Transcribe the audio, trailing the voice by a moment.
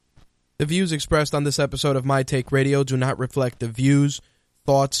The views expressed on this episode of My Take Radio do not reflect the views,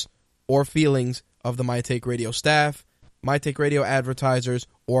 thoughts, or feelings of the My Take Radio staff, My Take Radio advertisers,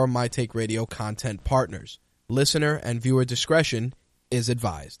 or My Take Radio content partners. Listener and viewer discretion is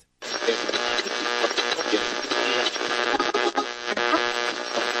advised.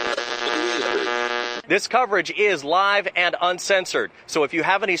 This coverage is live and uncensored, so if you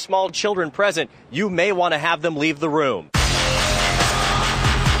have any small children present, you may want to have them leave the room.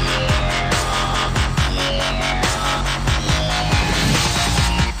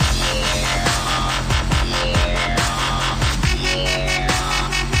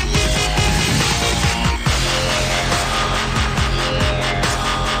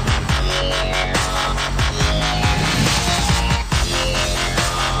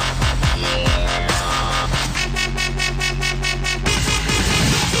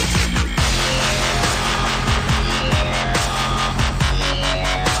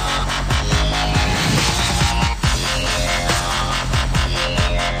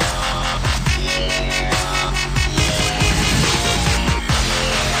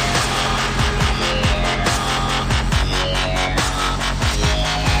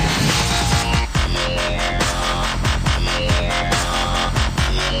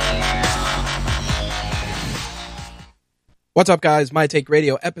 What's up, guys? My Take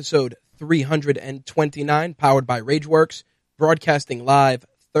Radio, episode 329, powered by RageWorks, broadcasting live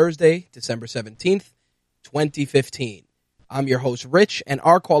Thursday, December 17th, 2015. I'm your host, Rich, and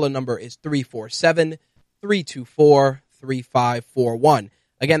our call-in number is 347-324-3541.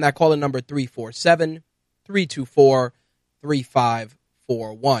 Again, that call-in number,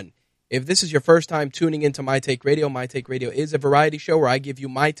 347-324-3541. If this is your first time tuning into My Take Radio is a variety show where I give you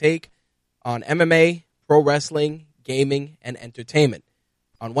my take on MMA, pro wrestling, gaming, and entertainment.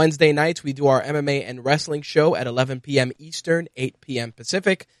 On Wednesday nights, we do our MMA and wrestling show at 11 p.m. Eastern, 8 p.m.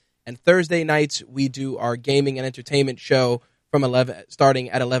 Pacific. And Thursday nights, we do our gaming and entertainment show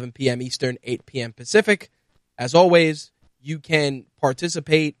starting at 11 p.m. Eastern, 8 p.m. Pacific. As always, you can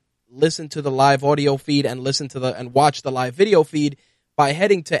participate, listen to the live audio feed, and watch the live video feed by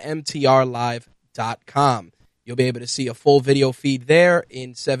heading to mtrlive.com. You'll be able to see a full video feed there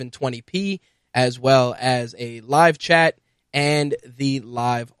in 720p, as well as a live chat and the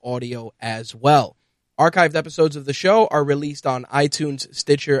live audio as well. Archived episodes of the show are released on iTunes,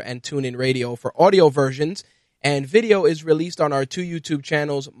 Stitcher, and TuneIn Radio for audio versions, and video is released on our two YouTube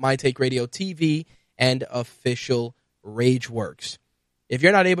channels, My Take Radio TV and Official RageWorks. If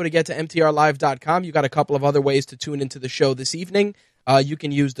you're not able to get to mtrlive.com, you got a couple of other ways to tune into the show this evening. You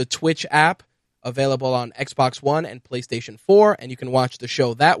can use the Twitch app, available on Xbox One and PlayStation 4, and you can watch the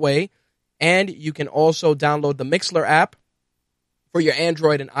show that way. And you can also download the Mixlr app for your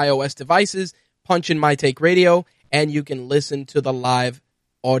Android and iOS devices, punch in My Take Radio, and you can listen to the live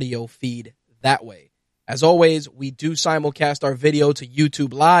audio feed that way. As always, we do simulcast our video to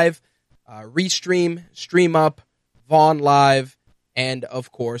YouTube Live, Restream, StreamUp, Vaughn Live, and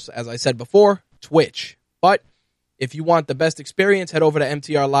of course, as I said before, Twitch. But if you want the best experience, head over to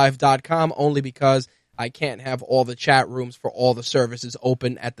mtrlive.com, only because I can't have all the chat rooms for all the services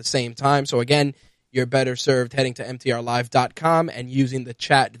open at the same time. So again, you're better served heading to mtrlive.com and using the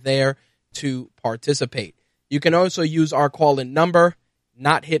chat there to participate. You can also use our call-in number,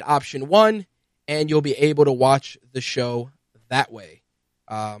 not hit option 1, and you'll be able to watch the show that way.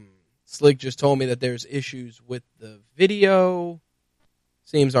 Slick just told me that there's issues with the video.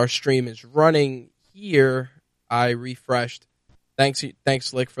 Seems our stream is running here. I refreshed. Thanks,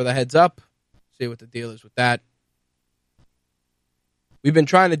 Slick, for the heads up. See what the deal is with that. We've been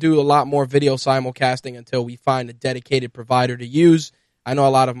trying to do a lot more video simulcasting until we find a dedicated provider to use. I know a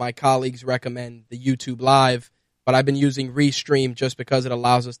lot of my colleagues recommend the YouTube Live, but I've been using Restream just because it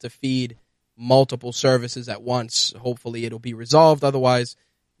allows us to feed multiple services at once. Hopefully it'll be resolved. Otherwise,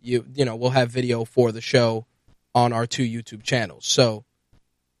 we'll have video for the show on our two YouTube channels. So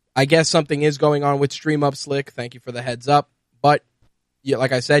I guess something is going on with StreamUp, Slick. Thank you for the heads up. But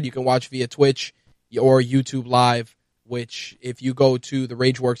like I said, you can watch via Twitch or YouTube Live, which if you go to the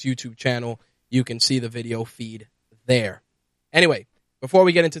RageWorks YouTube channel, you can see the video feed there. Anyway, before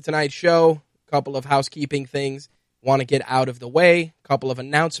we get into tonight's show, a couple of housekeeping things want to get out of the way, a couple of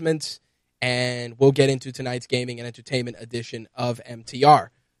announcements, and we'll get into tonight's gaming and entertainment edition of MTR.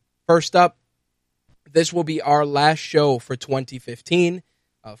 First up, this will be our last show for 2015.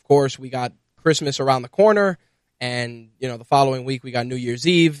 Of course, we got Christmas around the corner, and, the following week we got New Year's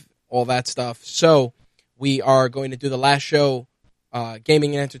Eve, all that stuff. So we are going to do the last show,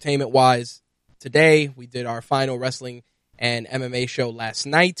 gaming and entertainment-wise, today. We did our final wrestling and MMA show last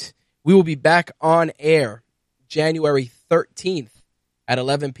night. We will be back on air January 13th at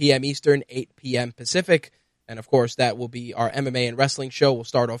 11 p.m. Eastern, 8 p.m. Pacific. And, of course, that will be our MMA and wrestling show. We'll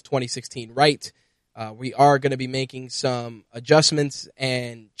start off 2016 right. We are going to be making some adjustments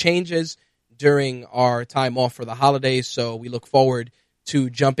and changes during our time off for the holidays, so we look forward to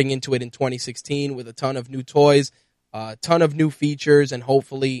jumping into it in 2016 with a ton of new toys, a ton of new features, and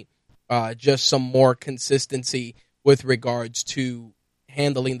hopefully just some more consistency with regards to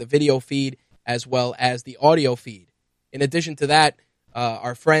handling the video feed as well as the audio feed. In addition to that,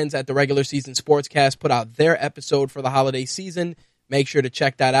 our friends at the Regular Season Sportscast put out their episode for the holiday season. Make sure to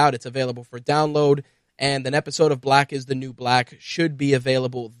check that out. It's available for download. And an episode of Black is the New Black should be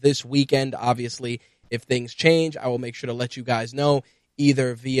available this weekend. Obviously, if things change, I will make sure to let you guys know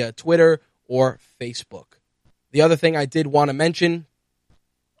either via Twitter or Facebook. The other thing I did want to mention,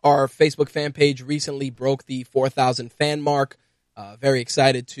 our Facebook fan page recently broke the 4,000 fan mark. Very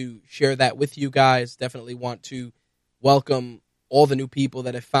excited to share that with you guys. Definitely want to welcome all the new people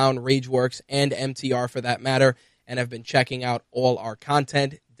that have found RageWorks and MTR for that matter and have been checking out all our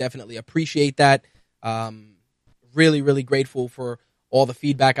content. Definitely appreciate that. Really, really grateful for all the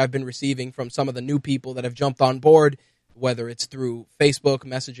feedback I've been receiving from some of the new people that have jumped on board, whether it's through Facebook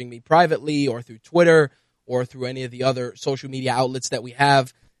messaging me privately or through Twitter or through any of the other social media outlets that we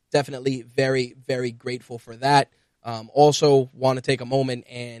have. Definitely very, very grateful for that. Also want to take a moment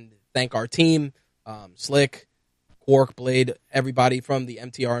and thank our team, Slick, Quark, Blade, everybody from the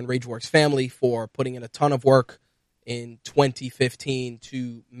MTR and RageWorks family for putting in a ton of work in 2015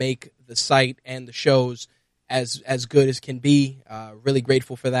 to make the site and the shows as good as can be. Really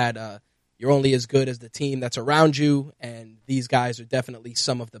grateful for that. You're only as good as the team that's around you, and these guys are definitely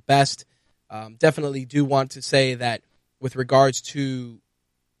some of the best. Definitely do want to say that with regards to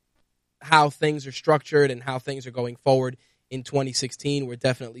how things are structured and how things are going forward in 2016, we're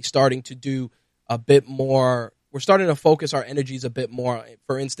definitely starting to do a bit more. We're starting to focus our energies a bit more.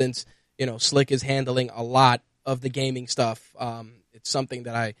 For instance, Slick is handling a lot of the gaming stuff. It's something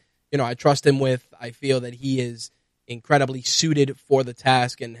that I trust him with. I feel that he is incredibly suited for the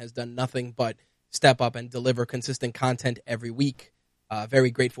task and has done nothing but step up and deliver consistent content every week. Very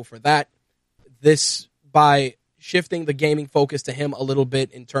grateful for that. This, by shifting the gaming focus to him a little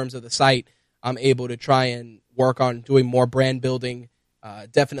bit in terms of the site, I'm able to try and work on doing more brand building,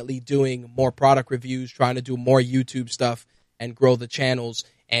 definitely doing more product reviews, trying to do more YouTube stuff and grow the channels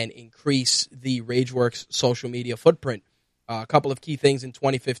and increase the RageWorks social media footprint. A couple of key things in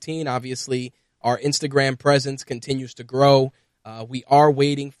 2015. Obviously, our Instagram presence continues to grow. We are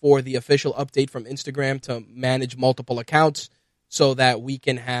waiting for the official update from Instagram to manage multiple accounts so that we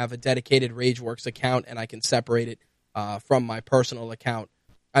can have a dedicated RageWorks account and I can separate it from my personal account.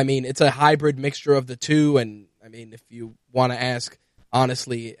 I mean, it's a hybrid mixture of the two, and I mean, if you want to ask,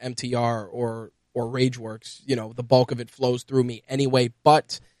 honestly, MTR or RageWorks, the bulk of it flows through me anyway,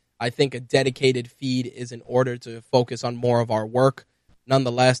 but I think a dedicated feed is in order to focus on more of our work.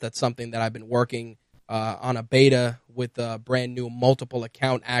 Nonetheless, that's something that I've been working on a beta with a brand new multiple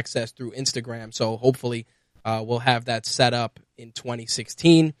account access through Instagram, so hopefully we'll have that set up in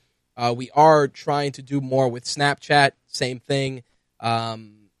 2016. We are trying to do more with Snapchat, same thing.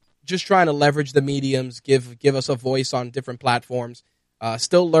 Just trying to leverage the mediums, give us a voice on different platforms.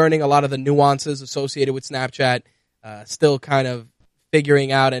 Still learning a lot of the nuances associated with Snapchat. Still kind of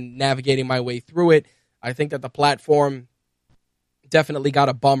figuring out and navigating my way through it. I think that the platform definitely got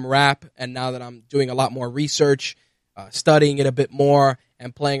a bum rap, and now that I'm doing a lot more research, studying it a bit more,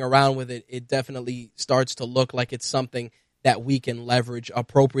 and playing around with it, it definitely starts to look like it's something that we can leverage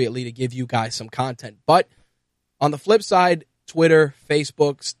appropriately to give you guys some content. But on the flip side, Twitter,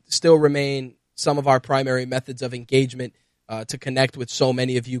 Facebook still remain some of our primary methods of engagement to connect with so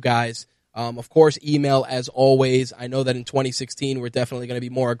many of you guys. Of course, email as always. I know that in 2016, we're definitely going to be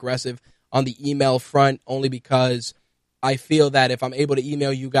more aggressive on the email front, only because I feel that if I'm able to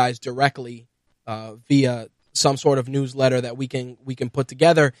email you guys directly via some sort of newsletter that we can put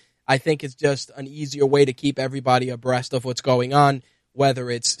together, I think it's just an easier way to keep everybody abreast of what's going on, whether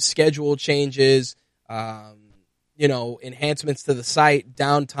it's schedule changes, enhancements to the site,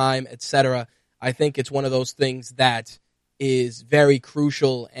 downtime, etc. I think it's one of those things that is very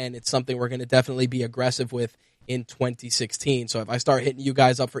crucial, and it's something we're going to definitely be aggressive with in 2016. So if I start hitting you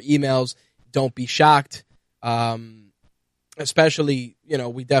guys up for emails, don't be shocked. Especially,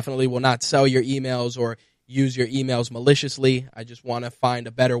 we definitely will not sell your emails or use your emails maliciously. I just want to find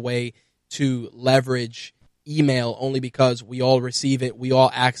a better way to leverage email, only because we all receive it, we all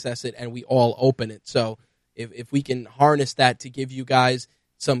access it, and we all open it. So if we can harness that to give you guys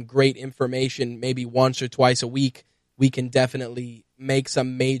some great information maybe once or twice a week, we can definitely make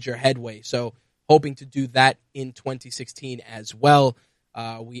some major headway. So hoping to do that in 2016 as well.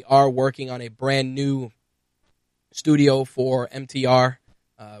 We are working on a brand new studio for MTR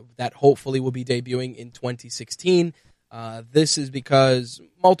that hopefully will be debuting in 2016. This is because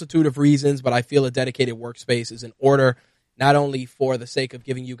multitude of reasons, but I feel a dedicated workspace is in order, not only for the sake of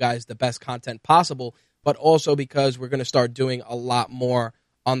giving you guys the best content possible, but also because we're going to start doing a lot more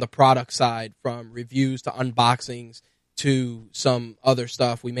on the product side, from reviews to unboxings to some other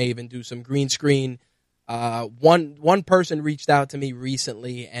stuff. We may even do some green screen. One person reached out to me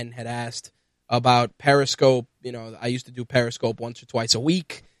recently and had asked about Periscope. You know, I used to do Periscope once or twice a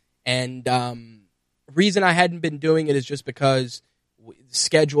week, and reason I hadn't been doing it is just because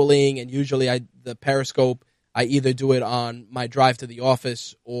scheduling, and usually the Periscope, I either do it on my drive to the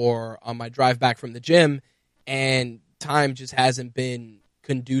office or on my drive back from the gym, and time just hasn't been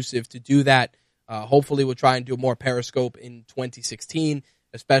conducive to do that. Hopefully we'll try and do more Periscope in 2016,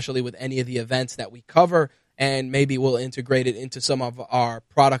 especially with any of the events that we cover, and maybe we'll integrate it into some of our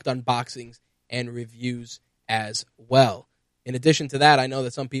product unboxings and reviews as well. In addition to that, I know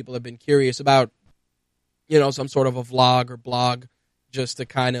that some people have been curious about, you know, some sort of a vlog or blog just to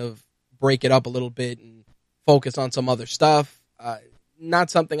kind of break it up a little bit and focus on some other stuff. Not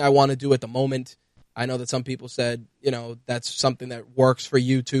something I want to do at the moment. I know that some people said, you know, that's something that works for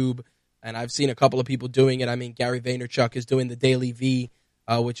YouTube, and I've seen a couple of people doing it. I mean, Gary Vaynerchuk is doing the Daily V,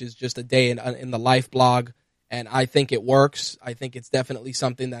 which is just a day in the life blog, and I think it works. I think it's definitely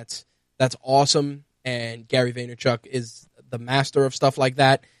something that's awesome, and Gary Vaynerchuk is the master of stuff like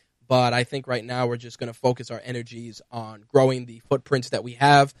that. But I think right now we're just going to focus our energies on growing the footprints that we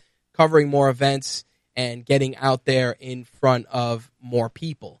have, covering more events, and getting out there in front of more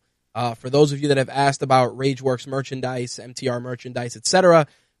people. For those of you that have asked about RageWorks merchandise, MTR merchandise, etc.,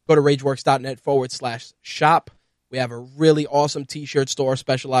 go to rageworks.net/shop. We have a really awesome t-shirt store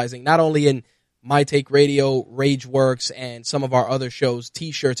specializing not only in My Take Radio, RageWorks, and some of our other shows'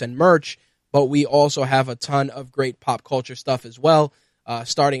 t-shirts and merch, but we also have a ton of great pop culture stuff as well.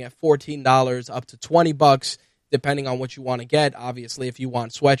 Starting at $14 up to $20, depending on what you want to get. Obviously, if you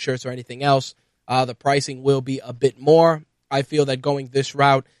want sweatshirts or anything else, the pricing will be a bit more. I feel that going this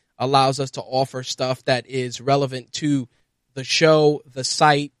route allows us to offer stuff that is relevant to the show, the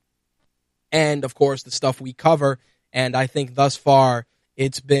site, and, of course, the stuff we cover. And I think thus far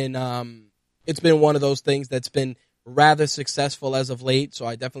it's been one of those things that's been rather successful as of late. So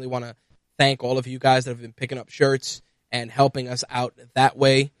I definitely want to thank all of you guys that have been picking up shirts and helping us out that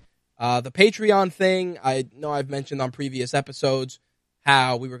way. The Patreon thing, I know I've mentioned on previous episodes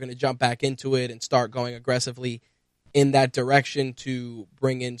how we were going to jump back into it and start going aggressively in that direction to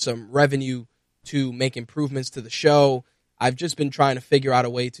bring in some revenue to make improvements to the show. I've just been trying to figure out a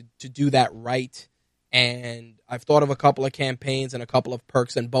way to do that right, and I've thought of a couple of campaigns and a couple of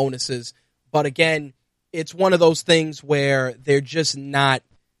perks and bonuses, but again, it's one of those things where they're just not,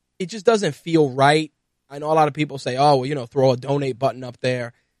 it just doesn't feel right. I know a lot of people say, oh, well, you know, throw a donate button up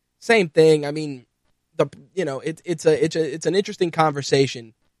there. Same thing. I mean, it's an interesting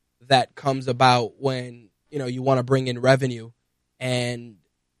conversation that comes about when, you know, you want to bring in revenue. And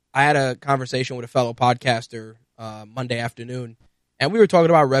I had a conversation with a fellow podcaster Monday afternoon, and we were talking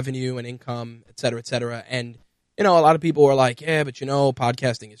about revenue and income, et cetera, et cetera. And, you know, a lot of people were like, yeah, but, you know,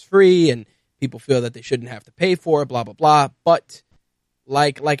 podcasting is free, and people feel that they shouldn't have to pay for it, blah, blah, blah. But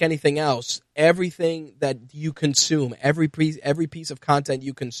like anything else, everything that you consume, every piece of content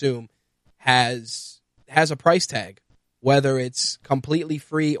you consume has a price tag. Whether it's completely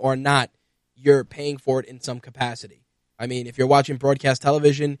free or not, you're paying for it in some capacity. I mean, if you're watching broadcast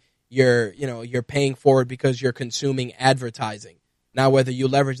television, you're paying for it because you're consuming advertising. Now, whether you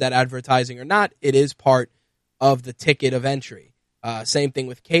leverage that advertising or not, it is part of the ticket of entry. Same thing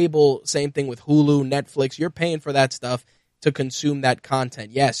with cable, same thing with Hulu, Netflix. You're paying for that stuff to consume that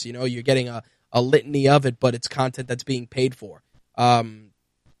content. Yes, you know, you're getting a litany of it, but it's content that's being paid for.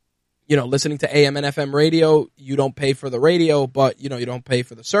 You know, listening to AM and FM radio, you don't pay for the radio, but, you know, you don't pay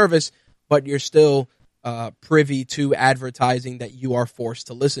for the service, but you're still privy to advertising that you are forced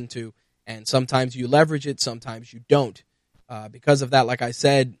to listen to. And sometimes you leverage it, sometimes you don't. Because of that, like I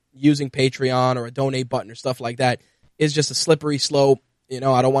said, using Patreon or a donate button or stuff like that is just a slippery slope. You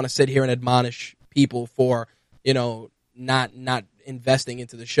know, I don't want to sit here and admonish people for, you know, not investing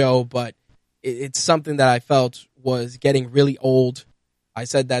into the show, but it's something that I felt was getting really old. I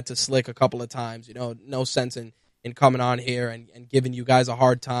said that to Slick a couple of times. You know, no sense in coming on here and giving you guys a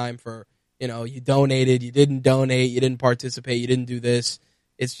hard time for, you know, you donated, you didn't donate, you didn't participate, you didn't do this.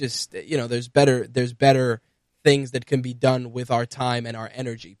 It's just, you know, there's better things that can be done with our time and our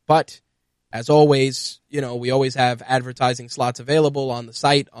energy. But as always, you know, we always have advertising slots available on the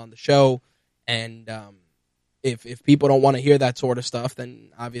site, on the show, and If people don't want to hear that sort of stuff,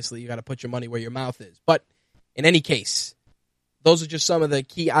 then obviously you got to put your money where your mouth is. But in any case, those are just some of the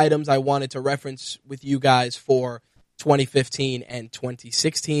key items I wanted to reference with you guys for 2015 and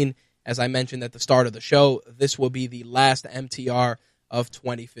 2016. As I mentioned at the start of the show, this will be the last MTR of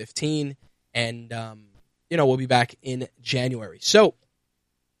 2015, and we'll be back in January. So,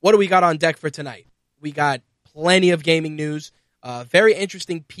 what do we got on deck for tonight? We got plenty of gaming news. Very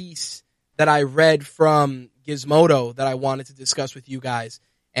interesting piece that I read from Gizmodo that I wanted to discuss with you guys,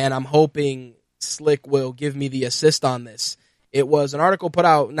 and I'm hoping Slick will give me the assist on this. It was an article put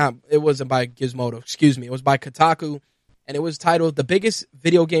out, it wasn't by Gizmodo, excuse me, it was by Kotaku, and it was titled "The Biggest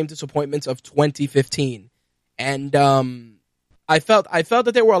Video Game Disappointments of 2015." And I felt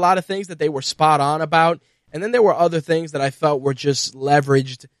that there were a lot of things that they were spot on about, and then there were other things that I felt were just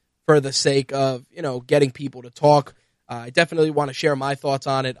leveraged for the sake of, getting people to talk. I definitely want to share my thoughts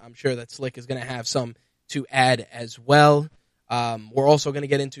on it. I'm sure that Slick is going to have some to add as well. We're also going to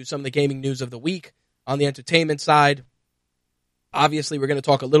get into some of the gaming news of the week on the entertainment side. Obviously, we're going to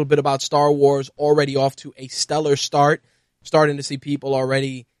talk a little bit about Star Wars, already off to a stellar start. Starting to see people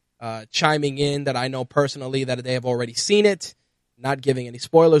already chiming in that I know personally that they have already seen it. Not giving any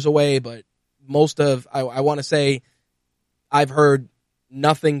spoilers away, but I want to say I've heard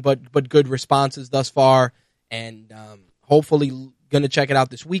nothing but good responses thus far, and hopefully going to check it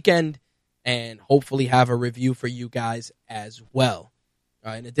out this weekend and hopefully have a review for you guys as well.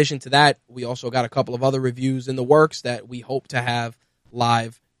 In addition to that, we also got a couple of other reviews in the works that we hope to have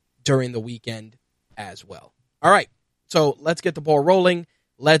live during the weekend as well. All right, so let's get the ball rolling.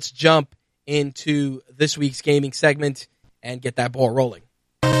 Let's jump into this week's gaming segment and get that ball rolling.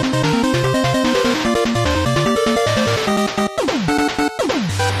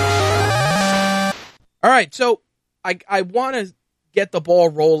 All right, so I want to get the ball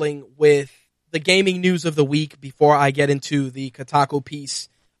rolling with the gaming news of the week before I get into the Kotaku piece.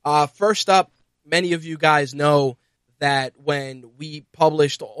 First up, many of you guys know that when we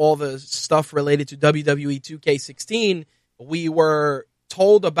published all the stuff related to WWE 2K16, we were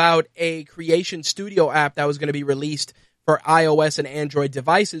told about a Creation Studio app that was going to be released for iOS and Android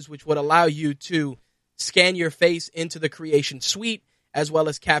devices, which would allow you to scan your face into the Creation Suite, as well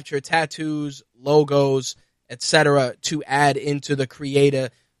as capture tattoos, logos, etc., to add into the Creator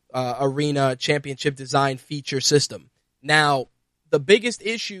Arena Championship Design feature system. Now, the biggest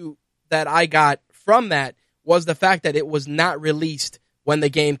issue that I got from that was the fact that it was not released when the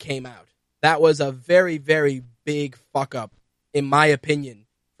game came out. That was a very, very big fuck-up, in my opinion,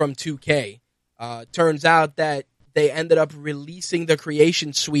 from 2K. Turns out that they ended up releasing the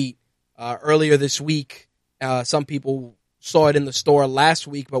Creation Suite earlier this week. Some people saw it in the store last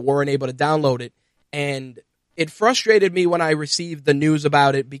week but weren't able to download it. And it frustrated me when I received the news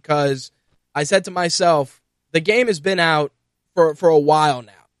about it because I said to myself, the game has been out for a while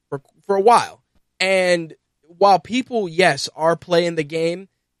now. For a while. And while people, yes, are playing the game,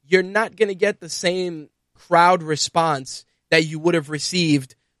 you're not going to get the same crowd response that you would have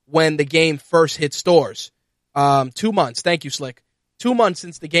received when the game first hit stores. 2 months. Thank you, Slick. 2 months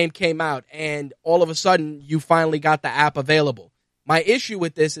since the game came out, and all of a sudden, you finally got the app available. My issue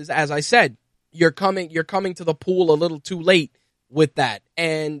with this is, as I said, you're coming to the pool a little too late with that.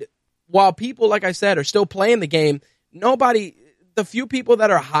 And while people, like I said, are still playing the game, the few people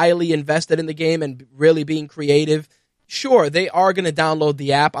that are highly invested in the game and really being creative, sure, they are going to download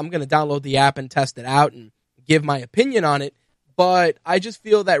the app. I'm going to download the app and test it out and give my opinion on it. But I just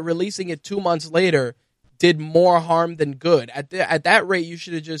feel that releasing it 2 months later did more harm than good. At that rate, you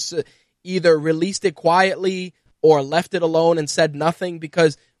should have just either released it quietly or left it alone and said nothing,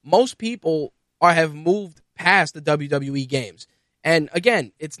 because most people have moved past the WWE games. And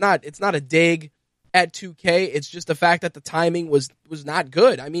again, it's not a dig at 2K. It's just the fact that the timing was not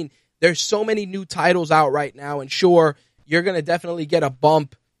good. I mean, there's so many new titles out right now, and sure, you're going to definitely get a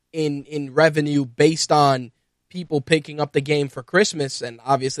bump in revenue based on people picking up the game for Christmas, and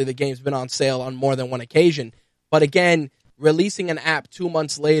obviously the game's been on sale on more than one occasion. But again, releasing an app 2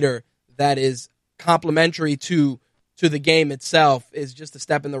 months later that is complementary to the game itself is just a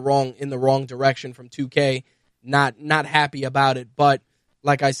step in the wrong direction from 2K. Not happy about it, but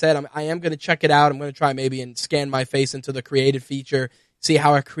like I said, I am going to check it out. I'm going to try maybe and scan my face into the created feature, see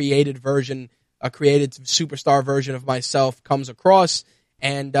how a created superstar version of myself comes across,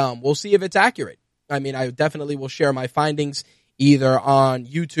 and we'll see if it's accurate. I mean, I definitely will share my findings either on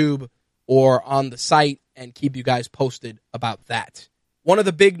YouTube or on the site and keep you guys posted about that. One of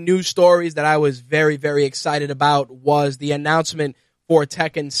the big news stories that I was very, very excited about was the announcement for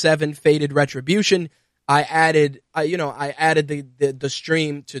Tekken 7 Fated Retribution. I added the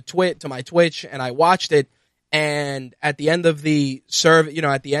stream to my Twitch, and I watched it, And at the end of the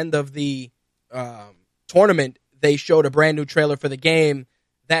tournament, they showed a brand new trailer for the game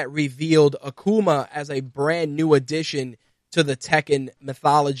that revealed Akuma as a brand new addition to the Tekken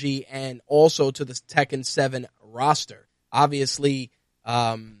mythology and also to the Tekken 7 roster. Obviously,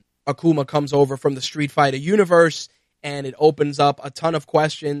 Akuma comes over from the Street Fighter universe, and it opens up a ton of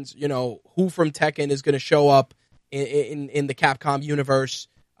questions. You know, who from Tekken is going to show up in the Capcom universe?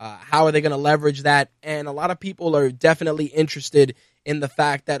 How are they going to leverage that? And a lot of people are definitely interested in the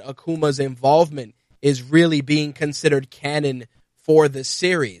fact that Akuma's involvement is really being considered canon for the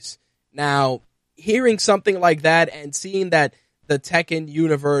series. Now, hearing something like that and seeing that the Tekken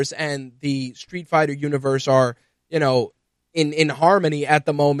universe and the Street Fighter universe are, you know, in harmony at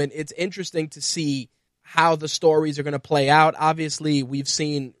the moment, it's interesting to see how the stories are going to play out. Obviously, we've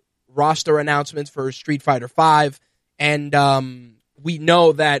seen roster announcements for Street Fighter V, and we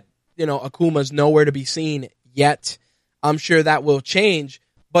know that, you know, Akuma's nowhere to be seen yet. I'm sure that will change,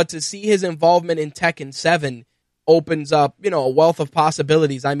 but to see his involvement in Tekken 7 opens up, you know, a wealth of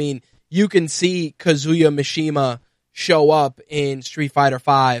possibilities. I mean, you can see Kazuya Mishima show up in Street Fighter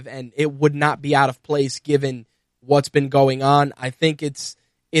V, and it would not be out of place given what's been going on. I think it's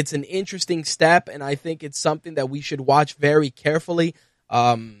an interesting step, and I think it's something that we should watch very carefully.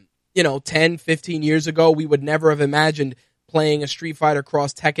 You know, 10, 15 years ago, we would never have imagined playing a Street Fighter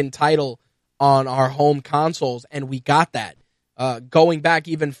Cross Tekken title on our home consoles, and we got that. Going back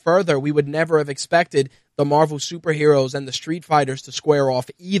even further, we would never have expected the Marvel superheroes and the Street Fighters to square off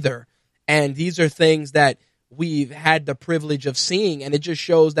either. And these are things that we've had the privilege of seeing, and it just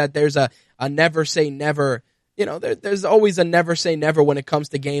shows that there's a never say never. You know, there's always a never say never when it comes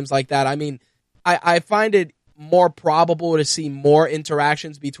to games like that. I mean, I find it more probable to see more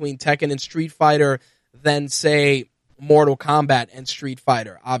interactions between Tekken and Street Fighter than, say, Mortal Kombat and Street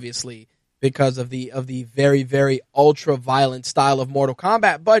Fighter, obviously, because of the very, very ultra-violent style of Mortal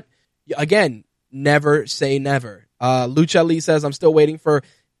Kombat. But, again, never say never. Lucha Lee says, I'm still waiting for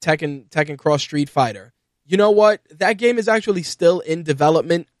Tekken Cross Street Fighter. You know what? That game is actually still in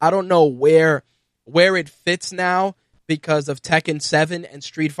development. I don't know where it fits now because of Tekken 7 and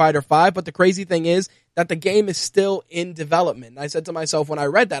Street Fighter 5, but the crazy thing is that the game is still in development. And I said to myself when I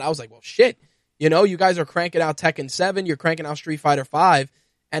read that, I was like, well, shit. You know, you guys are cranking out Tekken 7, you're cranking out Street Fighter 5,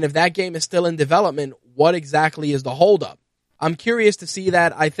 and if that game is still in development, what exactly is the holdup? I'm curious to see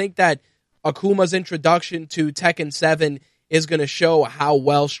that. I think that Akuma's introduction to Tekken 7 is going to show how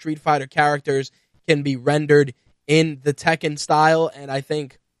well Street Fighter characters can be rendered in the Tekken style, and I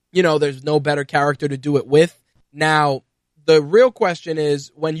think, you know, there's no better character to do it with. Now, the real question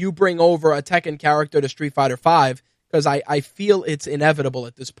is, when you bring over a Tekken character to Street Fighter V, because I feel it's inevitable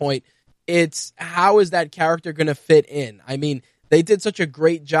at this point, it's how is that character going to fit in? I mean, they did such a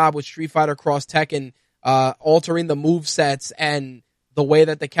great job with Street Fighter Cross Tekken, altering the movesets and the way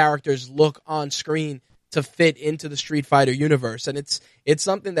that the characters look on screen to fit into the Street Fighter universe. And it's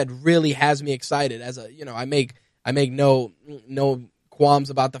something that really has me excited. As a, you know, I make no qualms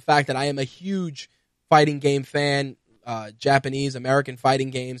about the fact that I am a huge fighting game fan, Japanese, American fighting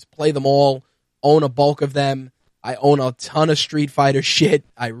games, play them all, own a bulk of them. I own a ton of Street Fighter shit.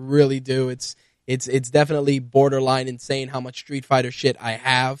 I really do. It's definitely borderline insane how much Street Fighter shit I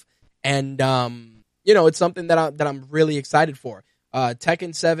have. And, you know, it's something that I'm really excited for.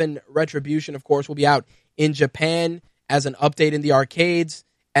 Tekken 7 Retribution, of course, will be out in Japan as an update in the arcades.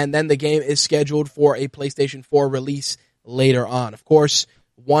 And then the game is scheduled for a PlayStation 4 release later on. Of course,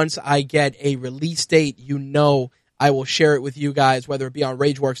 once I get a release date, you know I will share it with you guys, whether it be on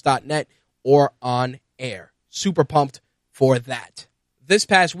RageWorks.net or on air. Super pumped for that. This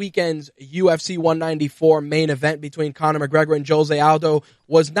past weekend's UFC 194 main event between Conor McGregor and Jose Aldo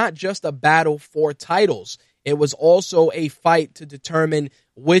was not just a battle for titles. It was also a fight to determine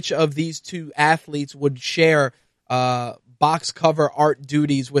which of these two athletes would share box cover art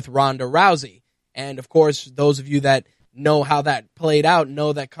duties with Ronda Rousey. And, of course, those of you that know how that played out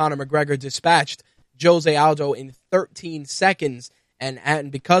know that Conor McGregor dispatched Jose Aldo in 13 seconds,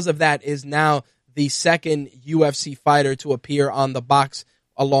 and because of that is now the second UFC fighter to appear on the box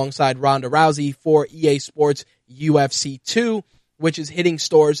alongside Ronda Rousey for EA Sports UFC 2, which is hitting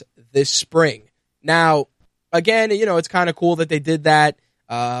stores this spring. Now, again, you know, it's kind of cool that they did that.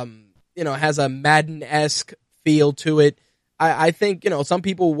 You know, it has a Madden-esque feel to it. I think, you know, some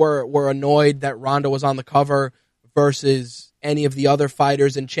people were annoyed that Ronda was on the cover versus any of the other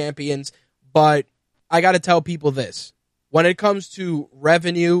fighters and champions, but I got to tell people this. When it comes to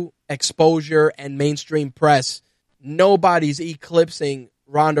revenue, exposure, and mainstream press, nobody's eclipsing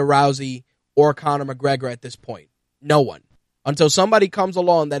Ronda Rousey or Conor McGregor at this point. No one. Until somebody comes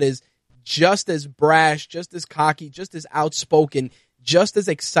along that is just as brash, just as cocky, just as outspoken, just as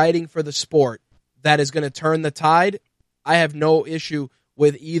exciting for the sport that is going to turn the tide, I have no issue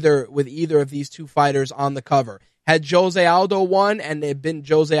with either of these two fighters on the cover. Had Jose Aldo won and it had been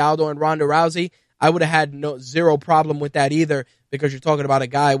Jose Aldo and Ronda Rousey, I would have had zero problem with that either, because you're talking about a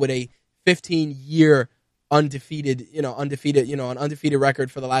guy with a 15-year an undefeated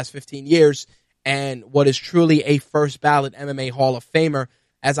record for the last 15 years, and what is truly a first ballot MMA Hall of Famer.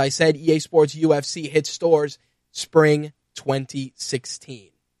 As I said, EA Sports UFC hits stores spring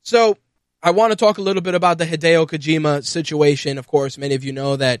 2016. So I want to talk a little bit about the Hideo Kojima situation. Of course, many of you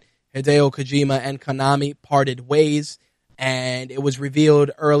know that Hideo Kojima and Konami parted ways, and it was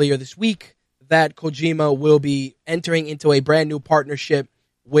revealed earlier this week that Kojima will be entering into a brand new partnership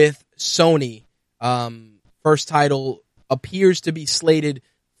with Sony. First title appears to be slated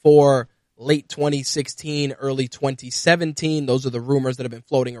for late 2016, early 2017. Those are the rumors that have been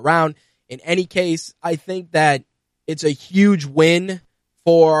floating around. In any case, I think that it's a huge win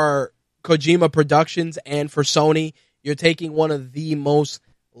for Kojima Productions and for Sony. You're taking one of the most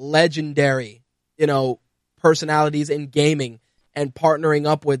legendary, personalities in gaming and partnering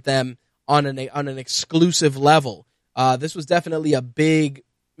up with them on an exclusive level. This was definitely a big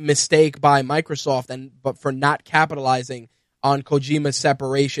mistake by Microsoft, but for not capitalizing on Kojima's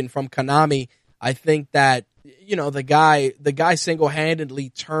separation from Konami. I think that the guy single-handedly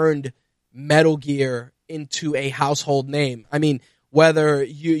turned Metal Gear into a household name. I mean, whether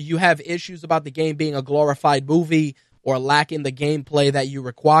you have issues about the game being a glorified movie or lacking the gameplay that you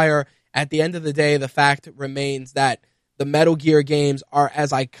require, at the end of the day, the fact remains that the Metal Gear games are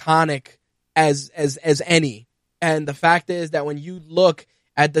as iconic as any. And the fact is that when you look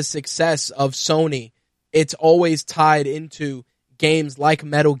at the success of Sony, it's always tied into games like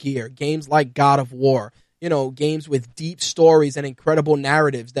Metal Gear, games like God of War, games with deep stories and incredible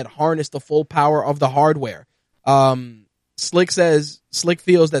narratives that harness the full power of the hardware. Slick feels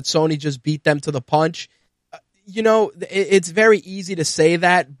that Sony just beat them to the punch. It's very easy to say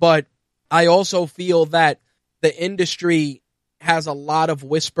that, but I also feel that the industry has a lot of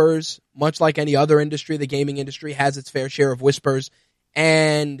whispers, much like any other industry. The gaming industry has its fair share of whispers.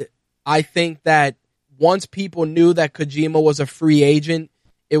 And I think that once people knew that Kojima was a free agent,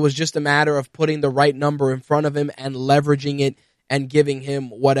 it was just a matter of putting the right number in front of him and leveraging it and giving him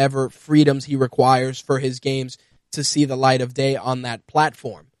whatever freedoms he requires for his games to see the light of day on that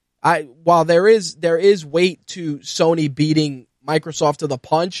platform. While there is weight to Sony beating Microsoft to the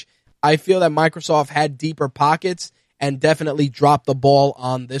punch, I feel that Microsoft had deeper pockets and definitely dropped the ball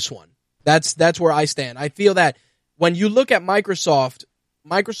on this one. That's where I stand. I feel that when you look at Microsoft,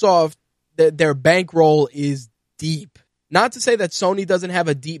 their bankroll is deep. Not to say that Sony doesn't have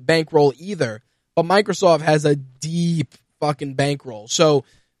a deep bankroll either, but Microsoft has a deep fucking bankroll. So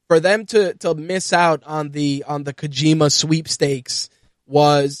for them to miss out on the Kojima sweepstakes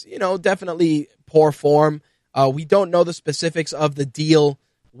was, definitely poor form. We don't know the specifics of the deal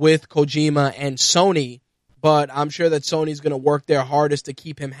with Kojima and Sony, but I'm sure that Sony's going to work their hardest to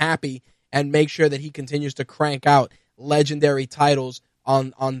keep him happy and make sure that he continues to crank out legendary titles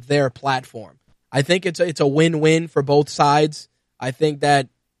on their platform. I think it's a win-win for both sides. I think that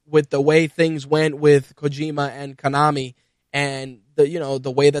with the way things went with Kojima and Konami, and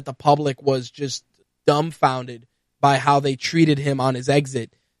the way that the public was just dumbfounded by how they treated him on his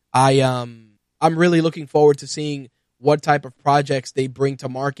exit, I'm really looking forward to seeing what type of projects they bring to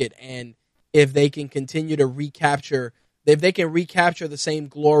market, and if they can continue to recapture the same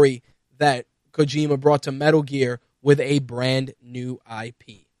glory that Kojima brought to Metal Gear with a brand new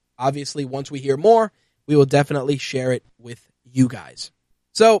IP. Obviously, once we hear more, we will definitely share it with you guys.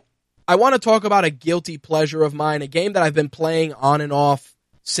 So, I want to talk about a guilty pleasure of mine, a game that I've been playing on and off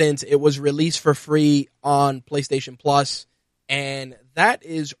since it was released for free on PlayStation Plus, and that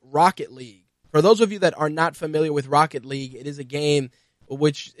is Rocket League. For those of you that are not familiar with Rocket League, it is a game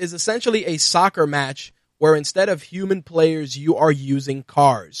which is essentially a soccer match where instead of human players, you are using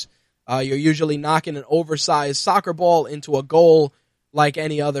cars. You're usually knocking an oversized soccer ball into a goal like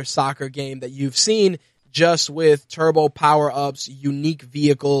any other soccer game that you've seen, just with turbo power-ups, unique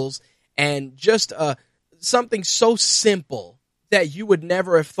vehicles, and just something so simple that you would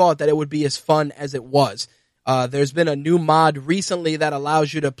never have thought that it would be as fun as it was. There's been a new mod recently that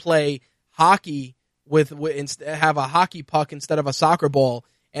allows you to play hockey have a hockey puck instead of a soccer ball,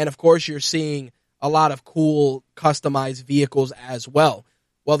 and of course you're seeing a lot of cool customized vehicles as well.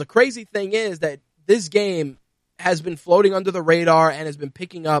 Well, the crazy thing is that this game has been floating under the radar and has been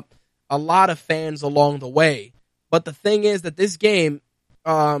picking up a lot of fans along the way. But the thing is that this game,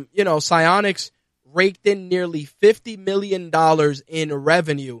 Psyonix raked in nearly $50 million in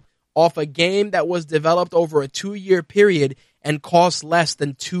revenue off a game that was developed over a 2-year period and cost less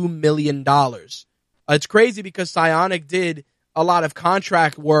than $2 million. It's crazy because Psyonix did a lot of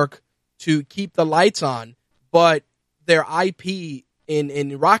contract work to keep the lights on, but their IP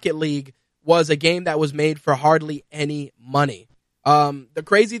in Rocket League was a game that was made for hardly any money. The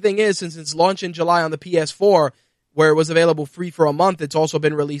crazy thing is, since its launch in July on the PS4, where it was available free for a month, it's also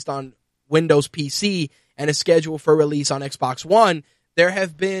been released on Windows PC and is scheduled for release on Xbox One. There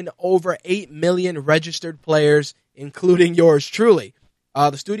have been over 8 million registered players, including yours truly.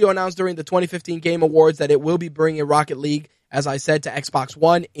 The studio announced during the 2015 Game Awards that it will be bringing Rocket League, as I said, to Xbox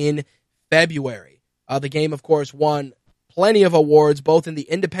One in February. The game, of course, won plenty of awards, both in the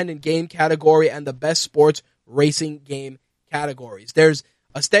independent game category and the best sports racing game categories. There's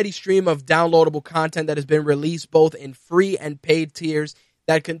a steady stream of downloadable content that has been released both in free and paid tiers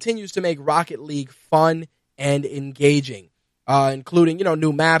that continues to make Rocket League fun and engaging, including,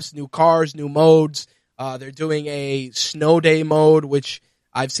 new maps, new cars, new modes. They're doing a snow day mode, which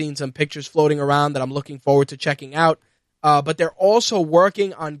I've seen some pictures floating around that I'm looking forward to checking out. But they're also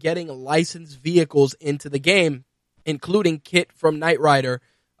working on getting licensed vehicles into the game, including Kit from Knight Rider,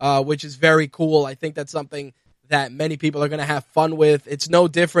 which is very cool. I think that's something that many people are going to have fun with. It's no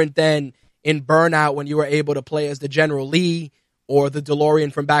different than in Burnout when you were able to play as the General Lee or the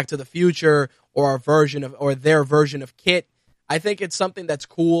DeLorean from Back to the Future or their version of Kit. I think it's something that's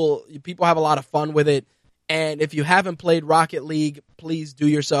cool. People have a lot of fun with it. And if you haven't played Rocket League, please do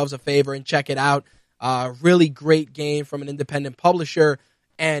yourselves a favor and check it out. Really great game from an independent publisher.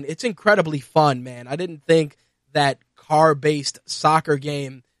 And it's incredibly fun, man. I didn't think that car-based soccer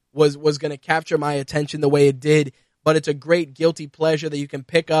game was going to capture my attention the way it did. But it's a great guilty pleasure that you can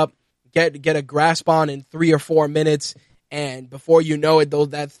pick up, get a grasp on in 3 or 4 minutes. And before you know it, though,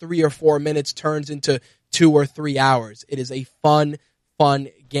 that 3 or 4 minutes turns into 2 or 3 hours. It is a fun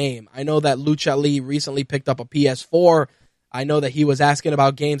game. I know that Lucha Lee recently picked up a PS4. I know that he was asking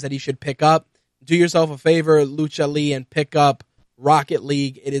about games that he should pick up. Do yourself a favor, Lucha Lee, and pick up Rocket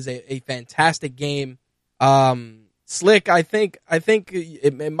League. It is a fantastic game. Slick, I think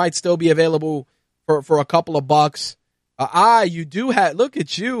it might still be available for a couple of bucks. You do have, look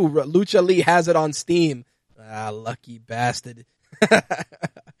at you, Lucha Lee has it on Steam. Lucky bastard.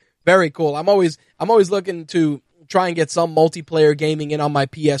 Very cool. I'm always looking to try and get some multiplayer gaming in on my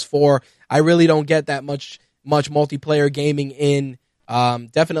PS4. I really don't get that much multiplayer gaming in.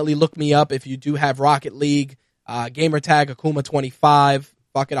 Definitely look me up if you do have Rocket League. Gamertag Akuma25.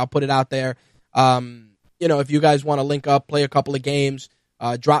 Fuck it, I'll put it out there. If you guys want to link up, play a couple of games,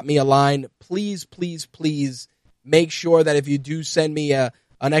 drop me a line. Please make sure that if you do send me an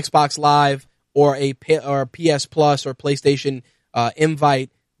Xbox Live or a PS Plus or PlayStation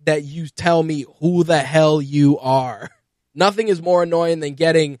invite, that you tell me who the hell you are. Nothing is more annoying than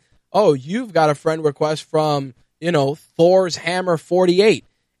getting, you've got a friend request from, Thor's Hammer 48.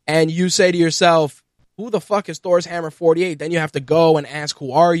 And you say to yourself, who the fuck is Thor's Hammer 48? Then you have to go and ask,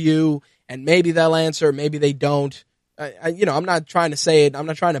 who are you? And maybe they'll answer, maybe they don't. I'm not trying to say it. I'm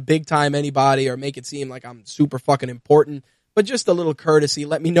not trying to big time anybody or make it seem like I'm super fucking important. But just a little courtesy.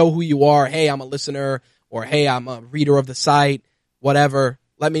 Let me know who you are. Hey, I'm a listener. Or hey, I'm a reader of the site. Whatever.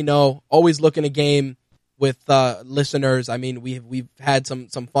 Let me know. Always looking a game with listeners. I mean, we've had some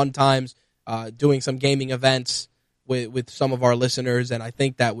fun times doing some gaming events with some of our listeners, and I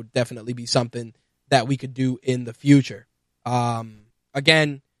think that would definitely be something that we could do in the future.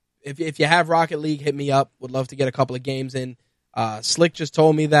 Again, if you have Rocket League, hit me up. Would love to get a couple of games in. Slick just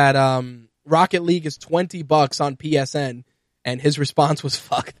told me that Rocket League is $20 on PSN, and his response was,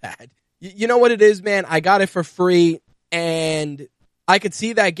 fuck that. You know what it is, man? I got it for free, and I could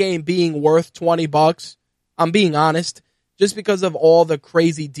see that game being worth $20. I'm being honest, just because of all the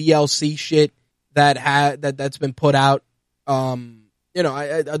crazy DLC shit that's been put out.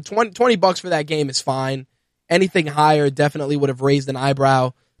 $20 for that game is fine. Anything higher definitely would have raised an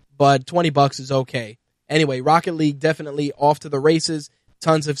eyebrow, but $20 is okay. Anyway, Rocket League definitely off to the races,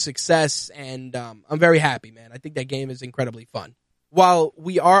 tons of success, and I'm very happy, man. I think that game is incredibly fun. While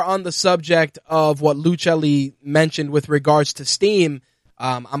we are on the subject of what Lucha Lee mentioned with regards to Steam,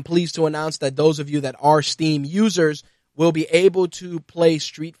 I'm pleased to announce that those of you that are Steam users will be able to play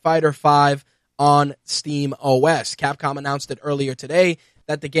Street Fighter V on Steam OS. Capcom announced it earlier today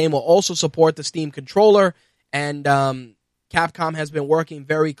that the game will also support the Steam controller, and Capcom has been working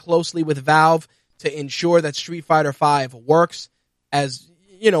very closely with Valve to ensure that Street Fighter V works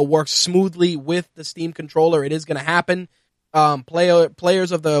smoothly with the Steam controller. It is going to happen.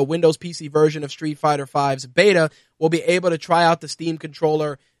 Players of the Windows PC version of Street Fighter V's beta will be able to try out the Steam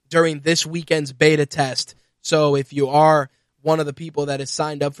controller during this weekend's beta test. So if you are one of the people that is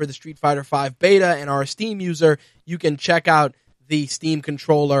signed up for the Street Fighter V beta and are a Steam user, you can check out the Steam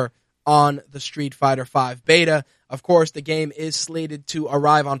controller on the Street Fighter V beta. Of course, the game is slated to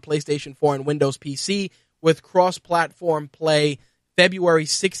arrive on PlayStation 4 and Windows PC with cross-platform play February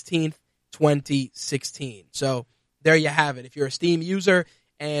 16th, 2016. So there you have it. If you're a Steam user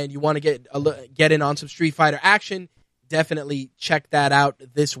and you want to get in on some Street Fighter action, definitely check that out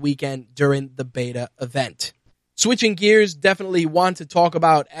this weekend during the beta event. Switching gears, definitely want to talk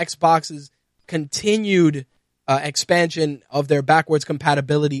about Xbox's continued expansion of their backwards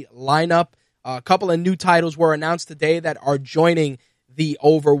compatibility lineup. A couple of new titles were announced today that are joining the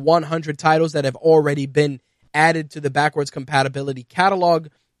over 100 titles that have already been added to the backwards compatibility catalog.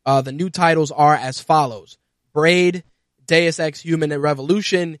 The new titles are as follows: Braid, Deus Ex Human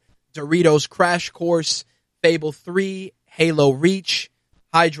Revolution, Doritos Crash Course, Fable 3, Halo Reach,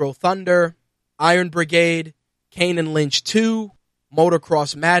 Hydro Thunder, Iron Brigade, Kane and Lynch 2,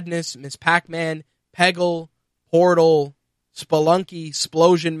 Motocross Madness, Miss Pac-Man, Peggle, Portal, Spelunky,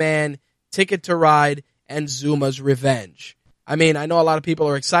 Splosion Man, Ticket to Ride, and Zuma's Revenge. I mean, I know a lot of people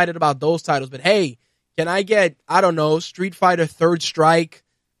are excited about those titles, but hey, can I get, I don't know, Street Fighter Third Strike,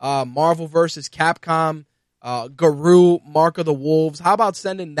 Marvel vs. Capcom, Garou, Mark of the Wolves? How about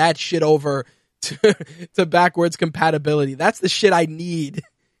sending that shit over to backwards compatibility? That's the shit I need.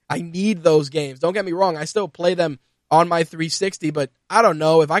 I need those games. Don't get me wrong, I still play them on my 360, but I don't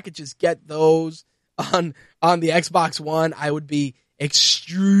know, if I could just get those on the Xbox One, I would be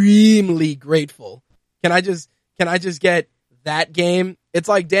extremely grateful. Can I just get that game? It's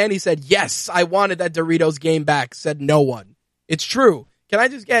like Danny said, yes, I wanted that Doritos game back, said no one. It's true. Can I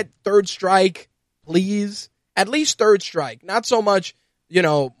just get Third Strike, please? At least Third Strike. Not so much,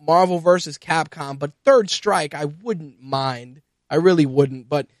 Marvel versus Capcom, but Third Strike, I wouldn't mind. I really wouldn't.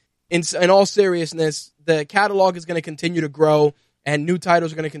 But in all seriousness, the catalog is going to continue to grow, and new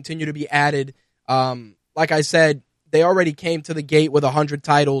titles are going to continue to be added. Like I said, they already came to the gate with 100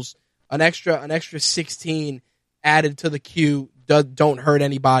 titles. An extra 16 added to the queue don't hurt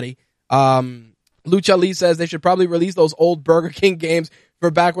anybody. Lucha Lee says they should probably release those old Burger King games for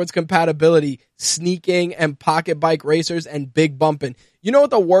backwards compatibility: Sneaking and Pocket Bike Racers and Big Bumpin'. You know what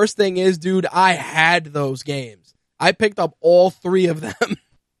the worst thing is, dude? I had those games. I picked up all three of them.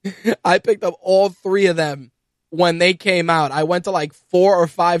 When they came out. I went to like 4 or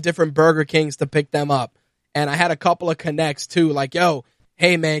 5 different Burger Kings to pick them up. And I had a couple of connects too, like, yo,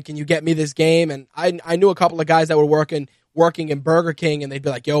 hey man, can you get me this game? And I knew a couple of guys that were working in Burger King, and they'd be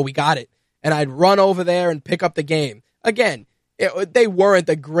like, yo, we got it. And I'd run over there and pick up the game. Again, they weren't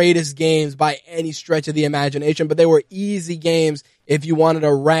the greatest games by any stretch of the imagination, but they were easy games if you wanted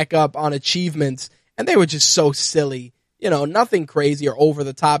to rack up on achievements. And they were just so silly. Nothing crazy or over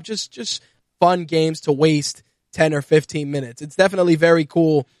the top, just fun games to waste 10 or 15 minutes. It's definitely very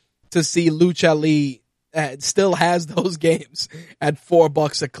cool to see Lucha Lee still has those games at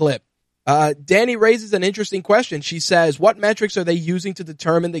 $4 a clip. Danny raises an interesting question. She says, what metrics are they using to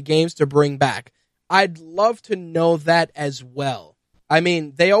determine the games to bring back? I'd love to know that as well. I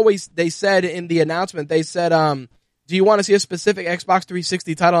mean, they said in the announcement, they said, do you want to see a specific Xbox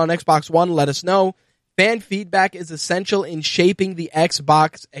 360 title on Xbox One? Let us know. Fan feedback is essential in shaping the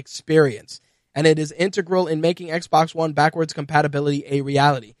Xbox experience, and it is integral in making Xbox One backwards compatibility a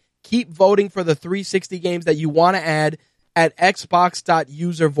reality. Keep voting for the 360 games that you want to add at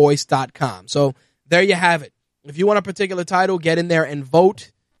xbox.uservoice.com. So there you have it. If you want a particular title, get in there and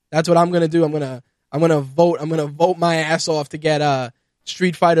vote. That's what I'm going to do. I'm going to vote. I'm going to vote my ass off to get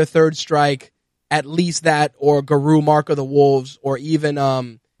Street Fighter Third Strike, at least that, or Garou Mark of the Wolves, or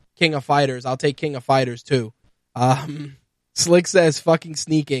even King of Fighters. I'll take King of Fighters too. Slick says fucking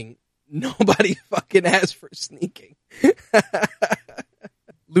Sneaking. Nobody fucking asked for Sneaking.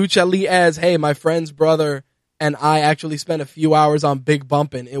 Lucha Lee adds, hey, my friend's brother and I actually spent a few hours on Big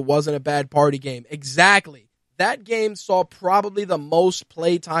Bumpin'. It wasn't a bad party game. Exactly. That game saw probably the most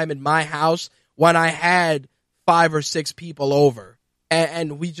playtime in my house when I had 5 or 6 people over.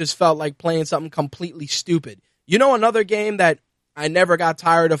 And we just felt like playing something completely stupid. Another game that I never got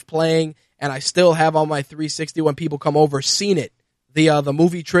tired of playing, and I still have on my 360 when people come over, Seen It. The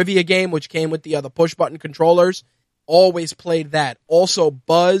movie trivia game, which came with the push-button controllers. Always played that. Also,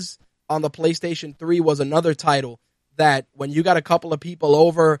 Buzz on the PlayStation 3 was another title that when you got a couple of people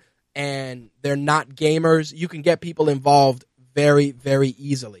over and they're not gamers, you can get people involved very, very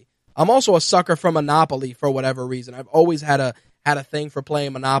easily. I'm also a sucker for Monopoly for whatever reason. I've always had a thing for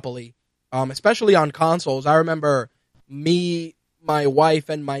playing Monopoly, especially on consoles. I remember me, my wife,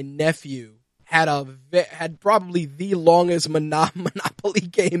 and my nephew had probably the longest Monopoly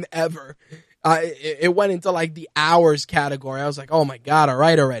game ever. It went into like the hours category. I was like, oh my God, all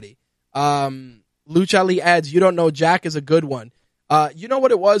right already. Lucha Lee adds, you don't know Jack is a good one. You know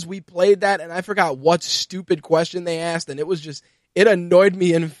what it was? We played that and I forgot what stupid question they asked, and it annoyed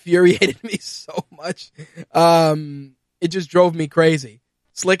me and infuriated me so much. It just drove me crazy.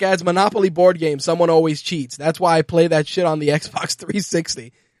 Slick adds, Monopoly board game, someone always cheats. That's why I play that shit on the Xbox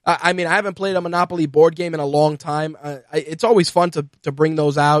 360. I mean, I haven't played a Monopoly board game in a long time. It's always fun to bring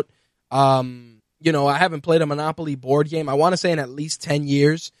those out. You know, I haven't played a Monopoly board game, I want to say, in at least 10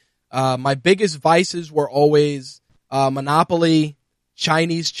 years. My biggest vices were always Monopoly,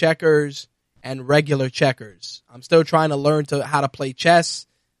 Chinese checkers, and regular checkers. I'm still trying to learn how to play chess.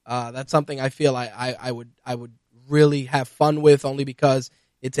 That's something I feel I would really have fun with, only because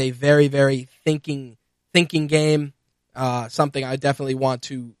it's a very, very thinking game. Something I definitely want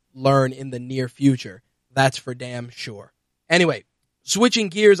to learn in the near future. That's for damn sure. Anyway, switching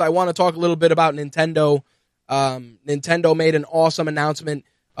gears, I want to talk a little bit about Nintendo. Nintendo made an awesome announcement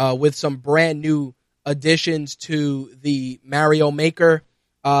with some brand new additions to the Mario Maker.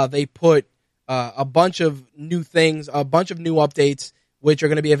 They put a bunch of new things, a bunch of new updates, which are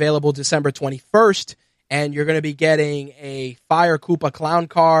going to be available December 21st. And you're going to be getting a Fire Koopa clown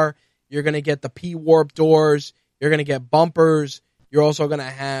car. You're going to get the P-Warp doors. You're going to get bumpers. You're also going to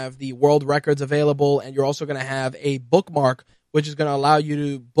have the world records available. And you're also going to have a bookmark, which is going to allow you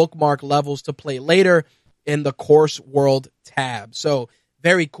to bookmark levels to play later in the Course World tab. So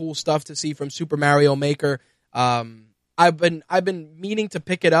very cool stuff to see from Super Mario Maker. I've been meaning to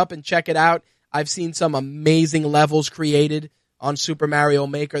pick it up and check it out. I've seen some amazing levels created on Super Mario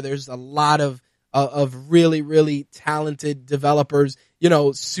Maker. There's a lot of really, really talented developers,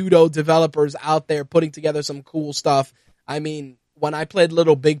 pseudo developers out there putting together some cool stuff. I mean, when I played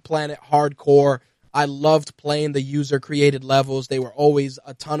Little Big Planet Hardcore, I loved playing the user created levels. They were always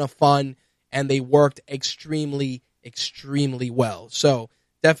a ton of fun and they worked extremely, extremely well. So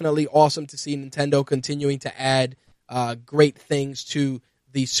definitely awesome to see Nintendo continuing to add great things to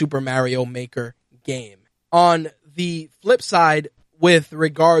the Super Mario Maker game. On the flip side, with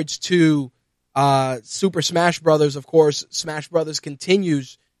regards to Super Smash Brothers, of course, Smash Brothers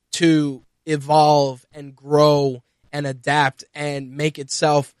continues to evolve and grow and adapt and make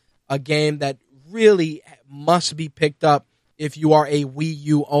itself a game that really must be picked up if you are a Wii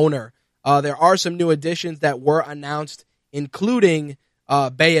U owner. There are some new additions that were announced, including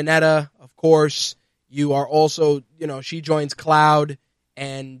Bayonetta, of course. You are also, she joins Cloud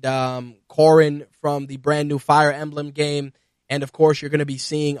and Corrin from the brand new Fire Emblem game. And, of course, you're going to be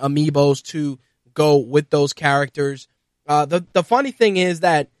seeing amiibos to go with those characters. The funny thing is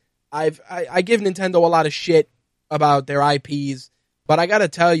that I give Nintendo a lot of shit about their IPs, but I got to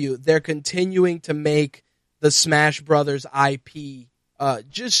tell you, they're continuing to make the Smash Brothers IP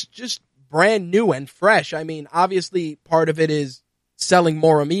just brand new and fresh. I mean, obviously, part of it is selling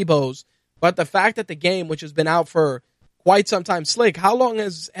more amiibos, but the fact that the game, which has been out for quite some time, Slick, how long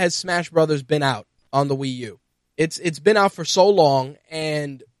has Smash Brothers been out on the Wii U? It's been out for so long,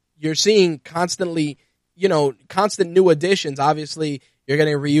 and you're seeing constant new additions. Obviously, you're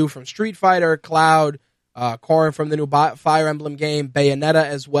getting Ryu from Street Fighter, Cloud, Corrin from the new Fire Emblem game, Bayonetta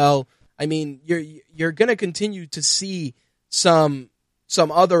as well. I mean, you're going to continue to see some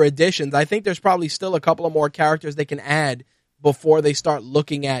other additions. I think there's probably still a couple of more characters they can add before they start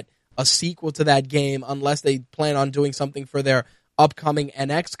looking at a sequel to that game, unless they plan on doing something for their upcoming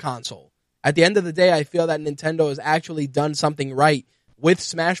NX console. At the end of the day, I feel that Nintendo has actually done something right with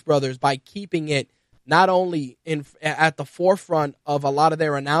Smash Brothers by keeping it not only at the forefront of a lot of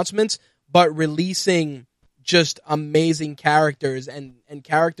their announcements, but releasing just amazing characters and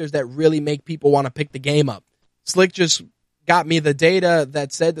characters that really make people want to pick the game up. Slick just got me the data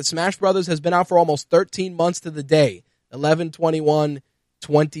that said that Smash Brothers has been out for almost 13 months to the day,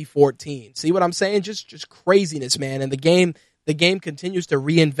 11/21/2014. See what I'm saying? Just craziness, man. And the game continues to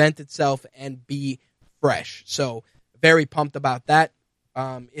reinvent itself and be fresh. So very pumped about that.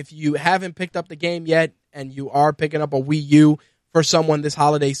 If you haven't picked up the game yet and you are picking up a Wii U for someone this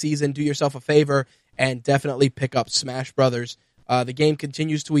holiday season, do yourself a favor and definitely pick up Smash Brothers. The game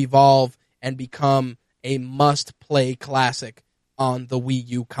continues to evolve and become a must-play classic on the Wii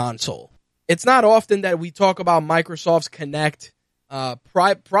U console. It's not often that we talk about Microsoft's Kinect,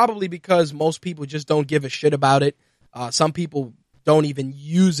 probably because most people just don't give a shit about it. Some people don't even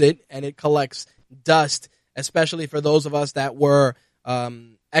use it, and it collects dust, especially for those of us that were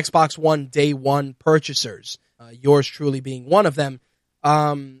Xbox One Day 1 purchasers, yours truly being one of them.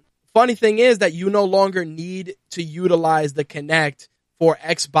 Funny thing is that you no longer need to utilize the Kinect for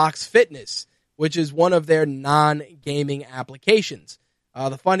Xbox Fitness, which is one of their non-gaming applications.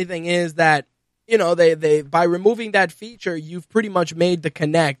 The funny thing is that they by removing that feature, you've pretty much made the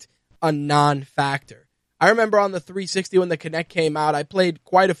Kinect a non-factor. I remember on the 360 when the Kinect came out, I played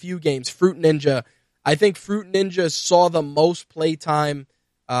quite a few games. Fruit Ninja. I think Fruit Ninja saw the most playtime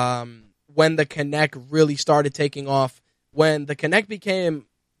when the Kinect really started taking off. When the Kinect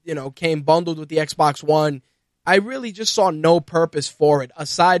came bundled with the Xbox One, I really just saw no purpose for it,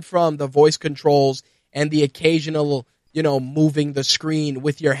 aside from the voice controls and the occasional, moving the screen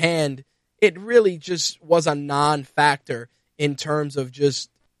with your hand. It really just was a non-factor in terms of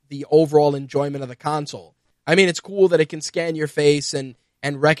just the overall enjoyment of the console. I mean, it's cool that it can scan your face and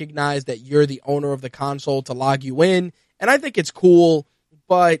recognize that you're the owner of the console to log you in, and I think it's cool,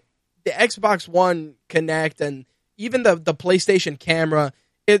 but the Xbox One Kinect and even the PlayStation camera,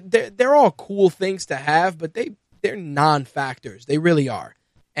 they're all cool things to have, but they're non-factors. They really are.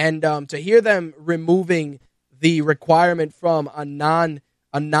 And to hear them removing the requirement from a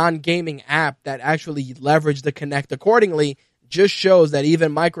non-gaming app that actually leveraged the Kinect accordingly just shows that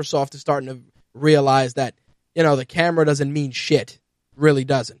even Microsoft is starting to realize that, the camera doesn't mean shit. Really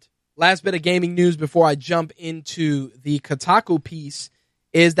doesn't. Last bit of gaming news before I jump into the Kotaku piece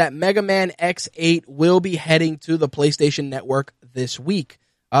is that Mega Man X8 will be heading to the PlayStation Network this week.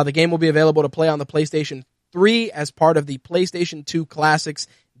 The game will be available to play on the PlayStation 3 as part of the PlayStation 2 Classics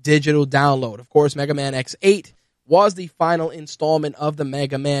digital download. Of course, Mega Man X8 was the final installment of the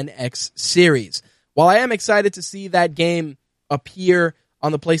Mega Man X series. While I am excited to see that game appear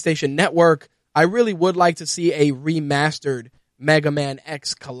on the PlayStation Network, I really would like to see a remastered Mega Man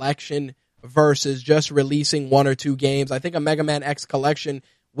X collection versus just releasing one or two games. I think a Mega Man X collection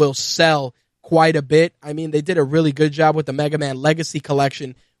will sell quite a bit. I mean, they did a really good job with the Mega Man Legacy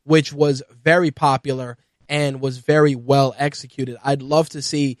collection, which was very popular and was very well executed. I'd love to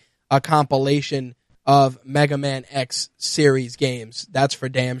see a compilation of Mega Man X series games. That's for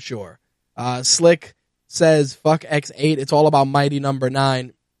damn sure. Slick says, fuck X8. It's all about Mighty Number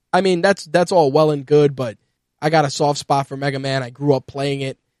 9. I mean, that's all well and good, but I got a soft spot for Mega Man. I grew up playing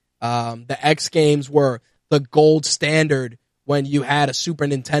it. The X games were the gold standard when you had a Super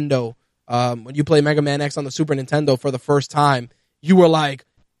Nintendo. When you play Mega Man X on the Super Nintendo for the first time, you were like,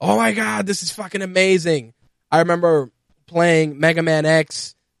 oh my God, this is fucking amazing. I remember playing Mega Man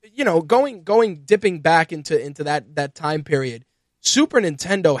X, dipping back into that time period. Super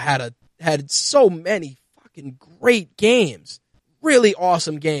Nintendo had so many fucking great games. Really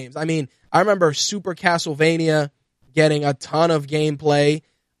awesome games. I mean, I remember Super Castlevania getting a ton of gameplay.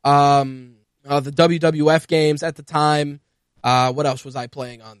 The WWF games at the time. What else was I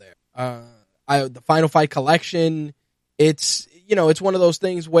playing on there? The Final Fight Collection. It's one of those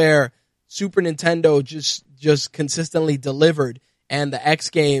things where Super Nintendo just consistently delivered, and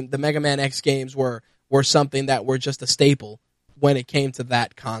the Mega Man X games were something that were just a staple when it came to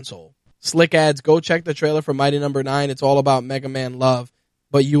that console. Slick adds, go check the trailer for Mighty Number 9. It's all about Mega Man love,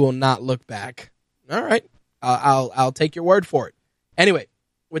 but you will not look back. All right. I'll take your word for it. Anyway,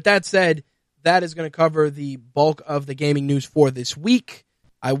 with that said, that is going to cover the bulk of the gaming news for this week.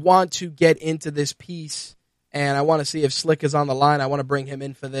 I want to get into this piece, and I want to see if Slick is on the line. I want to bring him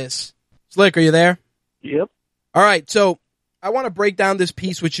in for this. Slick, are you there? Yep. All right, so I want to break down this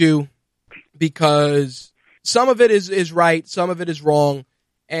piece with you because some of it is right, some of it is wrong,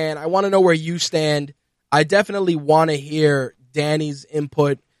 and I want to know where you stand. I definitely want to hear Danny's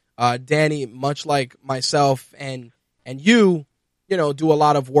input. Danny, much like myself and you, do a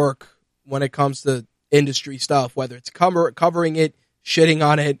lot of work when it comes to industry stuff, whether it's covering it, shitting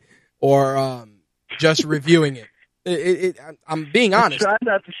on it, or just reviewing it. I'm being honest. We try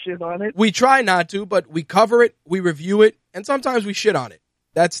not to shit on it. We try not to, but we cover it, we review it, and sometimes we shit on it.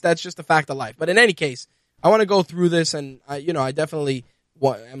 That's just a fact of life. But in any case, I want to go through this, and I definitely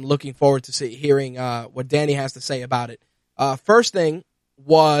am looking forward to hearing what Danny has to say about it. First thing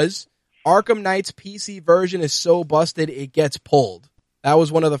was Arkham Knight's PC version is so busted it gets pulled. That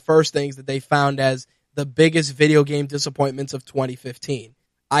was one of the first things that they found as the biggest video game disappointments of 2015.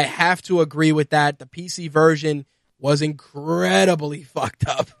 I have to agree with that. The PC version was incredibly fucked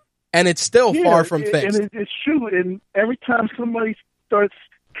up, and it's still far from fixed. And it's true, and every time somebody starts,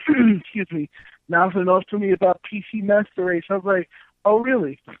 mouthing off to me about PC Master Race, I was like, oh,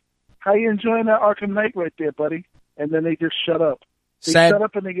 really? How you enjoying that Arkham Knight right there, buddy? And then they just shut up. They shut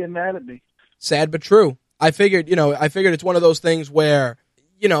up and they get mad at me. Sad but true. I figured it's one of those things where,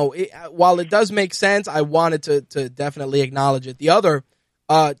 while it does make sense, I wanted to definitely acknowledge it. The other,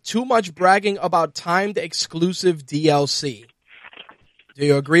 too much bragging about timed exclusive DLC. Do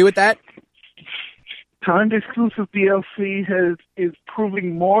you agree with that? Timed exclusive DLC is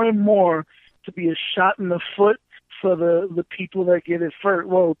proving more and more to be a shot in the foot for the people that get it first.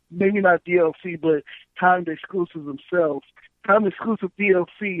 Well, maybe not DLC, but timed exclusives themselves. Timed exclusive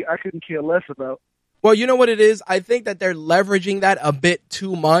DLC, I couldn't care less about. Well, you know what it is? I think that they're leveraging that a bit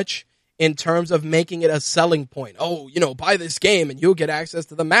too much in terms of making it a selling point. Oh, buy this game and you'll get access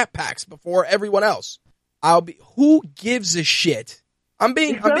to the map packs before everyone else. Who gives a shit? I'm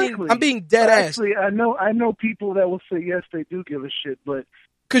being dead ass. Actually, I know people that will say yes, they do give a shit, but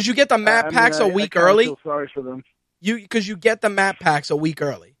because you get the map packs a week early. I feel sorry for them. Because you get the map packs a week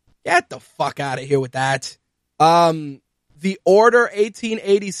early. Get the fuck out of here with that. The Order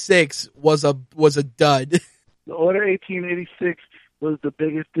 1886 was a dud. The Order 1886 was the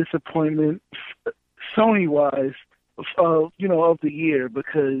biggest disappointment, Sony-wise, of the year,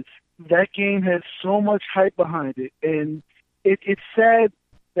 because that game had so much hype behind it, and it's sad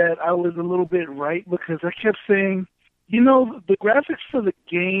that I was a little bit right, because I kept saying, the graphics for the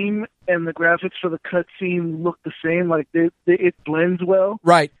game and the graphics for the cutscene look the same, like it blends well.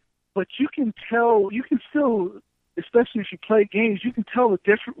 Right. But you can still, especially if you play games, you can tell the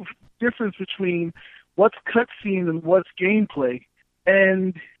difference between what's cutscene and what's gameplay.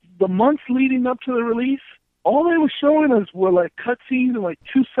 And the months leading up to the release, all they were showing us were like cutscenes and like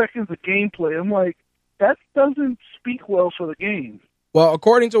 2 seconds of gameplay. I'm like, that doesn't speak well for the game. Well,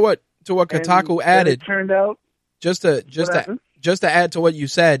 according to what Kotaku added, it turned out just to add to what you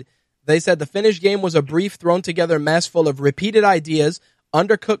said, they said the finished game was a brief, thrown together mess full of repeated ideas,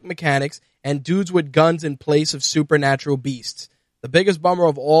 undercooked mechanics, and dudes with guns in place of supernatural beasts. The biggest bummer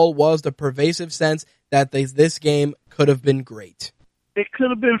of all was the pervasive sense that this game could have been great. It could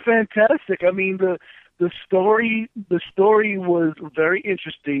have been fantastic. I mean, the story was very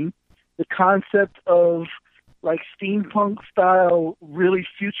interesting. The concept of like steampunk style, really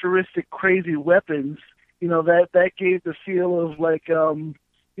futuristic, crazy weapons, that gave the feel of like, going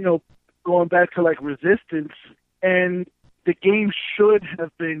back to like Resistance, and the game should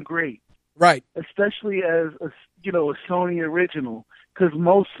have been great. Right. Especially as a Sony original, because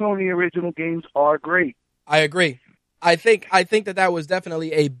most Sony original games are great. I agree. I think that was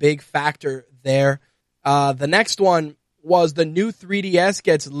definitely a big factor there. The next one was the new 3DS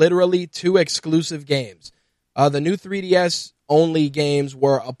gets literally 2 exclusive games. The new 3DS only games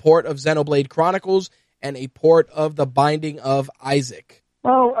were a port of Xenoblade Chronicles and a port of The Binding of Isaac.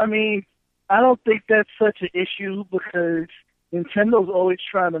 Well, I mean, I don't think that's such an issue, because Nintendo's always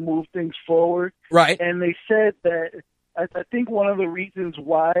trying to move things forward. Right. And they said that, I think one of the reasons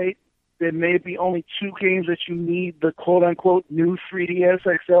why there may be only 2 games that you need the quote-unquote new 3DS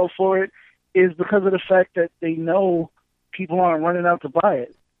XL for it is because of the fact that they know people aren't running out to buy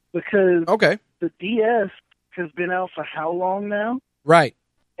it. Because the DS has been out for how long now? Right.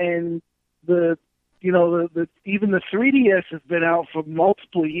 And even the 3DS has been out for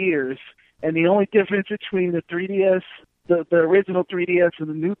multiple years, and the only difference between the 3DS, the original 3DS and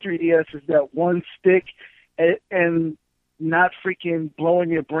the new 3DS is that one stick, and not freaking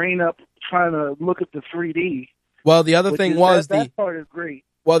blowing your brain up trying to look at the 3D. Well, the other thing was that part is great.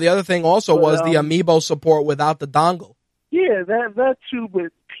 Well, the other thing also was the Amiibo support without the dongle. Yeah, that too,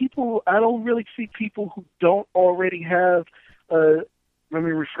 but I don't really see people who don't already have, let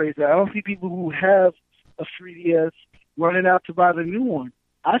me rephrase that, I don't see people who have a 3DS running out to buy the new one.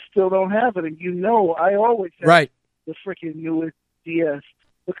 I still don't have it, and I always have the freaking newest DS,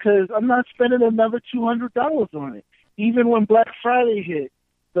 because I'm not spending another $200 on it. Even when Black Friday hit,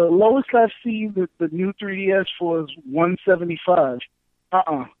 the lowest I've seen the new 3DS for is $175.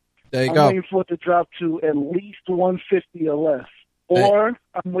 There you I'm go. waiting for it to drop to at least $150 or less. Or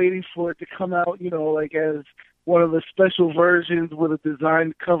I'm waiting for it to come out, like as one of the special versions with a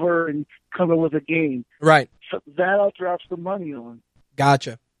designed cover and coming with a game. Right. So that I'll drop some money on.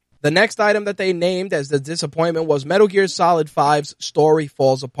 Gotcha. The next item that they named as the disappointment was Metal Gear Solid 5's story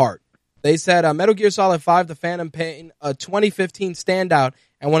falls apart. They said Metal Gear Solid 5, The Phantom Pain, a 2015 standout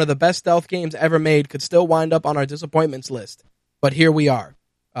and one of the best stealth games ever made, could still wind up on our disappointments list. But here we are.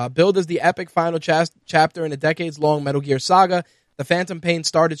 Billed as the epic final chapter in a decades-long Metal Gear saga, The Phantom Pain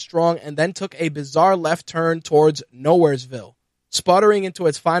started strong and then took a bizarre left turn towards Nowheresville, sputtering into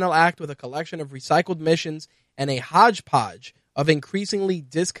its final act with a collection of recycled missions and a hodgepodge of increasingly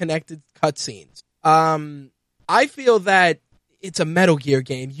disconnected cutscenes. I feel that it's a Metal Gear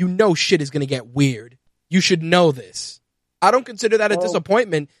game. Shit is going to get weird. You should know this. I don't consider that a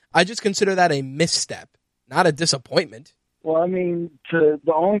disappointment. I just consider that a misstep, not a disappointment. Well, I mean, the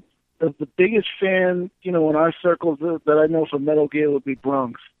biggest fan, in our circles that I know for Metal Gear would be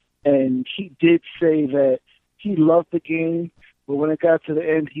Bronx. And he did say that he loved the game, but when it got to the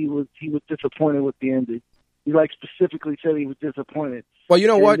end, he was disappointed with the ending. He specifically said he was disappointed. Well, you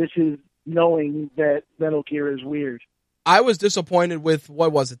know what? knowing that Metal Gear is weird. I was disappointed with,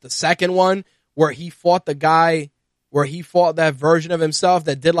 what was it, the second one, where he fought that version of himself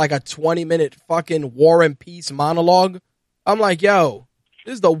that did like a 20-minute fucking War and Peace monologue. I'm like, yo,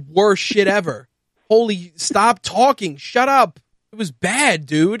 this is the worst shit ever. Holy, stop talking. Shut up. It was bad,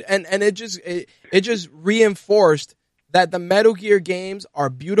 dude. And it just reinforced that the Metal Gear games are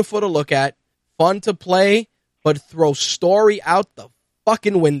beautiful to look at, fun to play, but throw story out the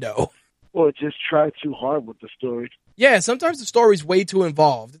fucking window. Or just try too hard with the story. Yeah, sometimes the story's way too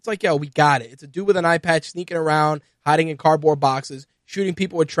involved. It's like, yo, we got it. It's a dude with an eye patch sneaking around, hiding in cardboard boxes, shooting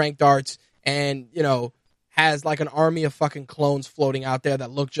people with tranq darts, and, has like an army of fucking clones floating out there that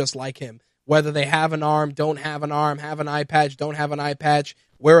look just like him. Whether they have an arm, don't have an arm, have an eye patch, don't have an eye patch,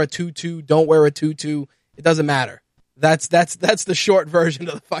 wear a tutu, don't wear a tutu, it doesn't matter. That's the short version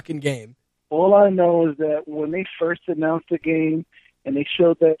of the fucking game. All I know is that when they first announced the game and they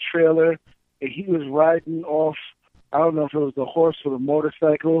showed that trailer, and he was riding off, I don't know if it was the horse or the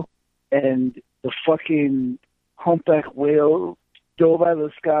motorcycle, and the fucking humpback whale dove out of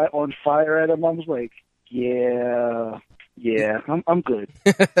the sky on fire at him, I was like, yeah, I'm good.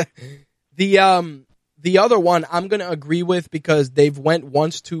 The other one I'm gonna agree with because they've went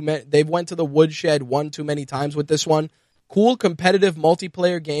to the woodshed one too many times with this one. Cool competitive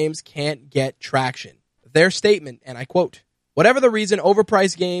multiplayer games can't get traction. Their statement, and I quote, "Whatever the reason,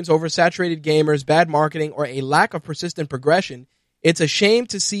 overpriced games, oversaturated gamers, bad marketing, or a lack of persistent progression, it's a shame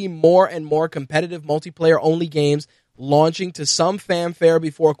to see more and more competitive multiplayer-only games launching to some fanfare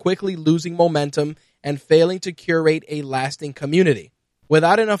before quickly losing momentum and failing to curate a lasting community.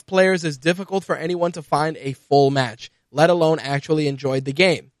 Without enough players, it's difficult for anyone to find a full match, let alone actually enjoy the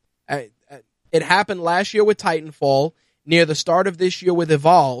game. It happened last year with Titanfall, near the start of this year with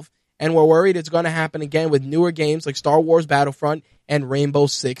Evolve, and we're worried it's going to happen again with newer games like Star Wars Battlefront and Rainbow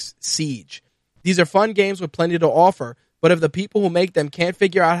Six Siege. These are fun games with plenty to offer, but if the people who make them can't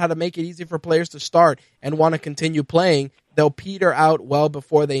figure out how to make it easy for players to start and want to continue playing, they'll peter out well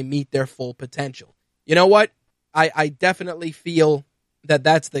before they meet their full potential." You know what? I definitely feel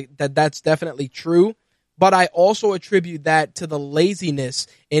that's definitely true, but I also attribute that to the laziness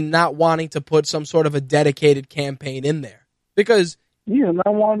in not wanting to put some sort of a dedicated campaign in there. Because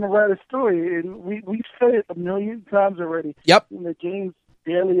not wanting to write a story, and we've said it a million times already. Yep. And the game's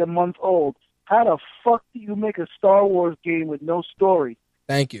barely a month old. How the fuck do you make a Star Wars game with no story?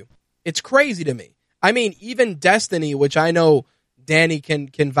 Thank you. It's crazy to me. I mean, even Destiny, which I know Danny can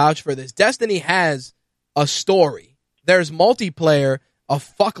vouch for this, Destiny has a story. There's multiplayer, a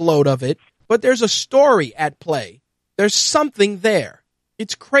fuckload of it, but there's a story at play. There's something there.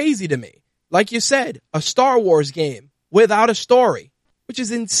 It's crazy to me. Like you said, a Star Wars game without a story, which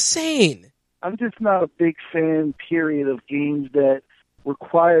is insane. I'm just not a big fan, period, of games that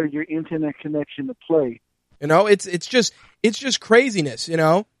require your internet connection to play. It's just craziness,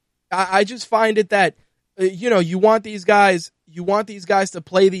 I just find it that, you want these guys to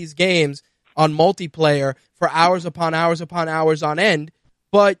play these games on multiplayer for hours upon hours upon hours on end,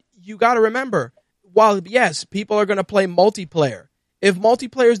 but you got to remember, while yes, people are going to play multiplayer, if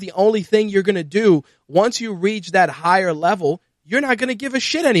multiplayer is the only thing you're going to do, once you reach that higher level, you're not going to give a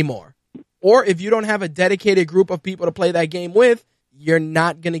shit anymore. Or if you don't have a dedicated group of people to play that game with, you're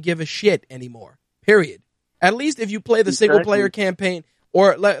not going to give a shit anymore. Period. At least if you play the single player campaign,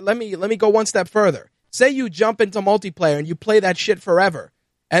 or let me go one step further. Say you jump into multiplayer and you play that shit forever,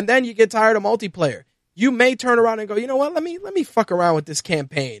 and then you get tired of multiplayer. You may turn around and go, you know what, let me fuck around with this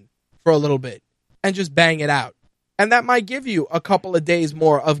campaign for a little bit and just bang it out. And that might give you a couple of days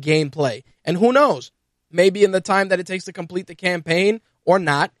more of gameplay. And who knows, maybe in the time that it takes to complete the campaign or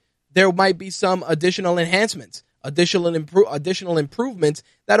not, there might be some additional enhancements, additional improvements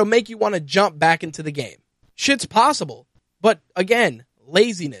that'll make you want to jump back into the game. Shit's possible. But again,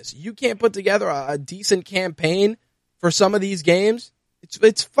 laziness. You can't put together a decent campaign for some of these games.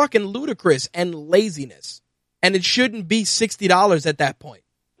 It's fucking ludicrous and laziness. And it shouldn't be $60 at that point.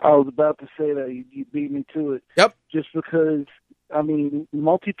 I was about to say that. You beat me to it. Yep. Just because,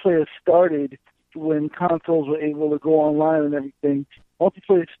 multiplayer started when consoles were able to go online and everything.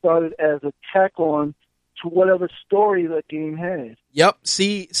 Multiplayer started as a tack-on to whatever story that game had. Yep.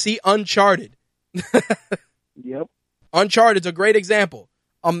 See Uncharted. Yep. Uncharted's a great example.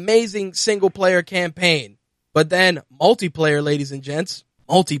 Amazing single-player campaign. But then multiplayer, ladies and gents,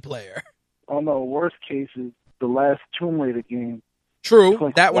 multiplayer. Oh no, worst case is the last Tomb Raider game. True,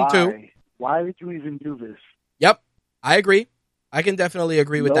 like, that one too. Why did you even do this? Yep, I agree. I can definitely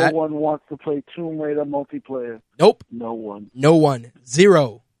agree with that. No one wants to play Tomb Raider multiplayer. Nope. No one. No one.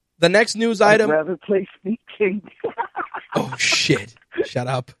 Zero. The next news I'd item. rather play Sneak King. Oh shit! Shut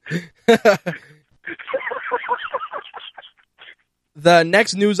up. The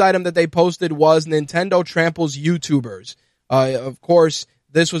next news item that they posted was Nintendo tramples YouTubers. Of course,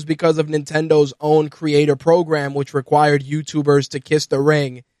 this was because of Nintendo's own creator program, which required YouTubers to kiss the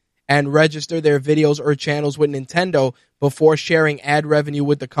ring and register their videos or channels with Nintendo before sharing ad revenue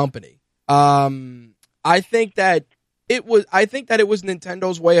with the company. I think that it was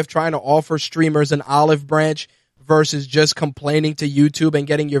Nintendo's way of trying to offer streamers an olive branch versus just complaining to YouTube and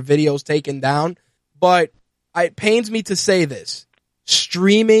getting your videos taken down. But it pains me to say this.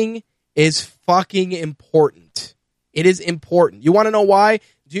 Streaming is fucking important. It is important. You want to know why?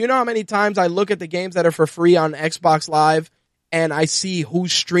 Do you know how many times I look at the games that are for free on Xbox Live and I see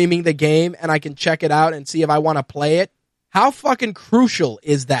who's streaming the game and I can check it out and see if I want to play it? How fucking crucial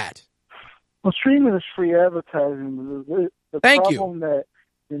is that? Well, streaming is free advertising. The problem that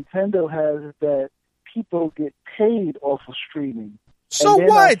Nintendo has is that people get paid off of streaming. So and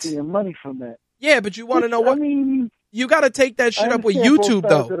what? Not seeing money from that. Yeah, but you want to know what? I mean, you got to take that shit up with YouTube, YouTube,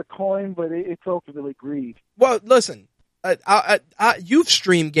 both sides though. of the coin, but it's ultimately greed. Well, listen, you've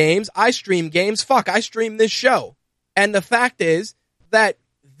streamed games. I stream games. Fuck, I stream this show. And the fact is that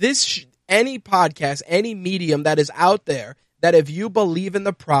any podcast, any medium that is out there, that if you believe in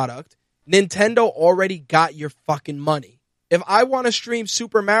the product, Nintendo already got your fucking money. If I want to stream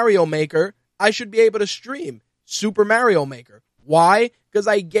Super Mario Maker, I should be able to stream Super Mario Maker. Why? Because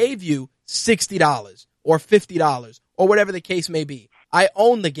I gave you $60 or $50 or whatever the case may be. I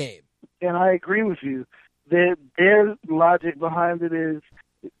own the game. And I agree with you. Their logic behind it is,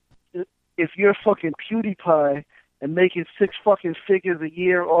 if you're fucking PewDiePie and making 6 fucking figures a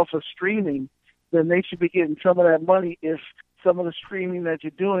year off of streaming, then they should be getting some of that money if some of the streaming that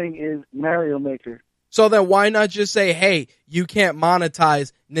you're doing is Mario Maker. So then why not just say, hey, you can't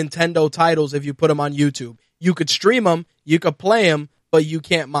monetize Nintendo titles if you put them on YouTube? You could stream them, you could play them, but you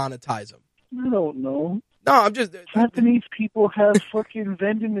can't monetize them. I don't know. No, I'm just... Japanese people have fucking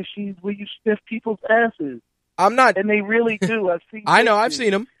vending machines where you sniff people's asses. I'm not... And they really do. I've seen I know, I've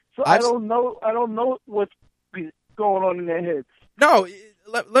seen them. So I don't know what's going on in their heads. No,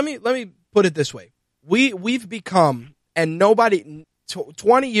 let me put it this way. We've become, and nobody...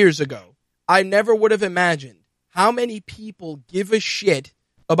 20 years ago, I never would have imagined how many people give a shit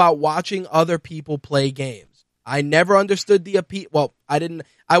about watching other people play games. I never understood the appeal. Well,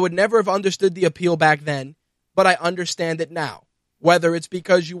 I would never have understood the appeal back then, but I understand it now. Whether it's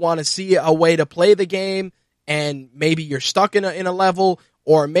because you want to see a way to play the game and maybe you're stuck in a level,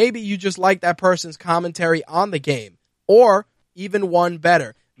 or maybe you just like that person's commentary on the game, or even one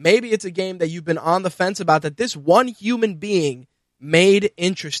better. Maybe it's a game that you've been on the fence about that this one human being made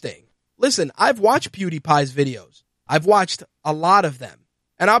interesting. Listen, I've watched PewDiePie's videos. I've watched a lot of them.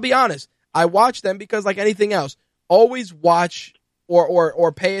 And I'll be honest, I watch them because, like anything else, always watch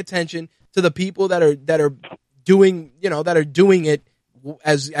or pay attention to the people that are doing it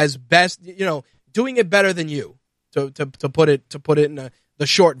as best, doing it better than you, to put it in the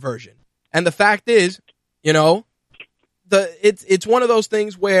short version. And the fact is, it's one of those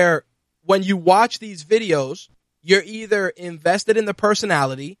things where when you watch these videos, you're either invested in the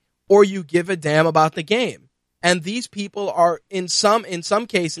personality or you give a damn about the game. And these people are in some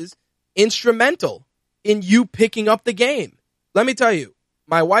cases instrumental in you picking up the game. Let me tell you,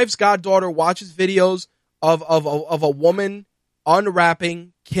 my wife's goddaughter watches videos of a woman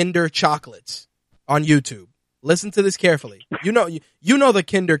unwrapping Kinder chocolates on YouTube. Listen to this carefully. You know the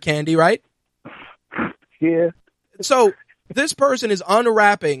Kinder candy, right? Yeah. So this person is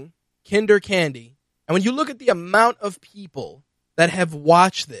unwrapping Kinder candy, and when you look at the amount of people that have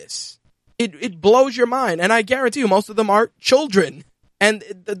watched this, it blows your mind. And I guarantee you, most of them are children. And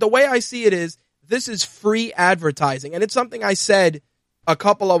the way I see it is, this is free advertising. And it's something I said a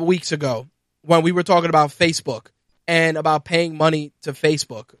couple of weeks ago when we were talking about Facebook and about paying money to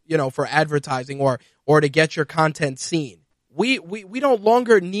Facebook, for advertising or to get your content seen. We no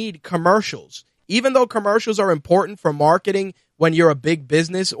longer need commercials. Even though commercials are important for marketing when you're a big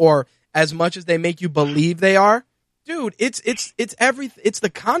business, or as much as they make you believe they are, dude, it's the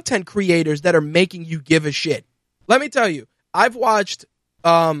content creators that are making you give a shit. Let me tell you, I've watched,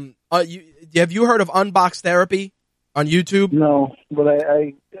 have you heard of Unbox Therapy on YouTube? No, but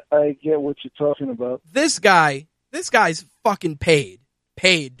I get what you're talking about. This guy's fucking paid,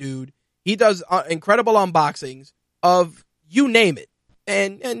 dude. He does incredible unboxings of you name it.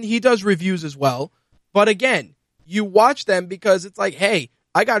 And he does reviews as well. But again, you watch them because it's like, hey,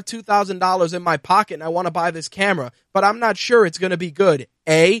 I got $2,000 in my pocket and I want to buy this camera, but I'm not sure it's going to be good.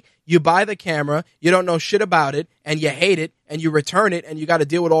 A, you buy the camera, you don't know shit about it, and you hate it, and you return it, and you got to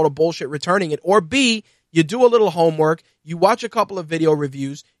deal with all the bullshit returning it. Or B, you do a little homework, you watch a couple of video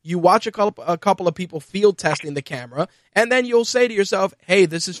reviews, you watch a couple of people field testing the camera, and then you'll say to yourself, hey,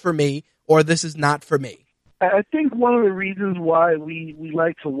 this is for me, or this is not for me. I think one of the reasons why we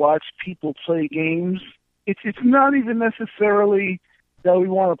like to watch people play games, it's not even necessarily that we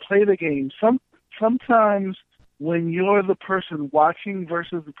want to play the game. Sometimes when you're the person watching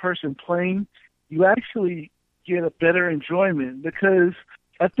versus the person playing, you actually get a better enjoyment. Because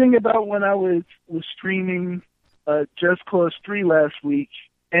I think about when I was streaming Just Cause 3 last week,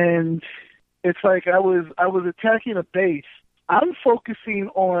 and it's like I was attacking a base. I'm focusing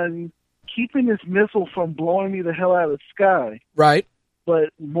on keeping this missile from blowing me the hell out of the sky. Right. But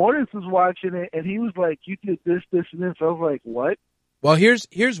Mortis was watching it, and he was like, you did this, this, and this. I was like, what? Well, here's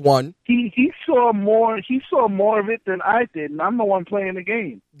one. He saw more of it than I did, and I'm the one playing the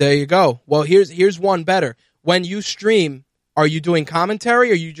game. There you go. Well, here's one better. When you stream, are you doing commentary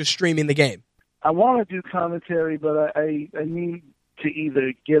or are you just streaming the game? I want to do commentary, but I need to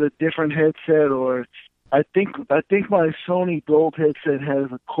either get a different headset, or I think my Sony Gold headset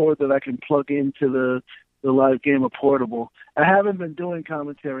has a cord that I can plug into the Live Gamer portable. I haven't been doing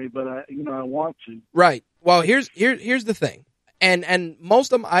commentary, but I want to. Right. Well, here's the thing. And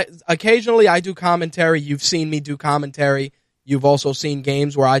most of them, occasionally I do commentary. You've seen me do commentary. You've also seen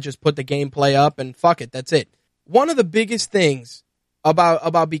games where I just put the gameplay up and fuck it, that's it. One of the biggest things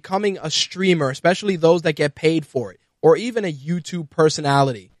about becoming a streamer, especially those that get paid for it, or even a YouTube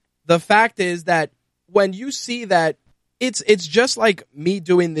personality, the fact is that when you see that it's just like me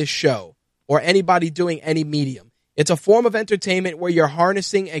doing this show or anybody doing any medium. It's a form of entertainment where you're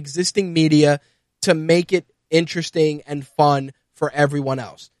harnessing existing media to make it interesting and fun for everyone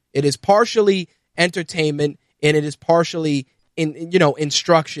else. It is partially entertainment and it is partially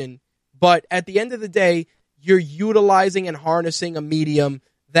instruction, but at the end of the day, you're utilizing and harnessing a medium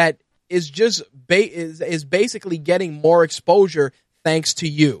that is just is basically getting more exposure thanks to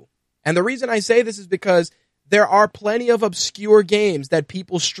you. And the reason I say this is because there are plenty of obscure games that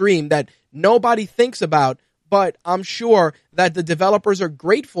people stream that nobody thinks about, but I'm sure that the developers are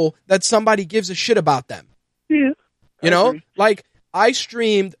grateful that somebody gives a shit about them. Yeah. Like I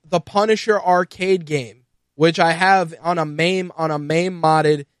streamed the Punisher arcade game, which I have on a MAME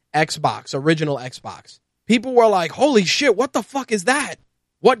modded Xbox, original Xbox. People were like, holy shit, what the fuck is that?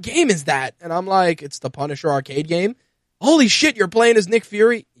 What game is that? And I'm like, it's the Punisher arcade game. Holy shit, you're playing as Nick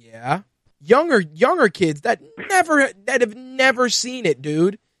Fury? Yeah. Younger kids that have never seen it,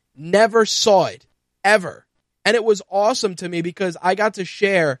 dude. Never saw it. Ever. And it was awesome to me because I got to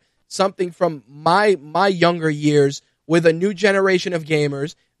share something from my younger years with a new generation of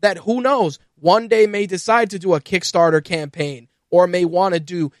gamers that, who knows, one day may decide to do a Kickstarter campaign or may want to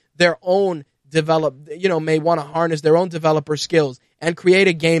do their own may want to harness their own developer skills and create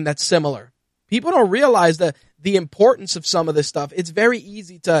a game that's similar. People don't realize the importance of some of this stuff. It's very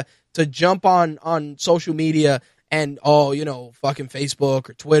easy to jump on social media and, fucking Facebook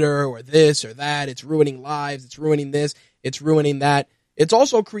or Twitter or this or that. It's ruining lives. It's ruining this. It's ruining that. It's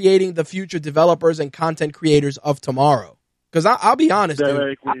also creating the future developers and content creators of tomorrow. Because I'll be honest,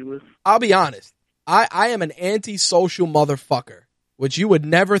 dude. I'll be honest. I am an anti-social motherfucker, which you would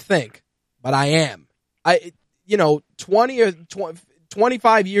never think, but I am. 20 or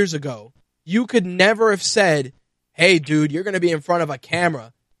 25 years ago, you could never have said, hey, dude, you're going to be in front of a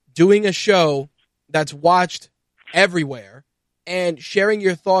camera doing a show that's watched everywhere and sharing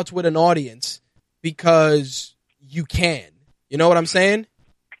your thoughts with an audience because you can. You know what I'm saying?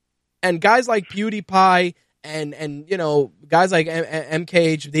 And guys like PewDiePie and guys like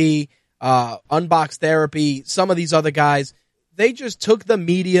MKHD, Unbox Therapy, some of these other guys, they just took the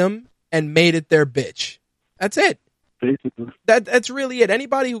medium and made it their bitch. That's it. Basically. That's really it.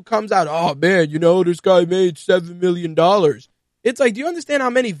 Anybody who comes out, oh man, this guy made $7 million. It's like, do you understand how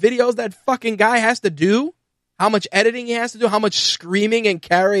many videos that fucking guy has to do? How much editing he has to do? How much screaming and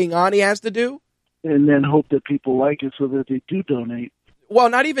carrying on he has to do? And then hope that people like it so that they do donate. Well,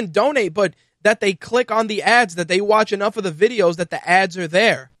 not even donate, but that they click on the ads, that they watch enough of the videos that the ads are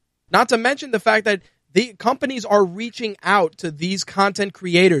there. Not to mention the fact that the companies are reaching out to these content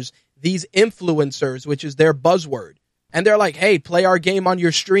creators, these influencers, which is their buzzword. And they're like, hey, play our game on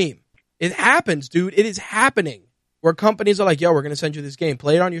your stream. It happens, dude. It is happening. Where companies are like, yo, we're going to send you this game.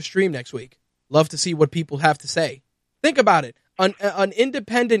 Play it on your stream next week. Love to see what people have to say. Think about it. An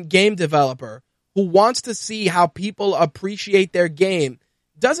independent game developer who wants to see how people appreciate their game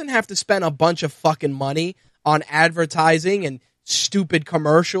doesn't have to spend a bunch of fucking money on advertising and stupid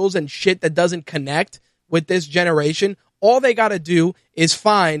commercials and shit that doesn't connect with this generation. All they got to do is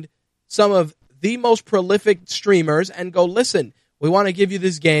find some of the most prolific streamers and go, listen, we want to give you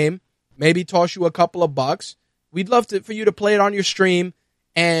this game, maybe toss you a couple of bucks. We'd love for you to play it on your stream,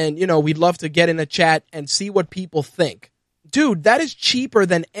 and, you know, we'd love to get in a chat and see what people think. Dude, that is cheaper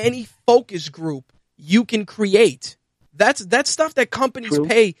than any focus group you can create. That's stuff that companies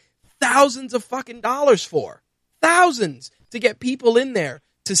pay thousands of fucking dollars for. Thousands to get people in there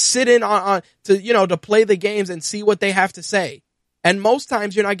to sit in on to, you know, to play the games and see what they have to say. And most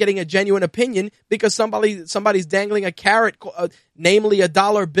times you're not getting a genuine opinion because somebody's dangling a carrot, namely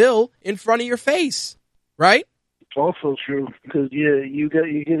 $1 bill, in front of your face, right? It's also true because you're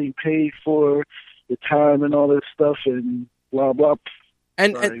getting paid for the time and all this stuff and blah blah.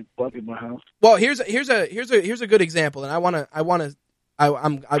 And bugging my house. Well, here's a good example, and I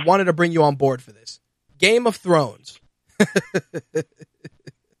wanted to bring you on board for this. Game of Thrones.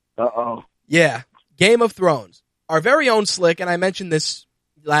 Yeah, Game of Thrones. Our very own Slick, and I mentioned this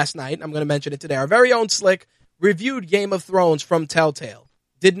last night, I'm going to mention it today. Our very own Slick reviewed Game of Thrones from Telltale.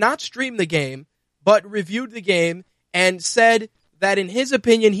 Did not stream the game, but reviewed the game and said that in his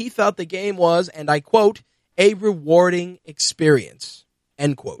opinion, he felt the game was, and I quote, a rewarding experience,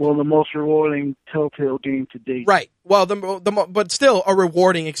 end quote. Well, the most rewarding Telltale game to date. Right. Well, but still a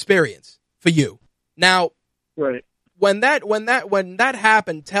rewarding experience for you. Now, right. When that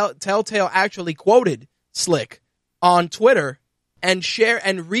happened, Telltale actually quoted Slick on Twitter and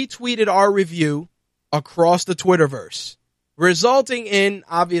retweeted our review across the Twitterverse, resulting in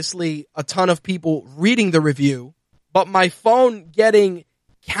obviously a ton of people reading the review, but my phone getting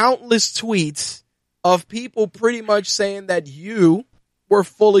countless tweets of people pretty much saying that you were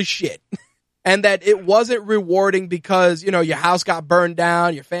full of shit and that it wasn't rewarding because, you know, your house got burned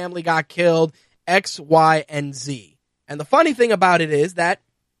down, your family got killed, X, Y, and Z. And the funny thing about it is that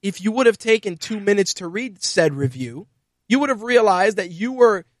if you would have taken 2 minutes to read said review, you would have realized that you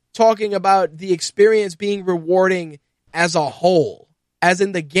were talking about the experience being rewarding as a whole, as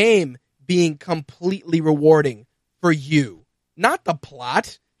in the game being completely rewarding for you. Not the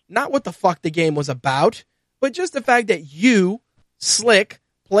plot, not what the fuck the game was about, but just the fact that you, Slick,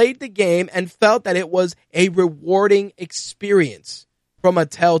 played the game and felt that it was a rewarding experience from a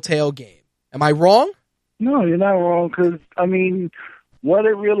Telltale game. Am I wrong? No, you're not wrong, because, I mean, what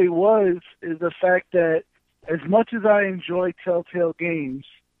it really was is the fact that as much as I enjoy Telltale games,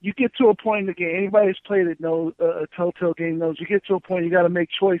 you get to a point in the game, anybody who's played it knows, a Telltale game knows, you get to a point you got to make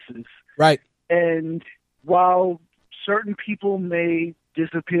choices. Right. And while certain people may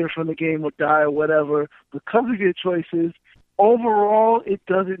disappear from the game or die or whatever because of your choices, overall, it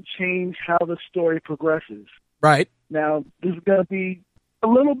doesn't change how the story progresses. Right. Now, this is going to be a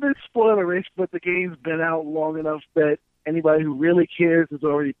little bit spoilerish, but the game's been out long enough that anybody who really cares has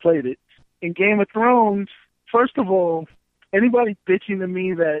already played it. In Game of Thrones, first of all, anybody bitching to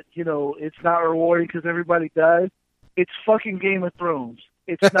me that, you know, it's not rewarding because everybody dies, it's fucking Game of Thrones.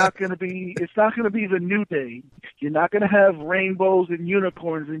 It's not going to be the New Day. You're not going to have rainbows and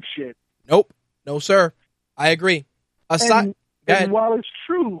unicorns and shit. Nope. No, sir. I agree. And while it's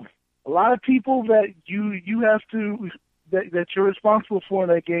true, a lot of people that you have to that you're responsible for in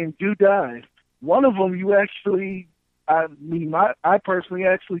that game do die. One of them I personally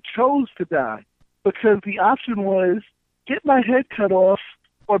actually chose to die because the option was get my head cut off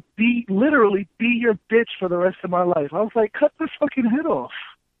or literally be your bitch for the rest of my life. I was like, cut this fucking head off.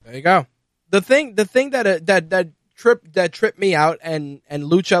 There you go. The thing that tripped me out, and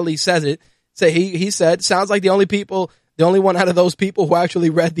Lucha Lee says it. So he said, sounds like the only one out of those people who actually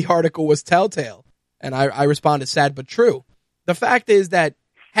read the article was Telltale. And I responded, sad but true. The fact is that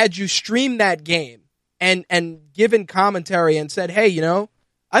had you streamed that game and given commentary and said, hey, you know,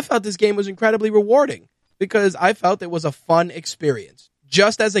 I felt this game was incredibly rewarding because I felt it was a fun experience.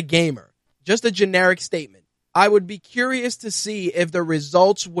 Just as a gamer, just a generic statement, I would be curious to see if the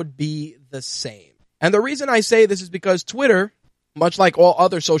results would be the same. And the reason I say this is because Twitter, much like all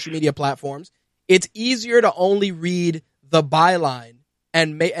other social media platforms, it's easier to only read the byline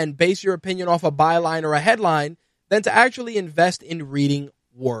and base your opinion off a byline or a headline than to actually invest in reading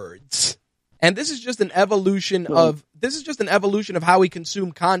words. And this is just an evolution of how we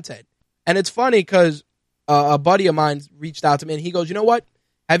consume content. And it's funny because a buddy of mine reached out to me and he goes, you know what?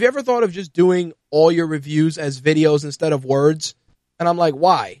 Have you ever thought of just doing all your reviews as videos instead of words? And I'm like,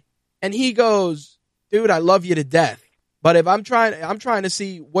 why? And he goes, dude, I love you to death. But if I'm trying to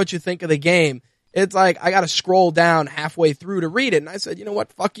see what you think of the game, it's like I got to scroll down halfway through to read it. And I said, you know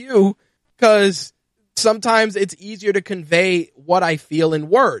what? Fuck you. Because sometimes it's easier to convey what I feel in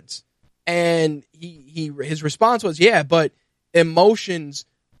words. And his response was, yeah, but emotions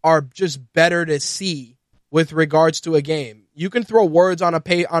are just better to see with regards to a game. You can throw words on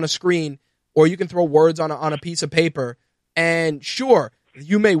a screen, or you can throw words on a piece of paper, and sure,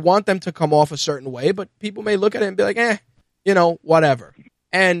 you may want them to come off a certain way, but people may look at it and be like, whatever.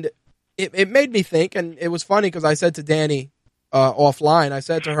 And it made me think, and it was funny because I said to Danny offline, I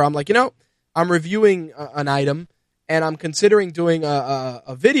said to her, I'm like, I'm reviewing an item, and I'm considering doing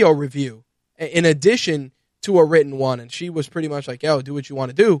a video review in addition to a written one. And she was pretty much like, yo, do what you want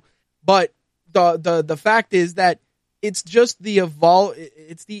to do. But the fact is that it's just the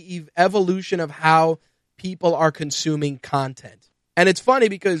evolution of how people are consuming content. And it's funny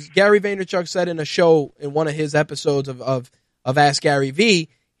because Gary Vaynerchuk said in a show, in one of his episodes of Ask Gary V,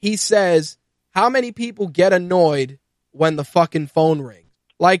 he says, how many people get annoyed when the fucking phone rings?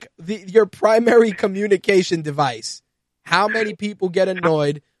 Like your primary communication device. How many people get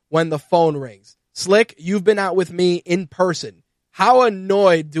annoyed when the phone rings? Slick, you've been out with me in person. How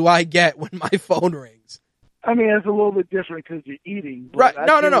annoyed do I get when my phone rings? I mean, it's a little bit different because you're eating. Right?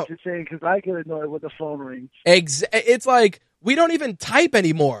 No. What you're saying, because I get annoyed when the phone rings. It's like we don't even type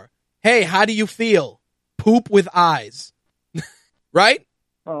anymore. Hey, how do you feel? Poop with eyes. Right?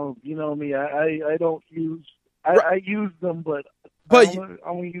 Oh, you know me. I don't use. I use them, but I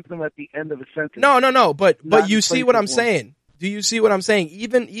only use them at the end of a sentence. No. But you see what I'm saying? Do you see what I'm saying?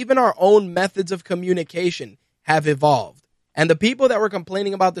 Even our own methods of communication have evolved. And the people that were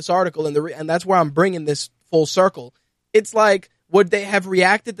complaining about this article, and that's where I'm bringing this full circle, it's like, would they have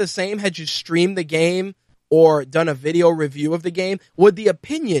reacted the same had you streamed the game or done a video review of the game? Would the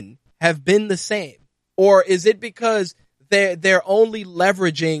opinion have been the same? Or is it because they're only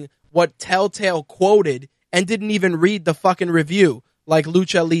leveraging what Telltale quoted and didn't even read the fucking review, like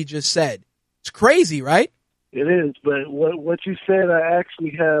Lucha Lee just said? It's crazy, right? It is, but what you said, I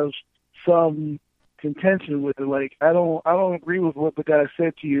actually have some contention with it. Like, I don't agree with what the guy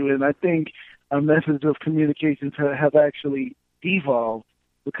said to you, and I think our methods of communication have actually devolved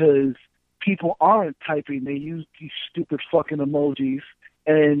because people aren't typing. They use these stupid fucking emojis,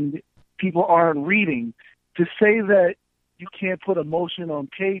 and people aren't reading. To say that you can't put emotion on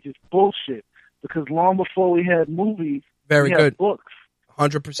page is bullshit, because long before we had movies, we had books.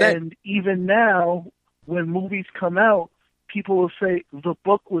 100%. And even now, when movies come out, people will say the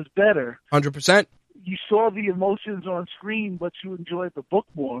book was better. 100%. You saw the emotions on screen, but you enjoyed the book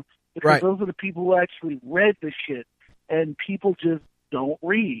more, because those are the people who actually read the shit, and people just don't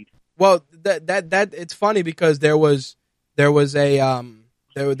read. Well, that it's funny because there was an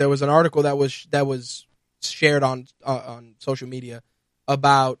article that was shared on social media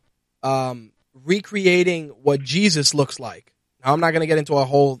about recreating what Jesus looks like. Now, I'm not going to get into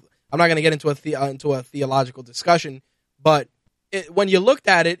a theological discussion, but when you looked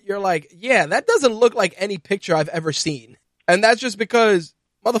at it, you're like, yeah, that doesn't look like any picture I've ever seen. And that's just because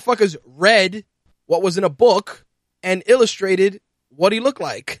motherfuckers read what was in a book and illustrated what he looked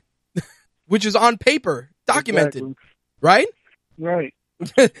like, which is on paper, documented. Exactly. Right? Right.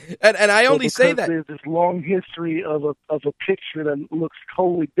 and I only say that there's this long history of a picture that looks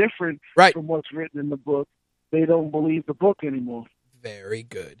totally different from what's written in the book. They don't believe the book anymore. Very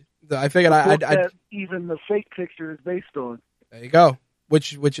good. I figured that even the fake picture is based on. There you go.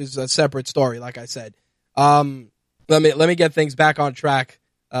 Which is a separate story, like I said. Let me get things back on track.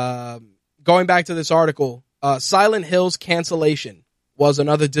 Going back to this article, Silent Hill's cancellation was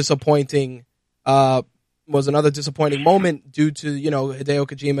another disappointing moment due to, Hideo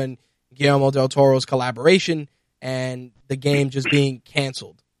Kojima and Guillermo del Toro's collaboration and the game just being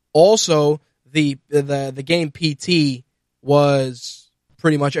canceled. Also, the game PT was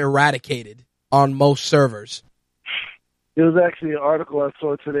pretty much eradicated on most servers. There was actually an article I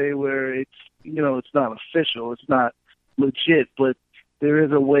saw today where it's not official, it's not legit, but there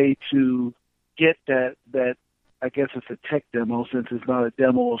is a way to get that I guess it's a tech demo since it's not a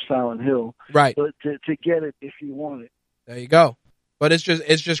demo of Silent Hill. Right. But to get it if you want it. There you go. But it's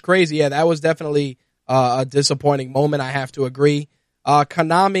just crazy. Yeah, that was definitely a disappointing moment, I have to agree.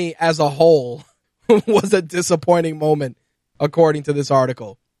 Konami as a whole was a disappointing moment, according to this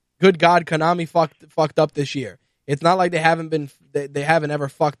article. Good God, Konami fucked up this year. It's not like they haven't ever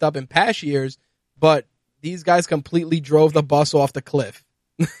fucked up in past years, but these guys completely drove the bus off the cliff.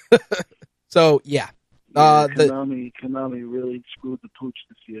 So yeah. Konami really screwed the pooch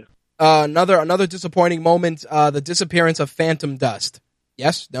this year. Another disappointing moment, the disappearance of Phantom Dust.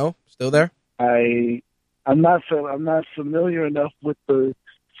 Yes? No? Still there? I'm not familiar enough with the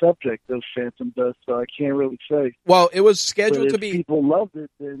subject of Phantom Dust, so I can't really say. Well, it was scheduled to be. People loved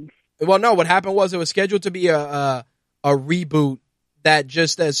it, then. Well, no. What happened was it was scheduled to be a reboot that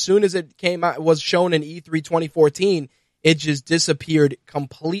just as soon as it came out was shown in E3 2014, it just disappeared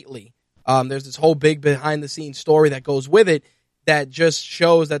completely. There's this whole big behind-the-scenes story that goes with it that just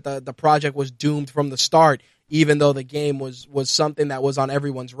shows that the project was doomed from the start, even though the game was something that was on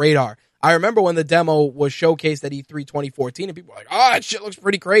everyone's radar. I remember when the demo was showcased at E3 2014, and people were like, oh, that shit looks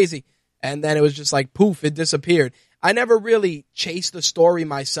pretty crazy. And then it was just like, poof, it disappeared. I never really chased the story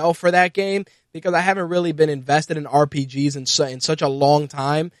myself for that game because I haven't really been invested in RPGs in such a long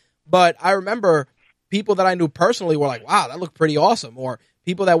time. But I remember people that I knew personally were like, wow, that looked pretty awesome. Or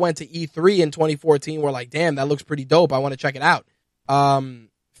people that went to E3 in 2014 were like, damn, that looks pretty dope. I want to check it out.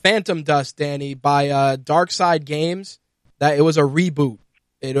 Phantom Dust, Danny, by Dark Side Games. That it was a reboot.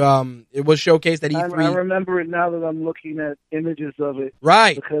 It was showcased at E3. I remember it now that I'm looking at images of it.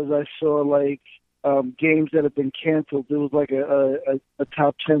 Right. Because I saw like games that have been canceled. There was like a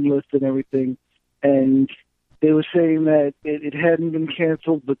top 10 list and everything, and they were saying that it hadn't been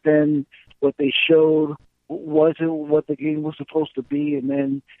canceled, but then what they showed wasn't what the game was supposed to be, and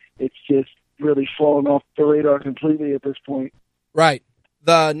then it's just really fallen off the radar completely at this point. Right.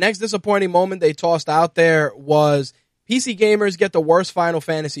 The next disappointing moment they tossed out there was PC gamers get the worst Final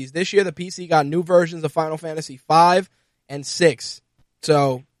Fantasies. This year, the PC got new versions of Final Fantasy 5 and 6.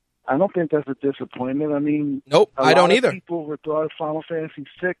 So I don't think that's a disappointment. I mean, nope, I don't either. People regard Final Fantasy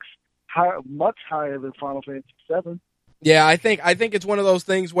 6 much higher than Final Fantasy 7. Yeah, I think it's one of those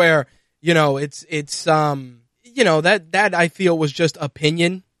things where, it's that I feel was just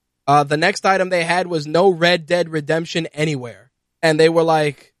opinion. The next item they had was no Red Dead Redemption anywhere. And they were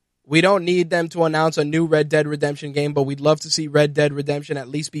like, we don't need them to announce a new Red Dead Redemption game, but we'd love to see Red Dead Redemption at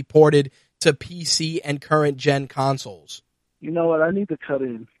least be ported to PC and current gen consoles. You know what? I need to cut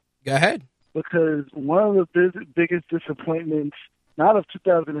in. Go ahead. Because one of the biggest disappointments, not of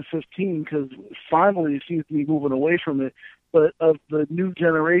 2015, because finally it seems to be moving away from it, but of the new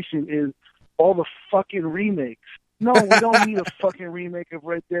generation is all the fucking remakes. No, we don't need a fucking remake of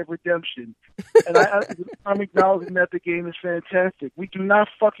Red Dead Redemption. And I'm acknowledging that the game is fantastic. We do not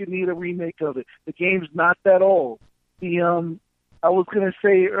fucking need a remake of it. The game's not that old. I was going to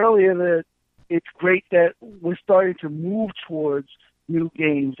say earlier that it's great that we're starting to move towards new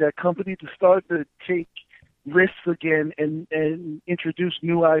games, that companies are starting to take risks again and introduce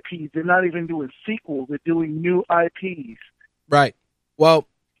new IPs. They're not even doing sequels. They're doing new IPs. Right. Well,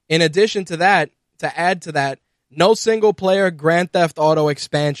 in addition to that, to add to that, no single-player Grand Theft Auto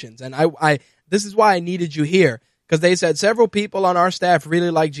expansions. And I this is why I needed you here, because they said several people on our staff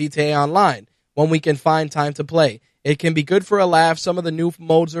really like GTA Online when we can find time to play. It can be good for a laugh. Some of the new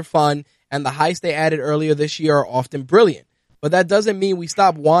modes are fun, and the heists they added earlier this year are often brilliant. But that doesn't mean we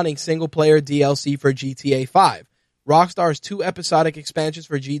stop wanting single-player DLC for GTA 5. Rockstar's 2 episodic expansions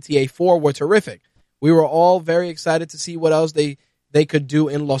for GTA 4 were terrific. We were all very excited to see what else they could do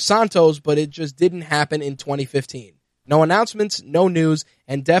in Los Santos, but it just didn't happen in 2015. No announcements, no news,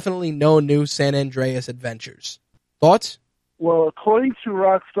 and definitely no new San Andreas adventures. Thoughts? Well, according to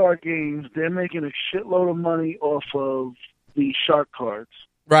Rockstar Games, they're making a shitload of money off of the shark cards.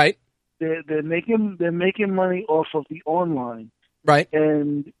 Right. They're making money off of the online. Right.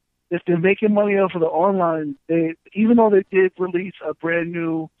 And if they're making money off of the online, even though they did release a brand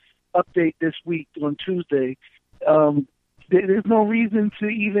new update this week on Tuesday, there's no reason to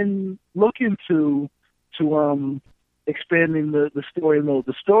even look into expanding the story mode.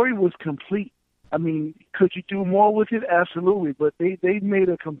 The story was complete. I mean, could you do more with it? Absolutely. But they made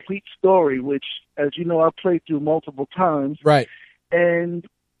a complete story, which, as you know, I've played through multiple times. Right. And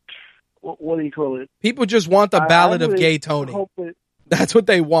what do you call it? People just want the Ballad of Gay Tony. That's what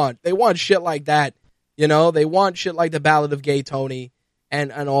they want. They want shit like that. They want shit like the Ballad of Gay Tony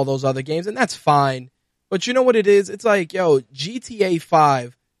and all those other games, and that's fine. But you know what it is? It's like, GTA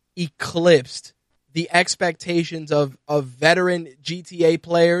 5 eclipsed the expectations of veteran GTA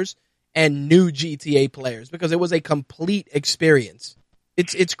players and new GTA players because it was a complete experience.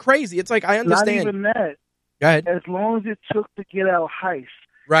 It's crazy. It's like, I understand. Not even that. Go ahead. As long as it took to get out heists.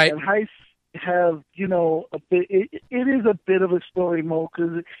 Right. And heists have, a bit, it is a bit of a story mode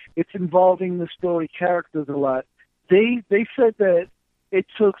because it's involving the story characters a lot. They said that it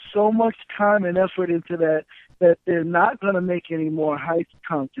took so much time and effort into that they're not going to make any more heist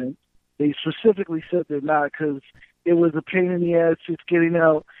content. They specifically said they're not because it was a pain in the ass just getting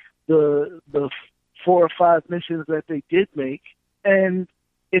out the 4 or 5 missions that they did make. And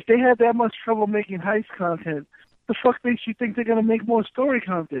if they had that much trouble making heist content, the fuck makes you think they're going to make more story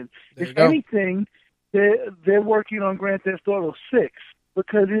content? If anything, they're working on Grand Theft Auto 6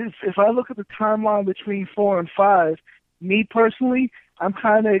 because if I look at the timeline between 4 and 5, me personally, I'm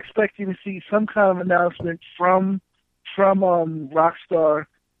kind of expecting to see some kind of announcement from Rockstar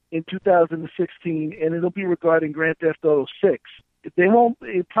in 2016, and it'll be regarding Grand Theft Auto 6.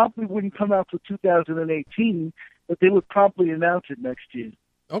 It probably wouldn't come out till 2018, but they would probably announce it next year.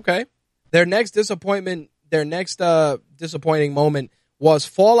 Okay. Their next disappointing moment was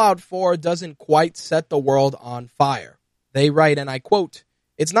Fallout 4 doesn't quite set the world on fire. They write, and I quote,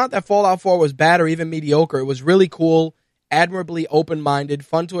 "It's not that Fallout 4 was bad or even mediocre. It was really cool, admirably open-minded,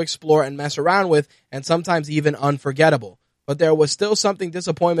 fun to explore and mess around with, and sometimes even unforgettable. But there was still something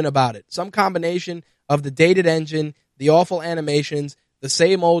disappointment about it. Some combination of the dated engine, the awful animations, the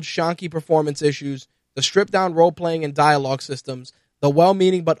same old shonky performance issues, the stripped-down role-playing and dialogue systems, the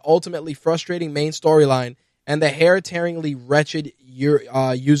well-meaning but ultimately frustrating main storyline, and the hair-tearingly wretched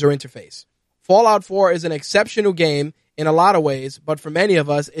user interface. Fallout 4 is an exceptional game in a lot of ways, but for many of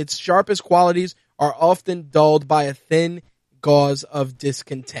us, its sharpest qualities are often dulled by a thin gauze of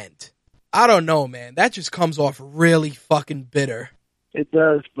discontent." I don't know, man. That just comes off really fucking bitter. It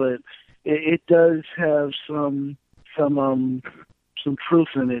does, but it does have some truth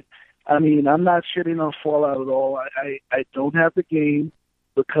in it. I mean, I'm not shitting on Fallout at all. I don't have the game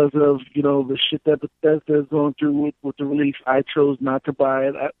because of, the shit that Bethesda is going through with the release. I chose not to buy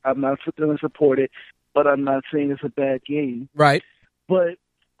it. I'm not going to support it, but I'm not saying it's a bad game. Right. But,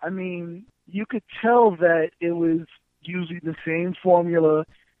 I mean, you could tell that it was using the same formula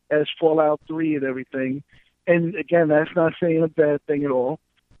as Fallout 3 and everything. And, again, that's not saying a bad thing at all.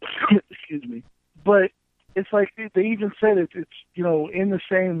 Excuse me. But it's like they even said it's in the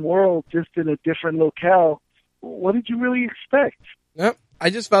same world, just in a different locale. What did you really expect? Yep. I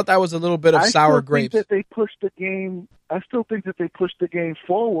just felt that was a little bit of sour grapes. I still think that they pushed the game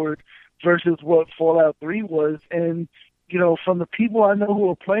forward versus what Fallout 3 was. And, from the people I know who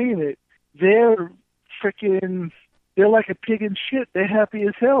are playing it, they're like a pig in shit. They're happy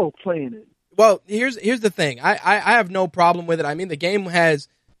as hell playing it. Well, here's the thing. I have no problem with it. I mean, the game has,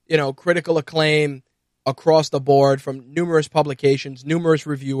 critical acclaim across the board from numerous publications, numerous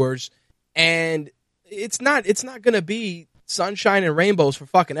reviewers, and it's not going to be sunshine and rainbows for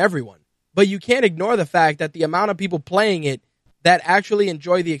fucking everyone. But you can't ignore the fact that the amount of people playing it that actually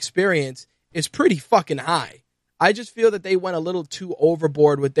enjoy the experience is pretty fucking high. I just feel that they went a little too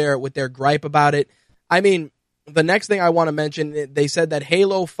overboard with their gripe about it. I mean, the next thing I want to mention, they said that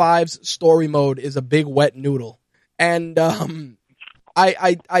Halo 5's story mode is a big wet noodle. And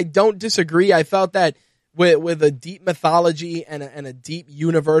I don't disagree. I felt that with a deep mythology and a deep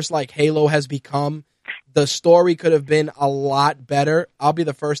universe like Halo has become, the story could have been a lot better. I'll be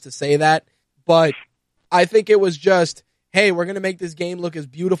the first to say that. But I think it was just, hey, we're going to make this game look as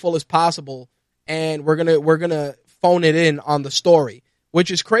beautiful as possible, and we're gonna phone it in on the story,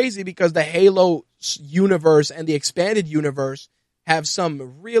 which is crazy because the Halo universe and the expanded universe have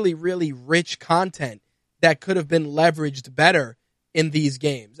some really, really rich content that could have been leveraged better in these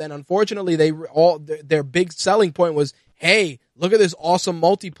games. And unfortunately, their big selling point was, hey, look at this awesome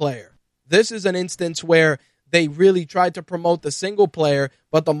multiplayer. This is an instance where they really tried to promote the single player,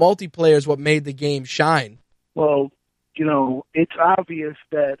 but the multiplayer is what made the game shine. Well, it's obvious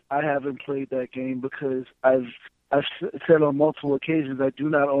that I haven't played that game because I've said on multiple occasions I do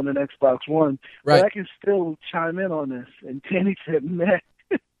not own an Xbox One, right. But I can still chime in on this. And Danny said, "Meh."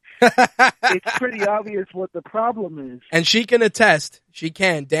 It's pretty obvious what the problem is. And she can attest. She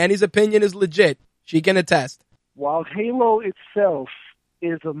can. Danny's opinion is legit. She can attest. While Halo itself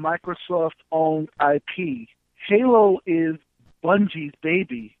is a Microsoft-owned IP, Halo is Bungie's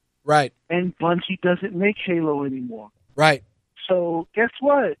baby. Right. And Bungie doesn't make Halo anymore. Right. So guess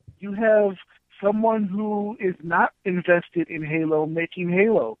what? You have someone who is not invested in Halo making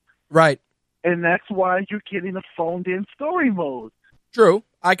Halo. Right. And that's why you're getting a phoned-in story mode. True.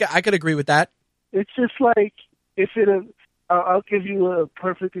 I could agree with that. It's just like, I'll give you a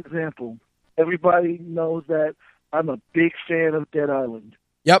perfect example. Everybody knows that I'm a big fan of Dead Island.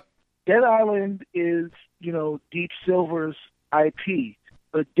 Yep. Dead Island is, Deep Silver's IP.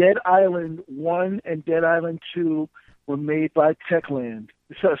 But Dead Island 1 and Dead Island 2 were made by Techland.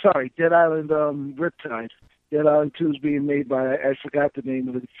 Dead Island Riptide. Dead Island 2 is being made by, I forgot the name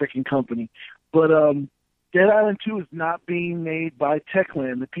of the freaking company. But Dead Island 2 is not being made by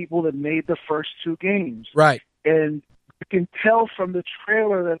Techland, the people that made the first two games. Right. And you can tell from the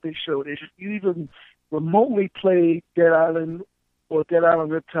trailer that they showed, if you even remotely play Dead Island or Dead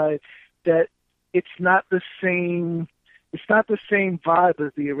Island Riptide, that it's not the same vibe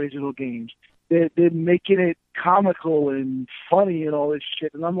as the original games. They're making it comical and funny and all this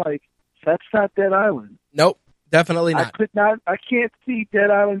shit. And I'm like, that's not Dead Island. Nope, definitely not. I can't see Dead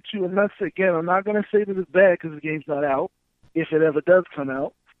Island 2 unless, again, I'm not going to say that it's bad because the game's not out, if it ever does come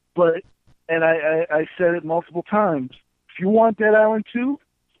out. But, and I said it multiple times, if you want Dead Island 2,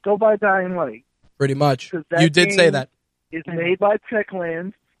 go buy Dying Light. Pretty much. 'Cause that You did say that. It's made by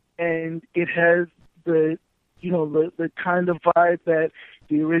Techland, and it has the kind of vibe that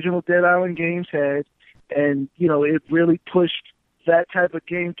the original Dead Island games had, and it really pushed that type of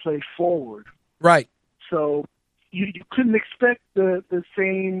gameplay forward. Right. So you couldn't expect the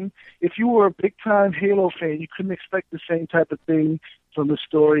same. If you were a big time Halo fan, you couldn't expect the same type of thing from the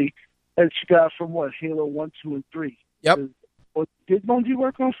story as you got from Halo 1, 2, and 3. Yep. Or did Bungie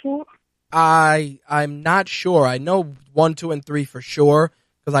work on 4? I'm not sure. I know 1, 2, and 3 for sure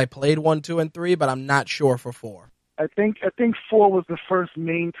because I played 1, 2, and 3, but I'm not sure for 4. I think 4 was the first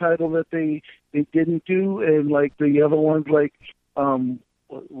main title that they didn't do, and like the other ones like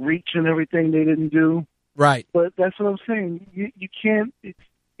Reach and everything they didn't do. Right. But that's what I'm saying. You can't.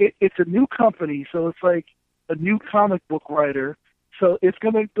 It's a new company, so it's like a new comic book writer. So it's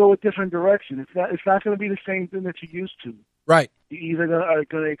going to go a different direction. It's not going to be the same thing that you're used to. Right. You either are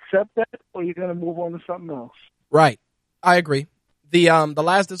going to accept that, or you're going to move on to something else. Right. I agree. The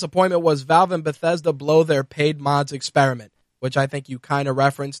last disappointment was Valve and Bethesda blow their paid mods experiment, which I think you kind of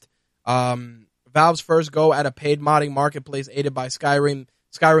referenced. Valve's first go at a paid modding marketplace aided by Skyrim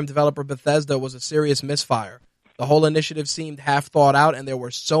developer Bethesda was a serious misfire. The whole initiative seemed half thought out, and there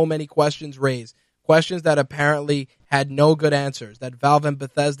were so many questions raised, questions that apparently had no good answers, that Valve and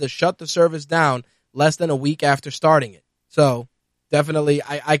Bethesda shut the service down less than a week after starting it. So, definitely,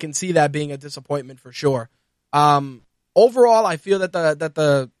 I can see that being a disappointment for sure. Overall, I feel that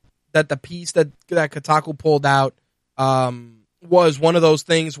the piece that Kotaku pulled out was one of those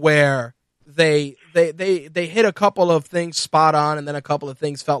things where they hit a couple of things spot on, and then a couple of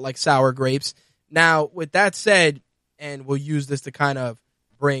things felt like sour grapes. Now, with that said, and we'll use this to kind of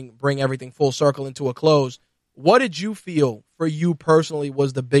bring everything full circle into a close, what did you feel for you personally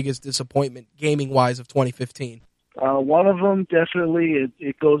was the biggest disappointment gaming-wise of 2015? One of them, definitely,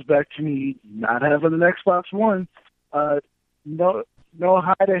 it goes back to me not having an Xbox One. No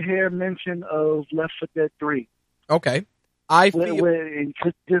hide or hair mention of Left 4 Dead 3. Okay. And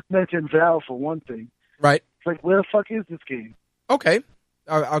just mention Valve for one thing. Right. It's like, where the fuck is this game? Okay.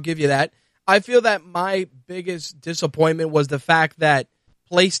 I'll give you that. I feel that my biggest disappointment was the fact that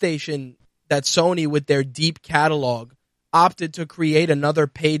PlayStation, that Sony with their deep catalog, opted to create another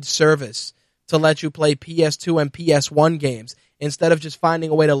paid service to let you play PS2 and PS1 games instead of just finding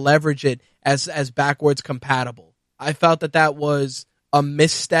a way to leverage it as backwards compatible. I felt that was a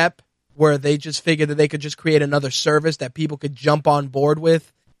misstep where they just figured that they could just create another service that people could jump on board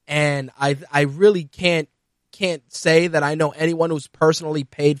with. And I really can't say that I know anyone who's personally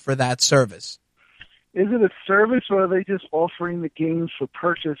paid for that service. Is it a service, or are they just offering the games for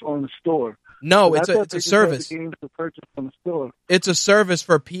purchase on the store? No, it's a service. The games for purchase on the store. It's a service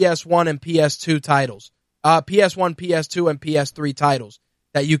for PS1 and PS2 titles. PS1, PS2, and PS3 titles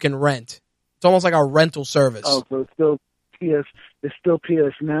that you can rent. It's almost like a rental service. Oh, so it's still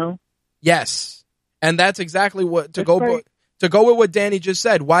PS Now? Yes. And that's exactly what to go with what Danny just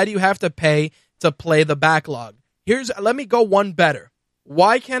said. Why do you have to pay to play the backlog? Let me go one better.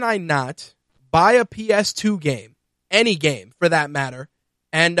 Why can I not buy a PS2 game, any game for that matter,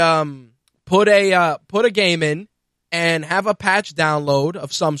 and put a game in and have a patch download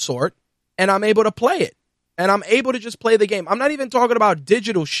of some sort, and I'm able to play it, and I'm able to just play the game. I'm not even talking about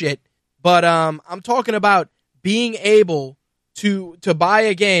digital shit, but I'm talking about being able to buy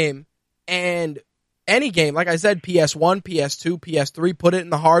a game, and any game, like I said, PS1, PS2, PS3, put it in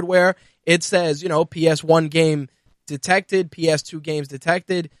the hardware. It says, PS1 game detected, PS2 games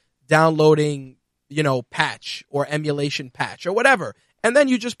detected, downloading, patch or emulation patch or whatever. And then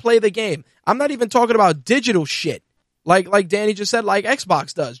you just play the game. I'm not even talking about digital shit. Like Danny just said, like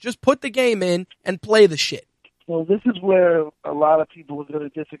Xbox does. Just put the game in and play the shit. Well, this is where a lot of people are going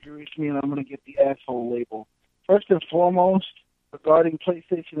to disagree with me, and I'm going to get the asshole label. First and foremost, regarding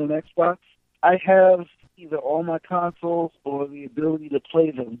PlayStation and Xbox, I have either all my consoles or the ability to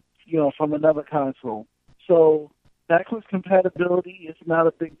play them, from another console. So backwards compatibility is not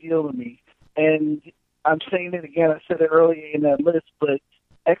a big deal to me. And I'm saying it again, I said it earlier in that list, but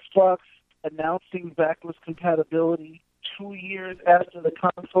Xbox announcing backwards compatibility 2 years after the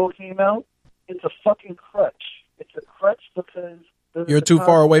console came out, it's a fucking crutch. It's a crutch because you're too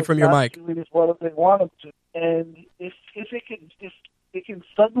far away from your mic. Doing as well as they want them to. And if it can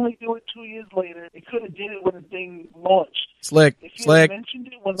suddenly do it 2 years later, it could have did it when the thing launched. Slick. If you had mentioned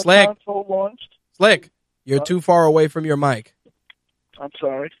it when the console launched. Slick, you're too far away from your mic. I'm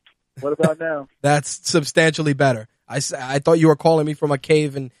sorry. What about now? That's substantially better. I thought you were calling me from a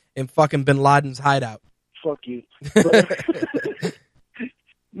cave in fucking Bin Laden's hideout. Fuck you.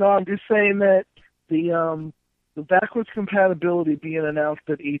 No, I'm just saying that the the backwards compatibility being announced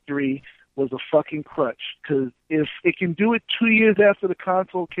at E3 was a fucking crutch, because if it can do it 2 years after the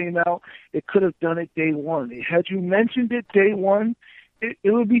console came out, it could have done it day one. Had you mentioned it day one, it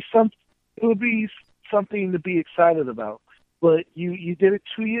would be something to be excited about. But you did it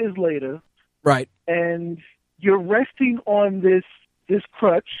 2 years later, right? And you're resting on this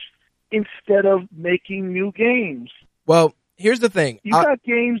crutch instead of making new games. Well, here's the thing. You got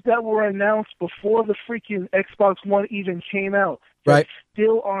games that were announced before the freaking Xbox One even came out that right.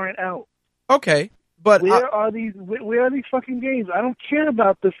 still aren't out. Okay, but where are these fucking games? I don't care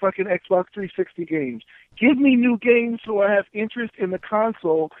about the fucking Xbox 360 games. Give me new games so I have interest in the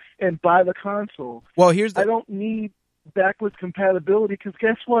console and buy the console. Well, I don't need backwards compatibility, because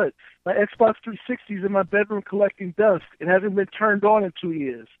guess what? My Xbox 360 is in my bedroom collecting dust. It hasn't been turned on in 2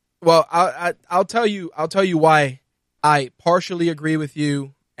 years. Well, I'll tell you why I partially agree with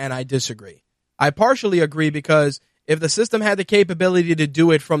you and I disagree. I partially agree because if the system had the capability to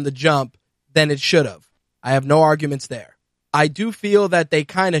do it from the jump, then it should have. I have no arguments there. I do feel that they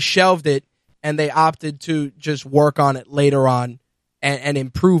kind of shelved it and they opted to just work on it later on and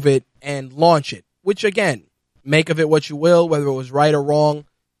improve it and launch it, which again, make of it what you will, whether it was right or wrong,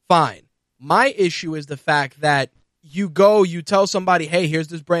 fine. My issue is the fact that you tell somebody, hey, here's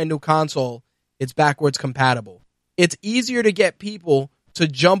this brand new console, it's backwards compatible. It's easier to get people to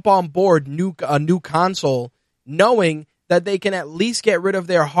jump on board a new console knowing that they can at least get rid of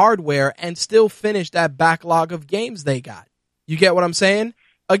their hardware and still finish that backlog of games they got. You get what I'm saying?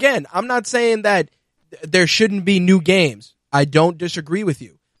 Again, I'm not saying that there shouldn't be new games. I don't disagree with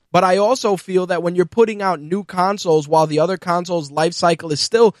you. But I also feel that when you're putting out new consoles while the other console's life cycle is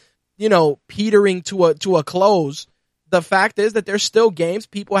still, petering to a close, the fact is that there's still games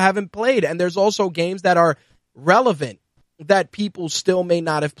people haven't played. And there's also games that are relevant that people still may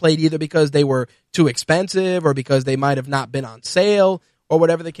not have played, either because they were too expensive or because they might have not been on sale or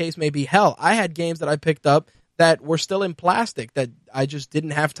whatever the case may be. Hell, I had games that I picked up that were still in plastic that I just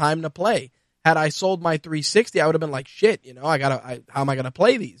didn't have time to play. Had I sold my 360, I would have been like, shit, how am I going to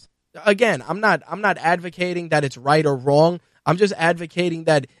play these? Again, I'm not advocating that it's right or wrong. I'm just advocating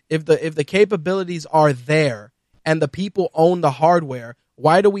that if the capabilities are there and the people own the hardware,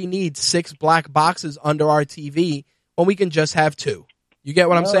 why do we need 6 black boxes under our TV when we can just have 2? You get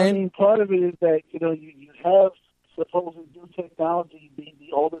what I'm saying? I mean, part of it is that, you have supposed new technology. The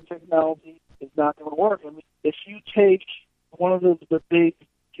older technology is not going to work. I mean, if you take one of the big,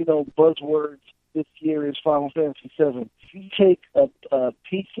 buzzwords this year is Final Fantasy VII. If you take a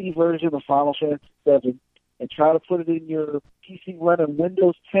PC version of Final Fantasy VII and try to put it in your PC running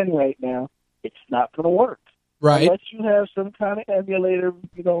Windows 10 right now, it's not going to work. Right. Unless you have some kind of emulator,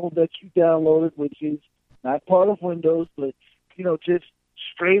 that you downloaded, which is not part of Windows, but, just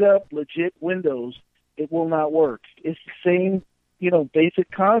straight up legit Windows, it will not work. It's the same,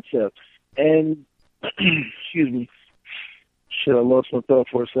 basic concept. And, excuse me. Shit, I lost my thought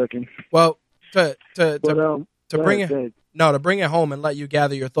for a second. Well, to bring it home and let you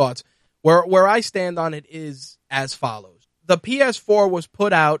gather your thoughts, where I stand on it is as follows. The PS4 was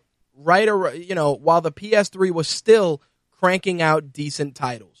put out while the PS3 was still cranking out decent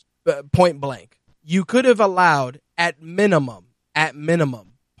titles, point blank. You could have allowed at minimum,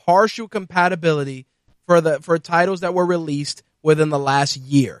 partial compatibility for titles that were released within the last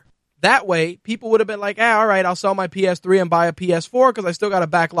year. That way, people would have been like, all right, I'll sell my PS3 and buy a PS4 because I still got a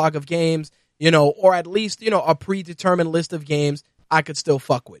backlog of games, or at least, a predetermined list of games I could still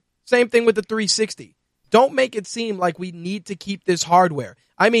fuck with. Same thing with the 360. Don't make it seem like we need to keep this hardware.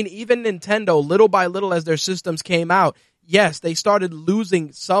 I mean, even Nintendo, little by little as their systems came out, yes, they started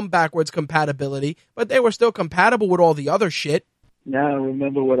losing some backwards compatibility, but they were still compatible with all the other shit. Now I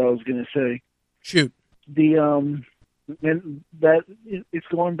remember what I was going to say. Shoot. And that it's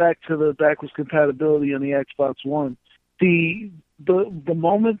going back to the backwards compatibility on the Xbox One. The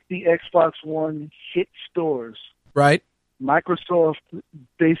moment the Xbox One hit stores, right? Microsoft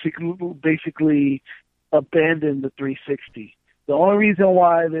basically abandoned the 360. The only reason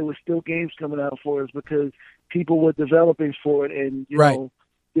why there were still games coming out for it is because people were developing for it and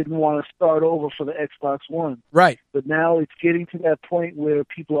didn't want to start over for the Xbox One. Right. But now it's getting to that point where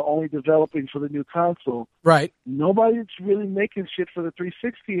people are only developing for the new console. Right. Nobody's really making shit for the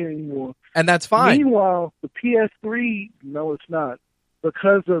 360 anymore. And that's fine. Meanwhile, the PS3, no, it's not,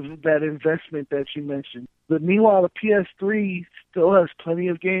 because of that investment that you mentioned. But meanwhile, the PS3 still has plenty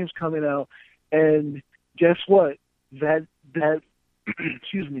of games coming out. And guess what? That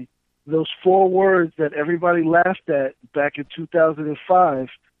excuse me, those 4 words that everybody laughed at back in 2005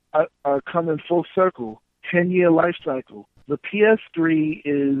 are coming full circle. 10-year life cycle. The PS3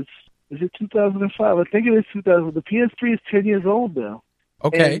 is Is it 2005? I think it is 2000. The PS3 is 10 years old now.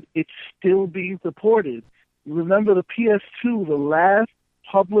 Okay. And it's still being supported. You remember the PS2, the last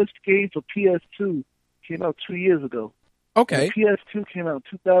published game for PS2 came out 2 years ago. Okay. The PS2 came out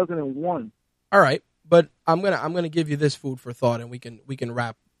in 2001. All right. But I'm gonna give you this food for thought, and we can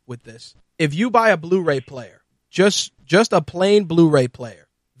wrap with this. If you buy a Blu-ray player, just a plain Blu-ray player,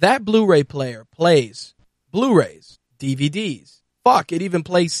 that Blu-ray player plays Blu-rays, DVDs. Fuck, it even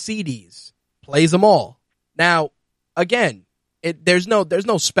plays CDs. Plays them all. Now, again, there's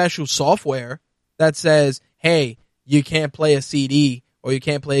no special software that says, hey, you can't play a CD or you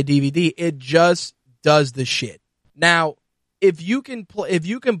can't play a DVD. It just does the shit. Now, if you can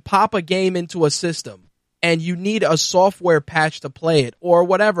pop a game into a system and you need a software patch to play it or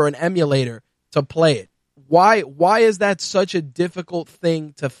whatever, an emulator to play it, why is that such a difficult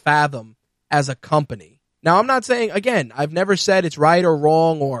thing to fathom as a company? Now, I'm not saying, again, I've never said it's right or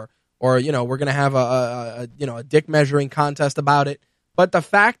wrong or we're going to have a dick measuring contest about it. But the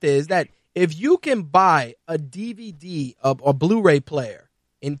fact is that if you can buy a DVD of a Blu-ray player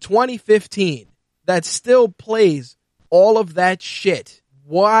in 2015 that still plays all of that shit,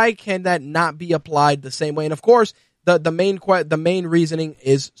 why can that not be applied the same way? And of course, the main reasoning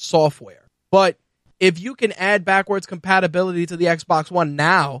is software. But if you can add backwards compatibility to the Xbox One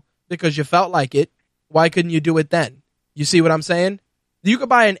now because you felt like it, why couldn't you do it then? You see what I'm saying? You could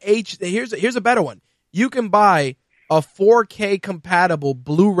buy here's a better one. You can buy a 4K compatible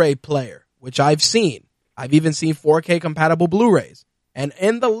Blu-ray player, which I've seen. I've even seen 4K compatible Blu-rays. And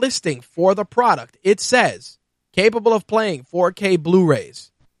in the listing for the product, it says capable of playing 4K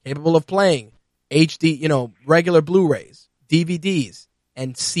Blu-rays, capable of playing HD, regular Blu-rays, DVDs,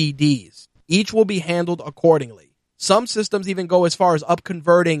 and CDs. Each will be handled accordingly. Some systems even go as far as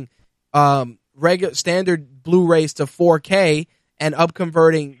upconverting regular standard Blu-rays to 4K and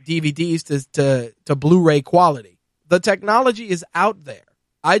upconverting DVDs to Blu-ray quality. The technology is out there.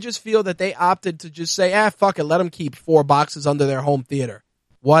 I just feel that they opted to just say, fuck it, let them keep 4 boxes under their home theater.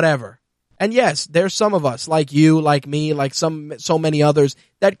 Whatever. And yes, there's some of us, like you, like me, like so many others,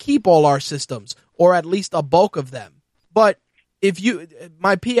 that keep all our systems, or at least a bulk of them. But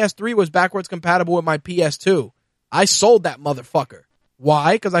my PS3 was backwards compatible with my PS2. I sold that motherfucker.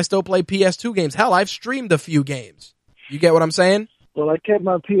 Why? Because I still play PS2 games. Hell, I've streamed a few games. You get what I'm saying? Well, I kept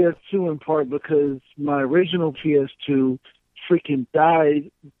my PS2 in part because my original PS2 freaking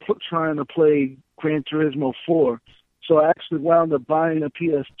died trying to play Gran Turismo 4. So I actually wound up buying a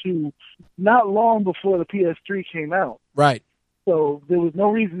PS2 not long before the PS3 came out. Right. So there was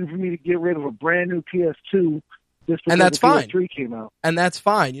no reason for me to get rid of a brand new PS2 just because that's the fine. PS3 came out. And that's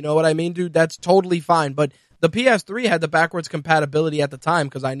fine. You know what I mean, dude? That's totally fine. But the PS3 had the backwards compatibility at the time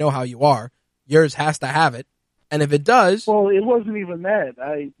because I know how you are. Yours has to have it. And if it does... Well, it wasn't even that.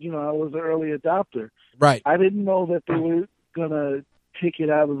 I was an early adopter. Right. I didn't know that they were going to take it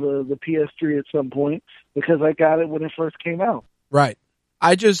out of the PS3 at some point because I got it when it first came out. Right.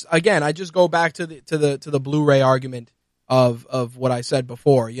 I just go back to the Blu-ray argument of what I said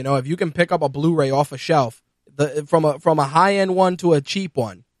before. If you can pick up a Blu-ray off a shelf, from a high-end one to a cheap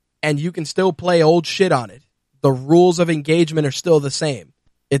one, and you can still play old shit on it, the rules of engagement are still the same.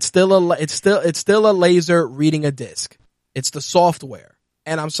 It's still a laser reading a disc. It's the software.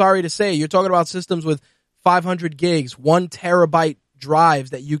 And I'm sorry to say, you're talking about systems with 500 gigs, 1 terabyte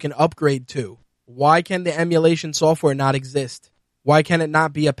drives that you can upgrade to. Why can the emulation software not exist? Why can it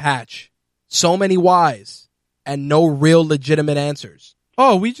not be a patch? So many whys and no real legitimate answers.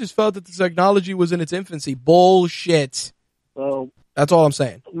 Oh, we just felt that the technology was in its infancy. Bullshit. Well, that's all I'm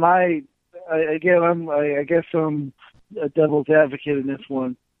saying. I guess I'm a devil's advocate in this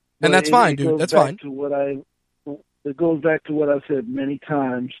one. And that's fine, dude. That's fine. It goes back to what I've said many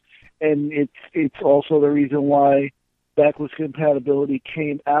times, and it's also the reason why backwards compatibility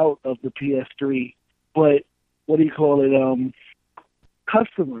came out of the PS3. But what do you call it?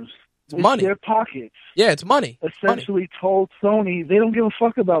 Customers, it's money. Their pockets. Yeah, it's money. Essentially told Sony they don't give a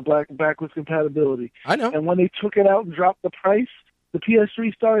fuck about backwards compatibility. I know. And when they took it out and dropped the price, the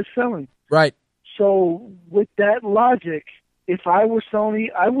PS3 started selling. Right. So with that logic, if I were Sony,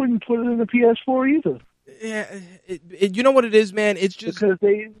 I wouldn't put it in the PS4 either. Yeah, you know what it is, man? It's just because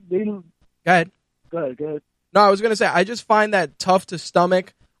they. Go ahead. Go ahead. No, I was gonna say I just find that tough to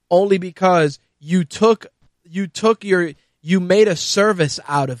stomach, only because you made a service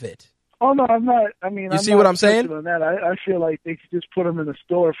out of it. Oh no, I'm not. I mean, you see what I'm saying? On that, I feel like they should just put them in the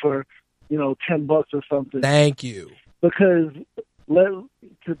store for $10 or something. Thank you. Because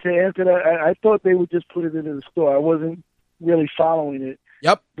to answer that, I thought they would just put it into the store. I wasn't really following it.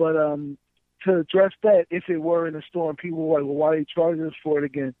 Yep. But to address that, if it were in the store and people were like, well, why are you charging us for it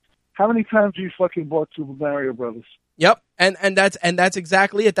again? How many times have you fucking bought Super Mario Brothers? Yep, and that's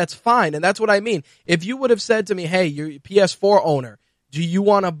exactly it. That's fine, and that's what I mean. If you would have said to me, "Hey, you're a PS4 owner, do you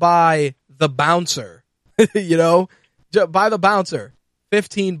want to buy the Bouncer?" You know, buy the Bouncer,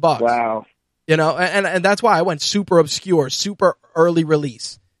 $15. Wow. You know, and that's why I went super obscure, super early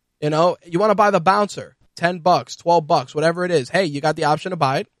release. You know, you want to buy the Bouncer, $10, $12, whatever it is. Hey, you got the option to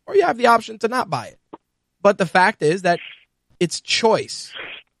buy it, or you have the option to not buy it. But the fact is that it's choice.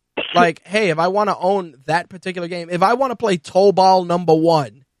 Like, hey, if I want to own that particular game, if I want to play Toe Ball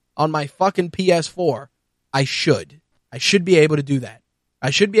 #1 on my fucking PS4, I should be able to do that. I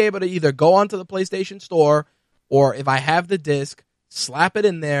should be able to either go onto the PlayStation Store, or if I have the disc, slap it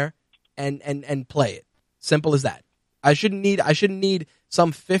in there and play it. Simple as that. I shouldn't need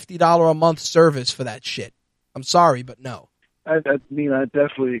some $50 a month service for that shit. I'm sorry, but no. I mean, I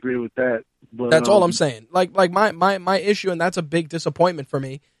definitely agree with that. But, that's all I'm saying. Like my issue, and that's a big disappointment for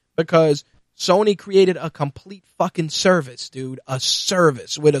me, because Sony created a complete fucking service, dude. A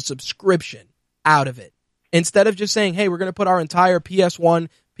service with a subscription out of it. Instead of just saying, hey, we're going to put our entire PS1,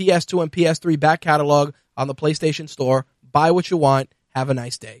 PS2, and PS3 back catalog on the PlayStation Store, buy what you want, have a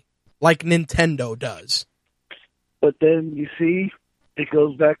nice day. Like Nintendo does. But then, you see, it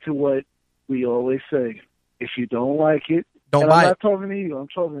goes back to what we always say. If you don't like it, don't buy it. I'm not talking to you, I'm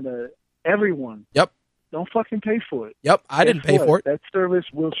talking to everyone. Yep. Don't fucking pay for it. Yep, I didn't pay for it. That service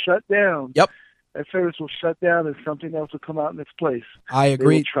will shut down. Yep. That service will shut down and something else will come out in its place. I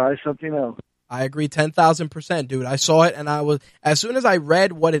agree. They will try something else. I agree 10,000%, dude. I saw it, and as soon as I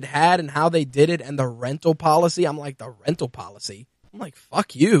read what it had and how they did it and the rental policy, I'm like, the rental policy? I'm like,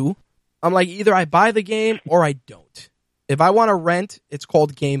 fuck you. I'm like, either I buy the game or I don't. If I want to rent, it's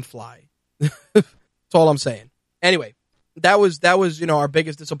called GameFly. That's all I'm saying. Anyway, that was our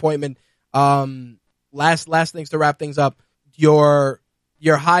biggest disappointment. Last things to wrap things up. Your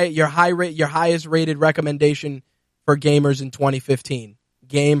highest rated recommendation for gamers in 2015.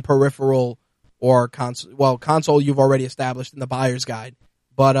 Game, peripheral, or console. Well, console you've already established in the buyer's guide,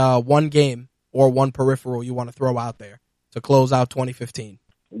 but one game or one peripheral you want to throw out there to close out 2015.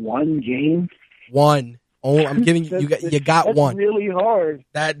 One game? One. Oh, I'm giving you. You got that's one. Really hard.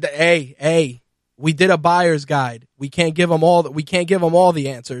 Hey, we did a buyer's guide. We can't give them all. We can't give them all the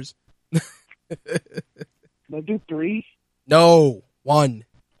answers. Can I do 3? No, 1.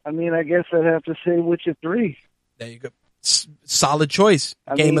 I mean, I guess I'd have to say which of 3. There you go. Solid choice.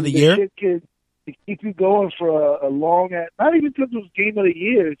 Game of the year. year. Shit could keep you going for a long, not even because it was game of the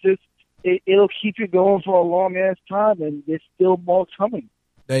year. It's just it'll keep you going for a long ass time, and there's still more coming.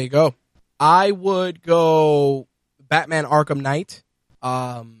 There you go. I would go Batman Arkham Knight.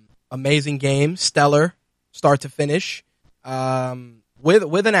 Amazing game, stellar, start to finish.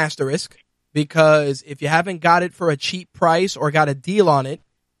 With an asterisk, because if you haven't got it for a cheap price or got a deal on it,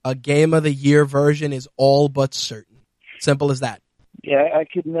 a Game of the Year version is all but certain. Simple as that. Yeah, I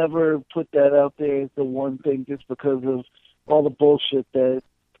could never put that out there as the one thing, just because of all the bullshit that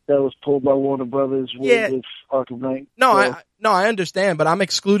was pulled by Warner Brothers with Arkham Knight. No, I understand, but I'm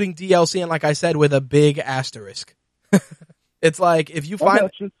excluding DLC, and like I said, with a big asterisk. It's like if you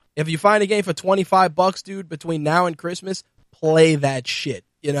find a game for $25, dude, between now and Christmas, play that shit.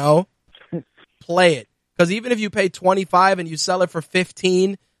 You know, play it, because even if you pay $25 and you sell it for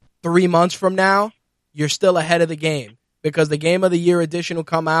 $15 3 months from now, you're still ahead of the game, because the Game of the Year edition will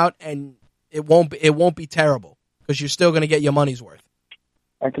come out and it won't be terrible, because you're still going to get your money's worth.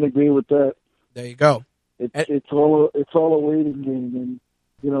 I can agree with that. There you go. It's all a waiting game,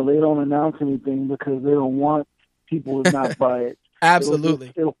 and they don't announce anything because they don't want people to not buy it.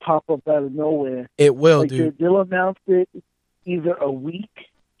 Absolutely, it'll pop up out of nowhere. It will, dude. They'll announce it either a week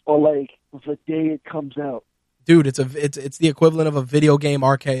or like the day it comes out. Dude, it's the equivalent of a video game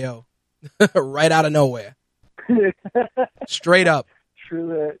RKO, right out of nowhere, straight up. True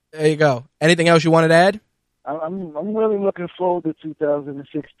that. There you go. Anything else you wanted to add? I'm really looking forward to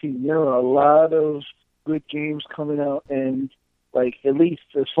 2016. There are a lot of good games coming out, and like at least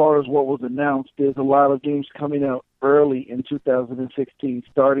as far as what was announced, there's a lot of games coming out early in 2016,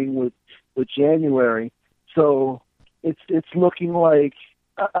 starting with January. So it's looking like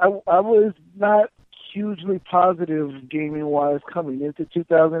I was not hugely positive gaming wise coming into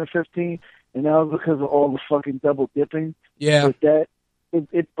 2015, and that was because of all the fucking double dipping. Yeah, but that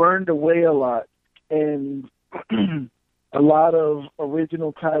it burned away a lot. And a lot of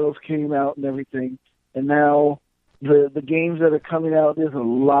original titles came out and everything. And now the games that are coming out, there's a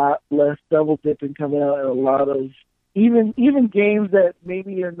lot less double dipping coming out, and a lot of even games that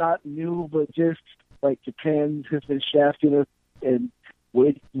maybe are not new, but just like Japan has been shafting us and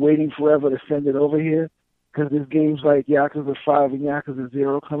waiting forever to send it over here. because there's games like Yakuza 5 and Yakuza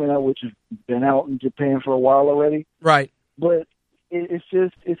 0 coming out, which have been out in Japan for a while already. Right. But it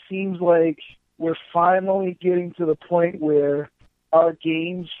seems like we're finally getting to the point where our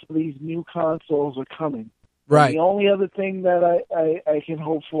games for these new consoles are coming. Right. And the only other thing that I can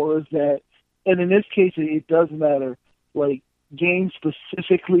hope for is that, and in this case it does matter, like games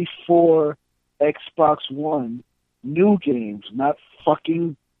specifically for Xbox One, new games, not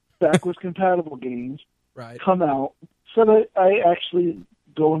fucking backwards compatible games, right, come out so that I actually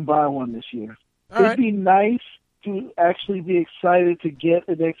go and buy one this year. It'd be nice to actually be excited to get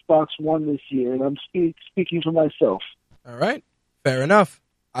an Xbox One this year, and I'm speaking for myself. All right, fair enough.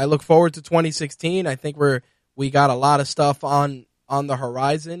 I look forward to 2016. I think we got a lot of stuff on the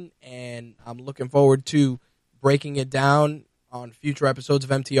horizon, and I'm looking forward to breaking it down on future episodes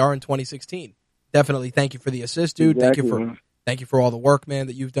of MTR in 2016. Definitely, thank you for the assist, dude. Exactly. Thank you for all the work, man,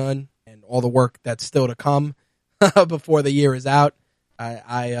 that you've done, and all the work that's still to come before the year is out.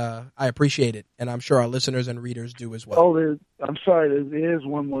 I appreciate it, and I'm sure our listeners and readers do as well. Oh, I'm sorry. There is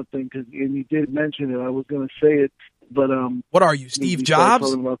one more thing, and you did mention it. I was going to say it, but what are you, Steve Jobs?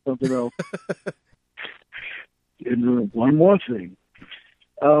 Talking about something else. And one more thing.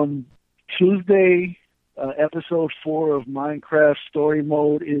 Tuesday, episode 4 of Minecraft Story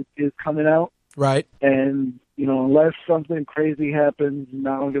Mode is coming out. Right. And unless something crazy happens, and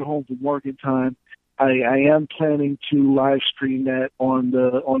I don't get home from work in time, I am planning to live stream that on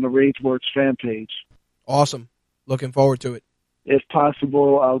the RageWorks fan page. Awesome. Looking forward to it. If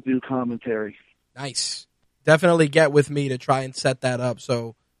possible, I'll do commentary. Nice. Definitely get with me to try and set that up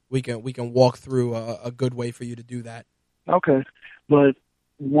so we can walk through a good way for you to do that. Okay. But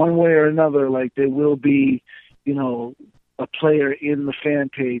one way or another, like there will be, a player in the fan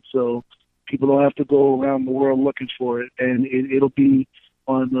page, so people don't have to go around the world looking for it, and it'll be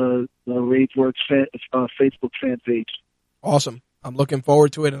on the RageWorks Facebook fan page. Awesome. I'm looking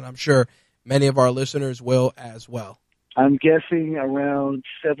forward to it, and I'm sure many of our listeners will as well. I'm guessing around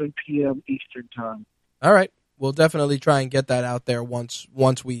 7 p.m. Eastern time. All right. We'll definitely try and get that out there once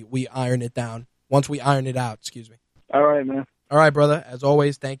we iron it down. Once we iron it out, excuse me. All right, man. All right, brother. As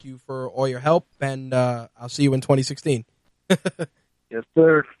always, thank you for all your help, and I'll see you in 2016. Yes,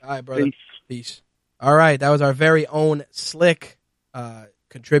 sir. All right, brother. Peace. All right, that was our very own Slick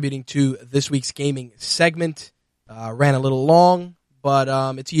contributing to this week's gaming segment. Ran a little long, but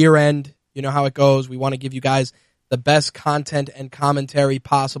it's year end. You know how it goes. We want to give you guys the best content and commentary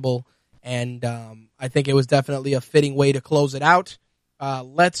possible, and I think it was definitely a fitting way to close it out.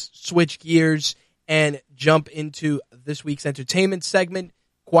 Let's switch gears and jump into this week's entertainment segment.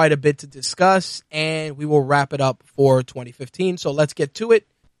 Quite a bit to discuss, and we will wrap it up for 2015. So let's get to it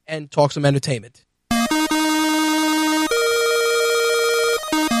and talk some entertainment.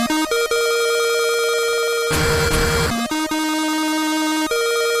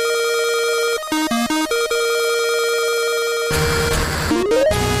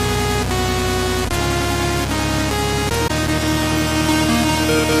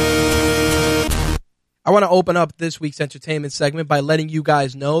 I want to open up this week's entertainment segment by letting you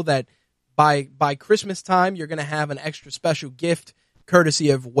guys know that by Christmas time, you're going to have an extra special gift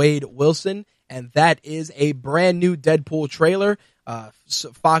courtesy of Wade Wilson, and that is a brand new Deadpool trailer.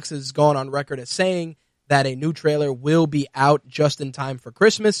 Fox has gone on record as saying that a new trailer will be out just in time for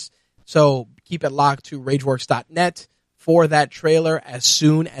Christmas, so keep it locked to RageWorks.net for that trailer as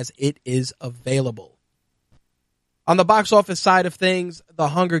soon as it is available. On the box office side of things, The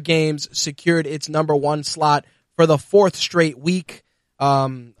Hunger Games secured its #1 slot for the 4th straight week.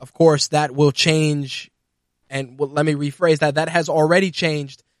 Of course, that will change, and let me rephrase that. That has already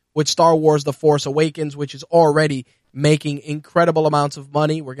changed with Star Wars The Force Awakens, which is already making incredible amounts of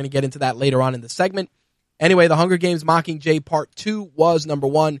money. We're going to get into that later on in the segment. Anyway, The Hunger Games Mockingjay Part 2 was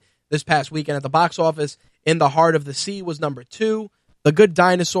 #1 this past weekend at the box office. In the Heart of the Sea was #2. The Good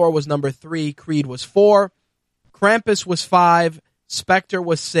Dinosaur was #3. Creed was 4. Krampus was 5, Spectre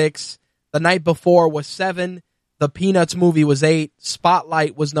was 6, The Night Before was 7, The Peanuts movie was 8,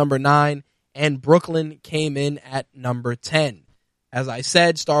 Spotlight was #9, and Brooklyn came in at #10. As I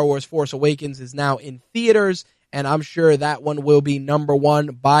said, Star Wars Force Awakens is now in theaters, and I'm sure that one will be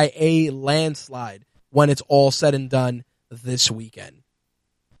 #1 by a landslide when it's all said and done this weekend.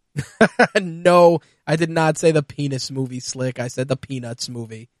 No, I did not say the Penis movie, Slick. I said the Peanuts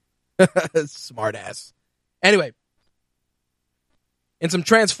movie. Smartass. Anyway, in some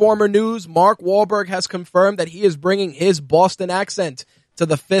Transformer news, Mark Wahlberg has confirmed that he is bringing his Boston accent to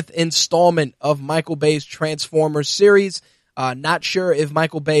the 5th installment of Michael Bay's Transformers series. Not sure if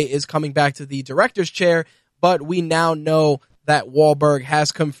Michael Bay is coming back to the director's chair, but we now know that Wahlberg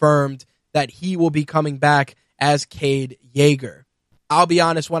has confirmed that he will be coming back as Cade Yeager. I'll be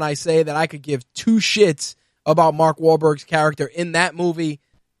honest when I say that I could give two shits about Mark Wahlberg's character in that movie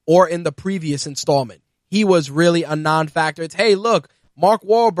or in the previous installment. He was really a non-factor. It's, hey, look, Mark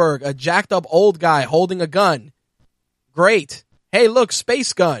Wahlberg, a jacked up old guy holding a gun. Great. Hey, look,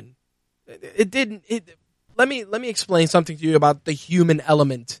 space gun. Let me explain something to you about the human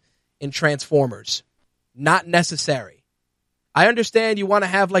element in Transformers. Not necessary. I understand you want to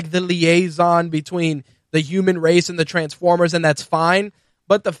have like the liaison between the human race and the Transformers, and that's fine.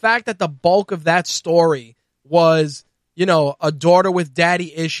 But the fact that the bulk of that story was, you know, a daughter with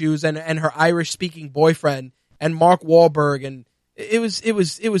daddy issues and her Irish speaking boyfriend and Mark Wahlberg, and it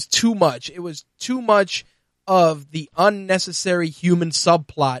was too much. It was too much of the unnecessary human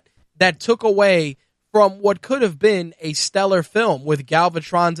subplot that took away from what could have been a stellar film with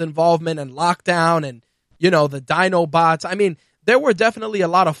Galvatron's involvement and Lockdown and, you know, the Dinobots. I mean, there were definitely a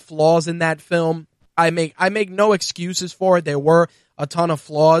lot of flaws in that film. I make no excuses for it. There were a ton of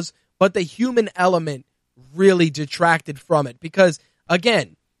flaws, but the human element really detracted from it because,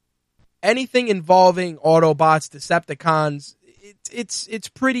 again, anything involving Autobots, Decepticons, it's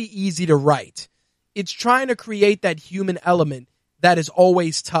pretty easy to write. It's trying to create that human element that is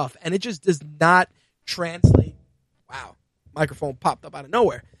always tough, and it just does not translate. Wow, microphone popped up out of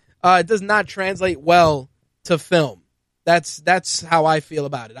nowhere. It does not translate well to film. That's how I feel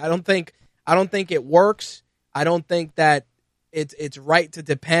about it. I don't think it works. I don't think that it's right to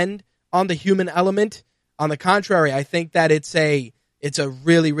depend on the human element. On the contrary, I think that it's a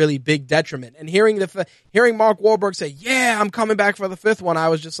really, really big detriment. And hearing Mark Wahlberg say, "Yeah, I'm coming back for the fifth one," I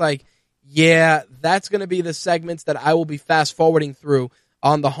was just like, yeah, that's going to be the segments that I will be fast forwarding through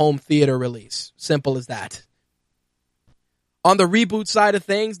on the home theater release. Simple as that. On the reboot side of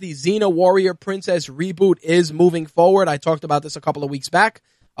things, the Xena Warrior Princess reboot is moving forward. I talked about this a couple of weeks back.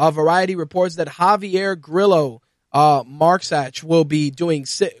 Variety reports that Javier Grillo Marxach will be doing,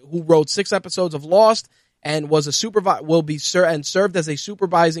 who wrote 6 episodes of Lost and was a and served as a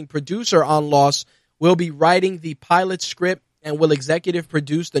supervising producer on Lost, will be writing the pilot script and will executive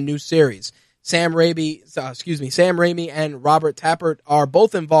produce the new series. Sam Raimi and Robert Tappert are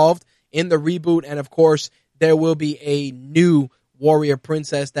both involved in the reboot, and of course, there will be a new warrior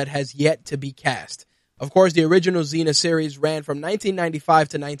princess that has yet to be cast. Of course, the original Xena series ran from 1995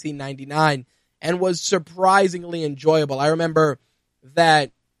 to 1999 and was surprisingly enjoyable. I remember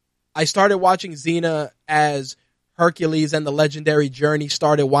that I started watching Xena as Hercules and the Legendary Journey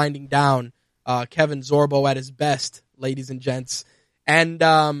started winding down. Kevin Sorbo at his best, ladies and gents. And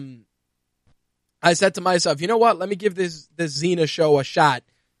I said to myself, you know what? Let me give this Xena show a shot.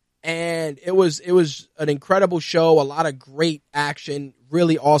 And it was an incredible show, a lot of great action,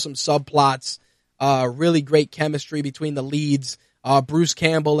 really awesome subplots, really great chemistry between the leads. Bruce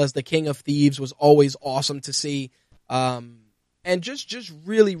Campbell as the King of Thieves was always awesome to see. And just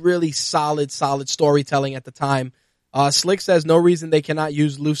really, really solid storytelling at the time. Slick says no reason they cannot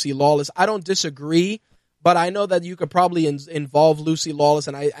use Lucy Lawless. I don't disagree, but I know that you could probably involve Lucy Lawless,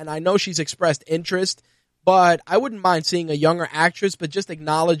 and I know she's expressed interest, but I wouldn't mind seeing a younger actress, but just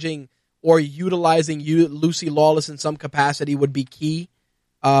acknowledging or utilizing Lucy Lawless in some capacity would be key.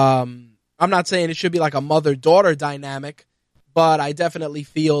 I'm not saying it should be like a mother-daughter dynamic, but I definitely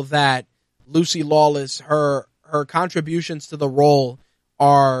feel that Lucy Lawless, her contributions to the role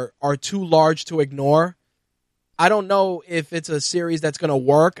are too large to ignore. I don't know if it's a series that's going to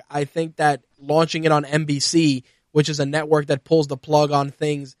work. I think that launching it on NBC, which is a network that pulls the plug on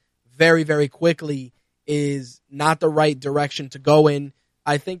things very, very quickly, is not the right direction to go in.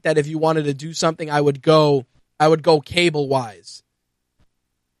 I think that if you wanted to do something, I would go cable-wise.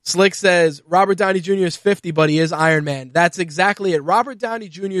 Slick says, Robert Downey Jr. is 50, but he is Iron Man. That's exactly it. Robert Downey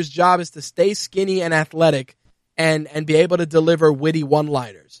Jr.'s job is to stay skinny and athletic and be able to deliver witty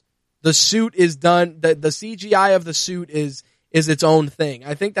one-liners. The suit is done. The CGI of the suit is its own thing.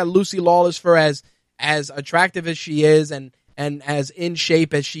 I think that Lucy Lawless, for as attractive as she is and as in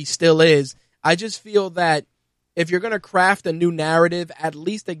shape as she still is, I just feel that if you're going to craft a new narrative, at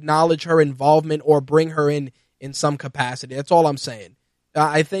least acknowledge her involvement or bring her in some capacity. That's all I'm saying.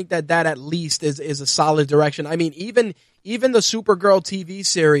 I think that at least is a solid direction. I mean, even the Supergirl TV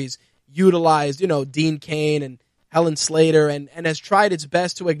series utilized, Dean Cain and Helen Slater and has tried its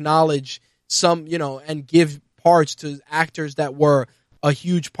best to acknowledge some, and give parts to actors that were a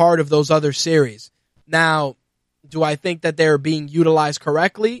huge part of those other series. Now, do I think that they're being utilized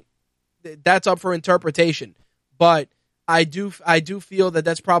correctly? That's up for interpretation. But I do feel that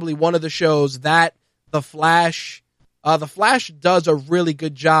that's probably one of the shows that The Flash does a really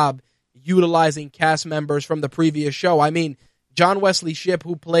good job utilizing cast members from the previous show. I mean, John Wesley Shipp,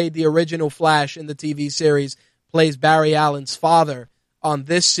 who played the original Flash in the TV series, plays Barry Allen's father on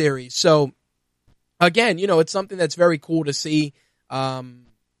this series. So, again, it's something that's very cool to see.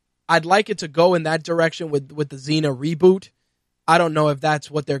 I'd like it to go in that direction with the Xena reboot. I don't know if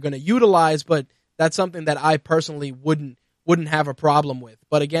that's what they're going to utilize, but that's something that I personally wouldn't have a problem with.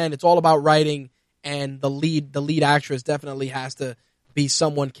 But again, it's all about writing, and the lead actress definitely has to be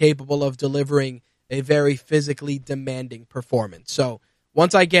someone capable of delivering a very physically demanding performance. So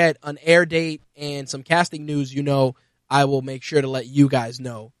once I get an air date and some casting news, I will make sure to let you guys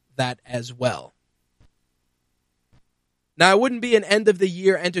know that as well. Now, it wouldn't be an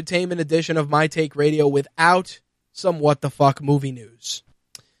end-of-the-year entertainment edition of My Take Radio without some what the fuck movie news.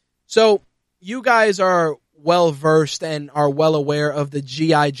 So, you guys are well-versed and are well aware of the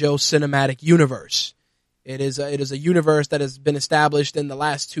G.I. Joe cinematic universe. It is a universe that has been established in the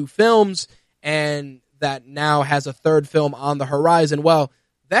last 2 films and that now has a 3rd film on the horizon. Well,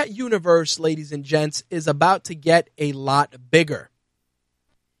 that universe, ladies and gents, is about to get a lot bigger.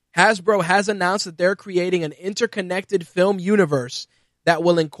 Hasbro has announced that they're creating an interconnected film universe that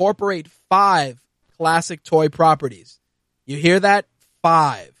will incorporate 5 classic toy properties. You hear that?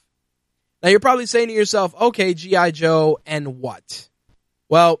 5. Now, you're probably saying to yourself, okay, G.I. Joe, and what?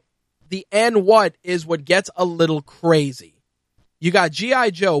 Well, the and what is what gets a little crazy. You got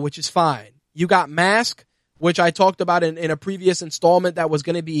G.I. Joe, which is fine. You got Mask, which I talked about in a previous installment that was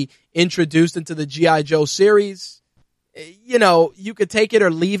going to be introduced into the G.I. Joe series. You could take it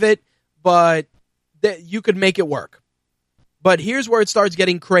or leave it, but you could make it work. But here's where it starts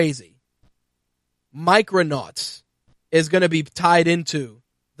getting crazy. Micronauts is going to be tied into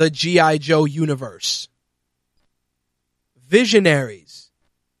the G.I. Joe universe. Visionaries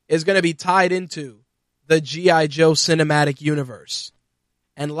is going to be tied into the G.I. Joe cinematic universe.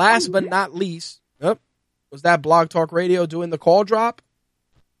 And last but not least, was that Blog Talk Radio doing the call drop?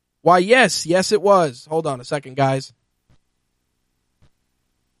 Why, yes, it was. Hold on a second, guys.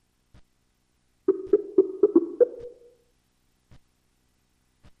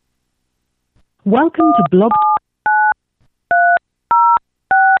 Welcome to Blog.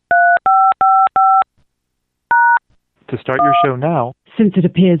 To start your show now. Since it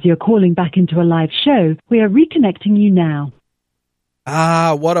appears you're calling back into a live show, we are reconnecting you now.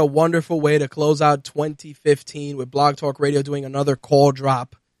 What a wonderful way to close out 2015 with Blog Talk Radio doing another call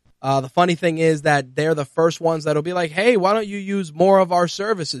drop. The funny thing is that they're the first ones that'll be like, hey, why don't you use more of our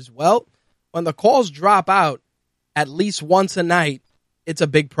services? Well, when the calls drop out at least once a night, it's a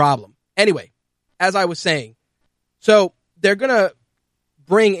big problem. Anyway, as I was saying, so they're going to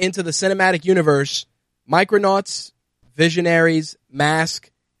bring into the cinematic universe Micronauts, Visionaries,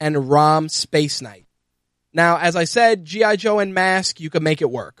 Mask, and ROM Space Knight. Now, as I said, G.I. Joe and Mask, you can make it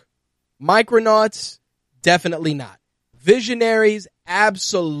work. Micronauts, definitely not. Visionaries,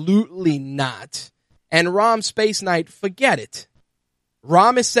 absolutely not. And ROM Space Knight, forget it.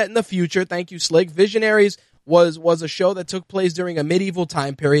 ROM is set in the future, thank you, Slick. Visionaries was a show that took place during a medieval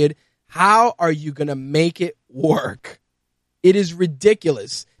time period. How are you going to make it work? It is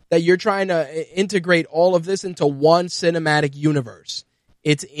ridiculous that you're trying to integrate all of this into one cinematic universe.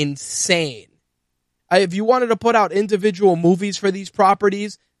 It's insane. If you wanted to put out individual movies for these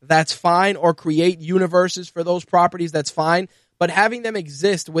properties, that's fine, or create universes for those properties, that's fine. But having them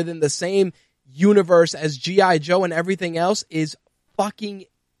exist within the same universe as G.I. Joe and everything else is fucking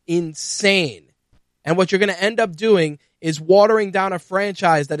insane. And what you're going to end up doing is watering down a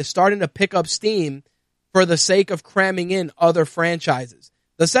franchise that is starting to pick up steam for the sake of cramming in other franchises.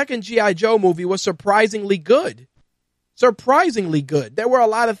 The second G.I. Joe movie was surprisingly good. Surprisingly good. There were a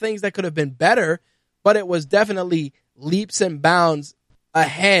lot of things that could have been better, but it was definitely leaps and bounds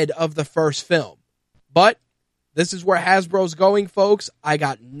ahead of the first film. But this is where Hasbro's going, folks. I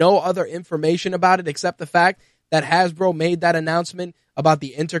got no other information about it except the fact that Hasbro made that announcement about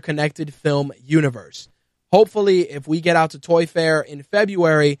the interconnected film universe. Hopefully, if we get out to Toy Fair in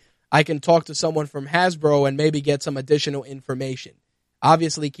February, I can talk to someone from Hasbro and maybe get some additional information.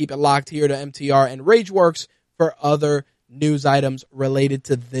 Obviously, keep it locked here to MTR and Rageworks for other news items related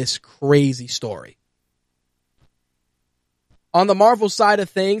to this crazy story. On the Marvel side of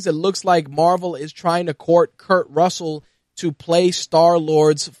things, it looks like Marvel is trying to court Kurt Russell to play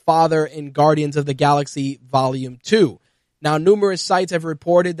Star-Lord's father in Guardians of the Galaxy Volume 2. Now, numerous sites have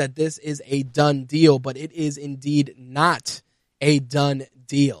reported that this is a done deal, but it is indeed not a done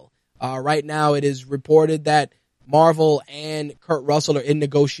deal. Right now, it is reported that Marvel and Kurt Russell are in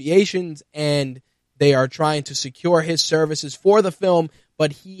negotiations, and they are trying to secure his services for the film,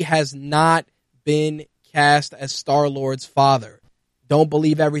 but he has not been cast as Star-Lord's father. Don't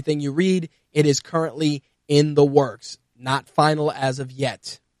believe everything you read. It is currently in the works. not final as of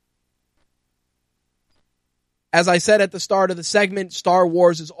yet. As I said at the start of the segment, Star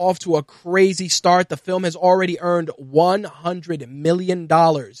Wars is off to a crazy start. The film has already earned $100 million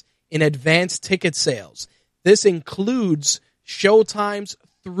in advanced ticket sales. This includes showtimes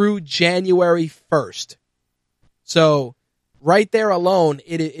through January 1st. So right there alone,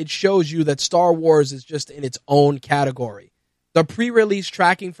 it shows you that Star Wars is just in its own category. The pre-release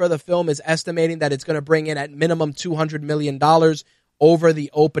tracking for the film is estimating that it's going to bring in at minimum $200 million over the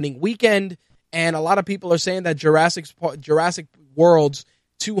opening weekend. And a lot of people are saying that Jurassic World's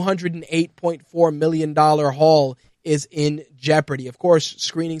 $208.4 million haul is in jeopardy. Of course,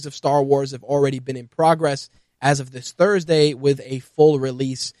 screenings of Star Wars have already been in progress as of this Thursday, with a full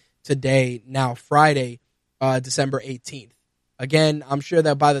release today, now Friday, December 18th. Again, I'm sure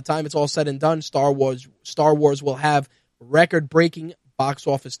that by the time it's all said and done, Star Wars will have record-breaking box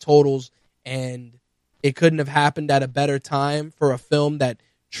office totals, and it couldn't have happened at a better time for a film that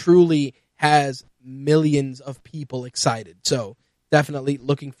truly has millions of people excited. So definitely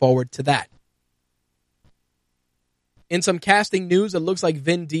looking forward to that. In some casting news, it looks like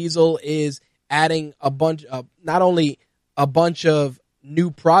Vin Diesel is adding a bunch of, not only a bunch of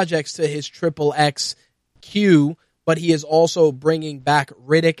new projects to his XXX queue, but he is also bringing back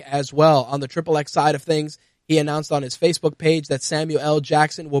Riddick as well. On the XXX side of things, he announced on his Facebook page that Samuel L.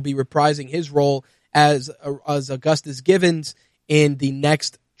 Jackson will be reprising his role as Augustus Givens in the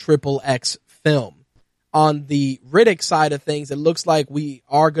next XXX film. On the Riddick side of things, it looks like we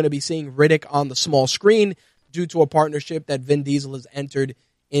are going to be seeing Riddick on the small screen due to a partnership that Vin Diesel has entered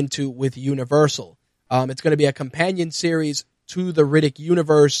into with Universal. It's going to be a companion series to the Riddick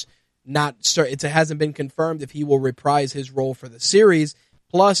universe. It hasn't been confirmed if he will reprise his role for the series.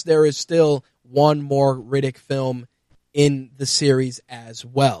 Plus, there is still one more Riddick film in the series as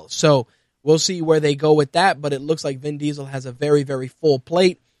well. So we'll see where they go with that, but it looks like Vin Diesel has a very, very full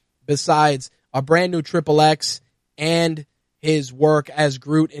plate. Besides a brand new XXX and his work as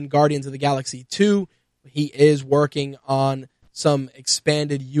Groot in Guardians of the Galaxy 2, he is working on some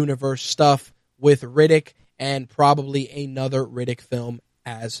expanded universe stuff with Riddick and probably another Riddick film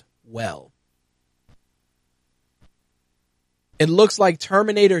as well. It looks like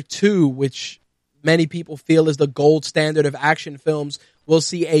Terminator 2, which many people feel is the gold standard of action films, will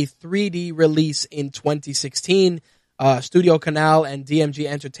see a 3D release in 2016. Studio Canal and DMG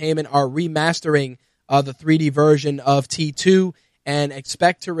Entertainment are remastering the 3D version of T2 and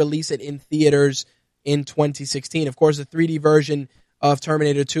expect to release it in theaters in 2016. Of course, the 3D version of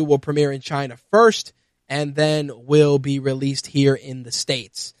Terminator 2 will premiere in China first and then will be released here in the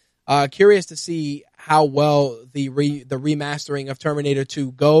States. Curious to see how well the remastering of Terminator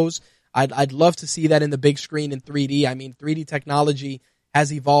 2 goes. I'd love to see that in the big screen in 3D. I mean, 3D technology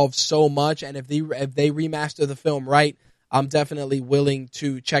has evolved so much, and if they remaster the film right, I'm definitely willing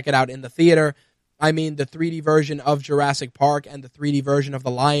to check it out in the theater. I mean, the 3D version of Jurassic Park and the 3D version of The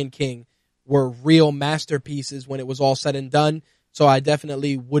Lion King were real masterpieces when it was all said and done, so I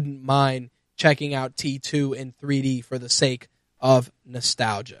definitely wouldn't mind checking out T2 in 3D for the sake of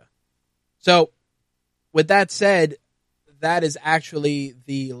nostalgia. So, with that said, that is actually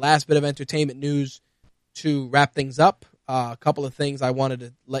the last bit of entertainment news to wrap things up. A couple of things I wanted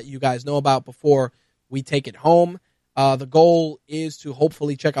to let you guys know about before we take it home. The goal is to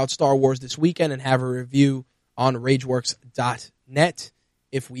hopefully check out Star Wars this weekend and have a review on RageWorks.net.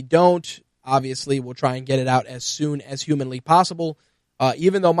 If we don't, obviously we'll try and get it out as soon as humanly possible.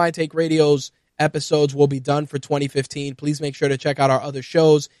 Even though My Take Radio's episodes will be done for 2015, please make sure to check out our other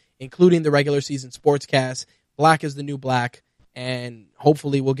shows, including the regular season Sportscast, Black is the New Black, and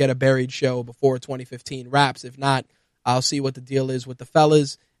hopefully we'll get a Buried show before 2015 wraps. If not, I'll see what the deal is with the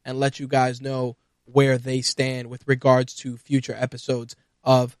fellas and let you guys know where they stand with regards to future episodes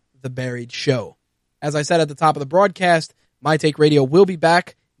of The Buried Show. As I said at the top of the broadcast, My Take Radio will be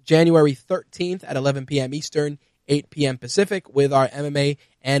back January 13th at 11 p.m. Eastern, 8 p.m. Pacific with our MMA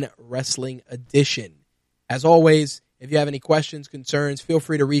and wrestling edition. As always, if you have any questions, concerns, feel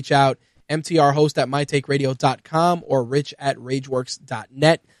free to reach out. mtrhost@mytakeradio.com or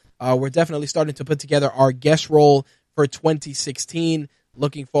rich@rageworks.net. We're definitely starting to put together our guest roll for 2016.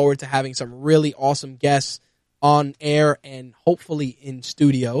 Looking forward to having some really awesome guests on air and hopefully in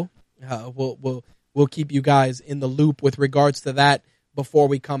studio. We'll keep you guys in the loop with regards to that before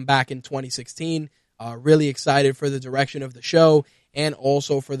we come back in 2016. Really excited for the direction of the show and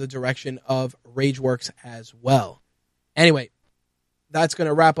also for the direction of RageWorks as well. Anyway, that's going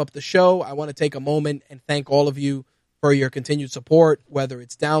to wrap up the show. I want to take a moment and thank all of you for your continued support, whether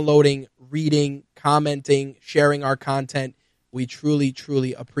it's downloading, reading, commenting, sharing our content. We truly,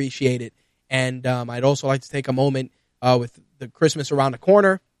 truly appreciate it. And I'd also like to take a moment with the Christmas around the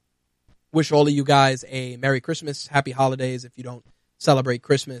corner. Wish all of you guys a Merry Christmas, Happy Holidays if you don't celebrate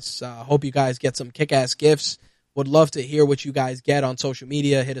Christmas. Hope you guys get some kick-ass gifts. Would love to hear what you guys get on social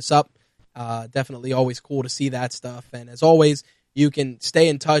media. Hit us up. Definitely always cool to see that stuff. And as always, you can stay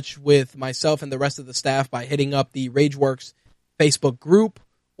in touch with myself and the rest of the staff by hitting up the RageWorks Facebook group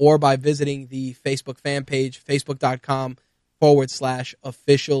or by visiting the Facebook fan page,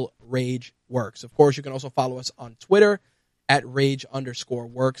 facebook.com/official RageWorks. Of course, you can also follow us on Twitter at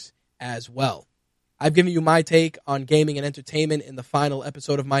Rage_Works as well. I've given you my take on gaming and entertainment in the final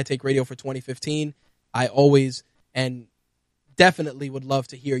episode of My Take Radio for 2015. I always and definitely would love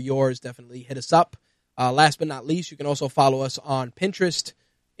to hear yours. Definitely hit us up. Last but not least, you can also follow us on Pinterest,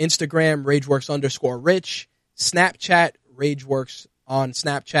 Instagram, RageWorks_Rich, Snapchat, RageWorks on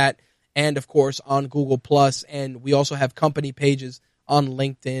Snapchat, and of course on Google+. And we also have company pages on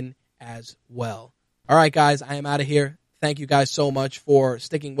LinkedIn as well. All right, guys, I am out of here. Thank you guys so much for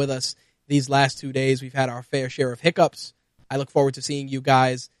sticking with us these last 2 days. We've had our fair share of hiccups. I look forward to seeing you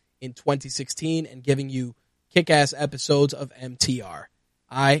guys in 2016 and giving you kick-ass episodes of MTR.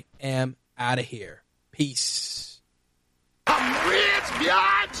 I am out of here. Peace. I'm rich,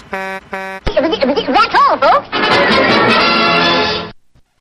 biatch! That's all, folks.